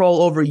have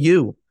control over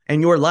you and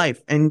your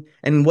life and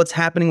what's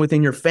happening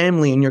within your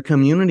family and your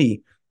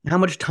community. How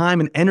much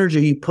time and energy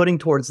are you putting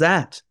towards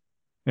that?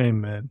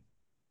 Amen.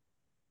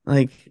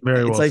 Like,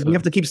 Very it's well like said. we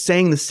have to keep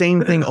saying the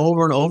same thing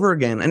over and over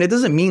again. And it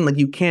doesn't mean like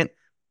you can't,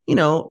 you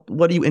know,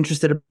 what are you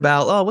interested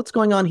about? Oh, what's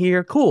going on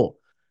here? Cool.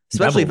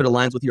 Especially if it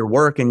aligns with your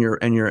work and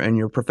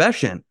your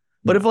profession.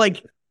 But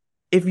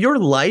if your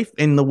life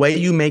and the way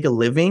you make a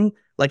living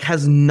like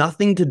has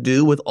nothing to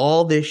do with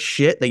all this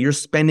shit that you're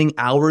spending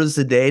hours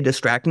a day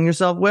distracting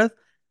yourself with,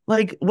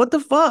 like, what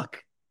the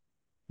fuck?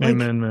 Like,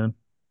 Amen, man.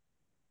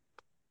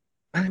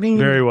 I mean,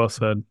 very well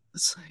said.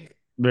 Like,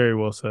 very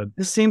well said.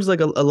 This seems like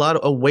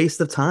a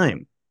waste of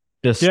time.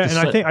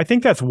 I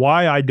think that's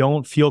why I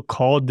don't feel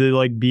called to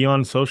like be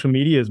on social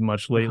media as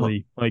much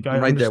lately. Like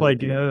I'm just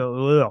like,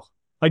 ugh.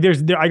 Like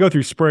I go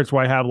through spurts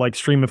where I have like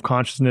stream of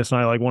consciousness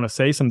and I like want to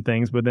say some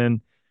things, but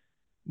then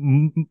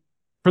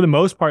for the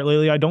most part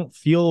lately, I don't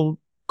feel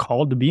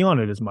called to be on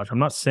it as much. I'm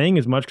not saying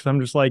as much because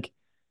I'm just like,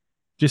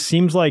 just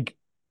seems like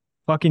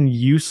fucking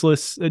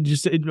useless,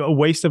 just a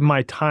waste of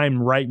my time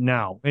right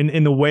now. And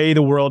in the way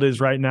the world is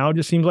right now, it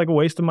just seems like a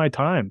waste of my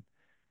time.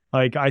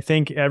 Like, I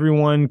think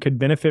everyone could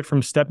benefit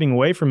from stepping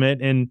away from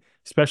it. And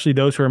especially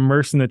those who are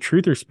immersed in the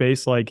truther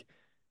space, like,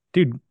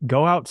 dude,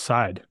 go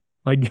outside,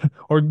 like,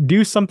 or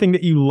do something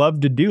that you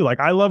love to do. Like,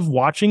 I love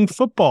watching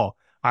football.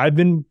 I've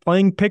been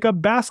playing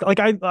pickup basketball.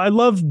 Like, I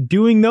love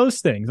doing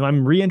those things. And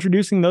I'm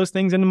reintroducing those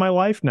things into my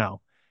life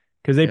now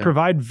because they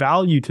provide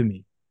value to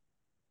me.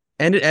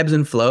 And it ebbs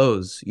and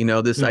flows, you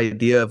know, this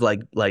idea of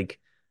like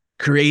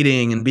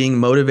creating and being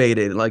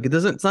motivated. Like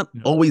it's not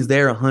always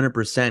there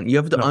 100%. You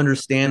have to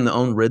understand the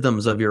own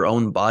rhythms of your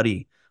own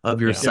body, of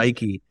your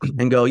psyche,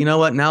 and go, you know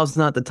what, now's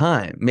not the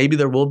time. Maybe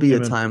there will be a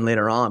time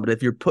later on. But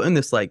if you're putting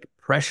this like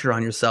pressure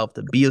on yourself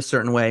to be a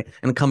certain way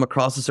and come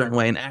across a certain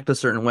way and act a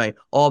certain way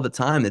all the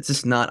time, it's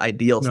just not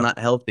ideal. It's not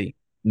healthy.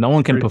 No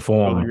one can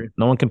perform.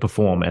 No one can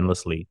perform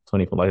endlessly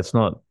 24. Like it's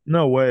not.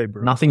 No way,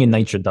 bro. Nothing in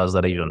nature does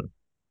that even.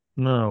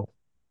 No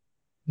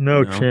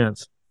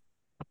chance.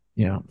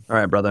 Yeah. All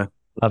right, brother.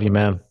 Love you,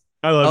 man.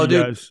 I love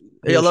you guys.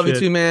 Hey, I love you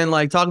too, man.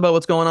 Like, talk about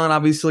what's going on.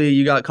 Obviously,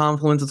 you got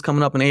Confluence that's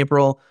coming up in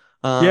April.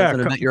 It's an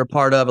event you're a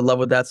part of. I love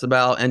what that's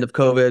about. End of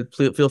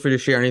COVID. Feel free to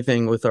share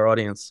anything with our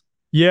audience.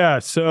 Yeah,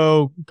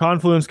 so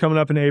Confluence coming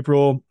up in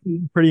April.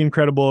 Pretty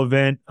incredible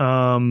event.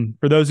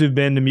 For those who've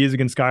been to Music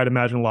and Sky, I'd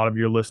imagine a lot of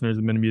your listeners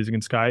have been to Music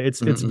and Sky.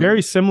 It's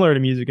very similar to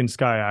Music and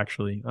Sky,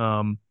 actually.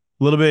 A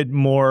little bit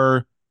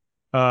more.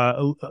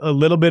 A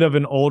little bit of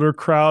an older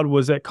crowd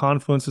was at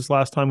Confluence this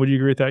last time. Would you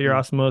agree with that,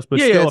 Yerasmus? But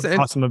still an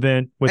awesome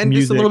event with music. And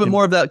just a little bit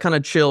more of that kind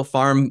of chill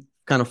farm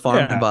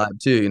vibe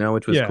too, you know,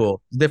 which was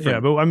cool. It's different. Yeah,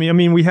 but I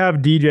mean, we have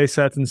DJ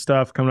sets and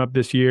stuff coming up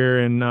this year.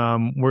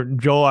 And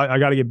Joel, I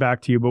got to get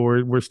back to you, but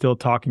we're still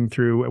talking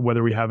through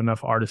whether we have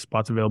enough artist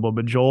spots available.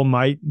 But Joel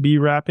might be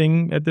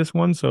rapping at this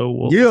one, so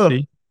we'll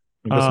see.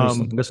 Got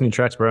some new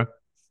tracks, bro.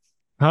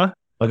 Huh?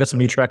 I got some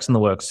new tracks in the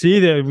works. See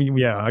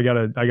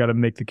that? I gotta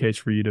make the case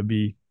for you to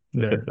be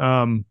there.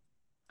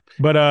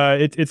 But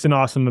it's an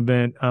awesome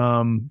event.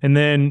 And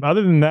then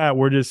other than that,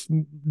 we're just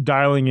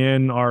dialing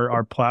in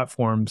our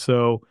platform.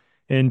 So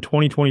in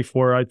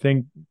 2024, I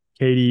think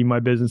Katie, my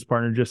business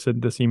partner, just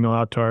sent this email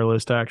out to our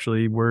list.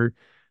 Actually, we're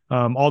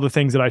all the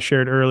things that I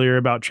shared earlier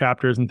about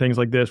chapters and things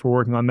like this. We're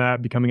working on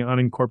that, becoming an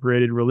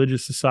unincorporated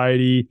religious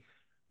society,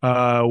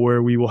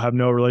 where we will have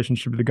no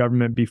relationship with the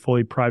government, be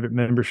fully private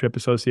membership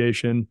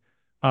association,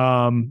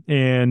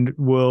 and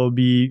we'll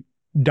be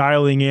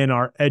dialing in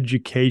our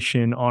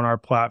education on our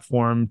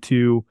platform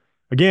to,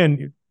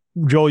 again,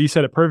 Joel, you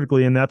said it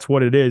perfectly, and that's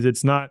what it is.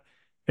 It's not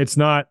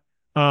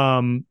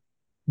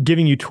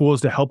giving you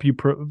tools to help you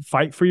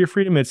fight for your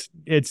freedom.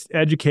 It's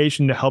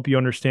education to help you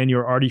understand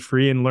you're already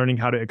free and learning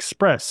how to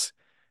express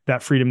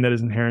that freedom that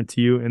is inherent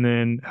to you, and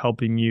then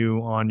helping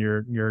you on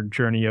your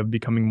journey of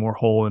becoming more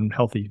whole and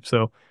healthy.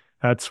 So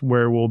that's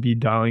where we'll be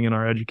dialing in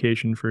our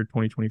education for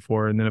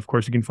 2024. And then, of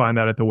course, you can find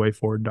that at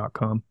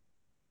thewayforward.com.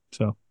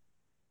 So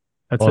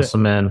that's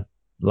awesome, man.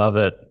 Love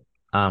it.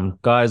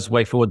 Guys,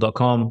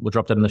 wayforward.com. We'll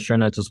drop that in the show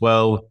notes as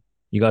well.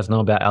 You guys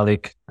know about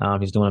Alec.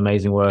 He's doing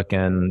amazing work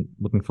and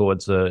looking forward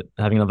to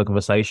having another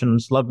conversation.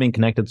 Just love being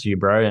connected to you,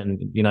 bro.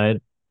 And, you know,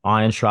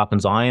 iron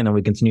sharpens iron, and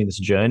we continue this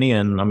journey,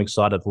 and I'm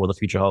excited for what the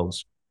future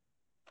holds.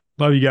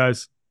 Love you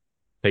guys.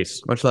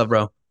 Peace. Much love,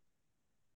 bro.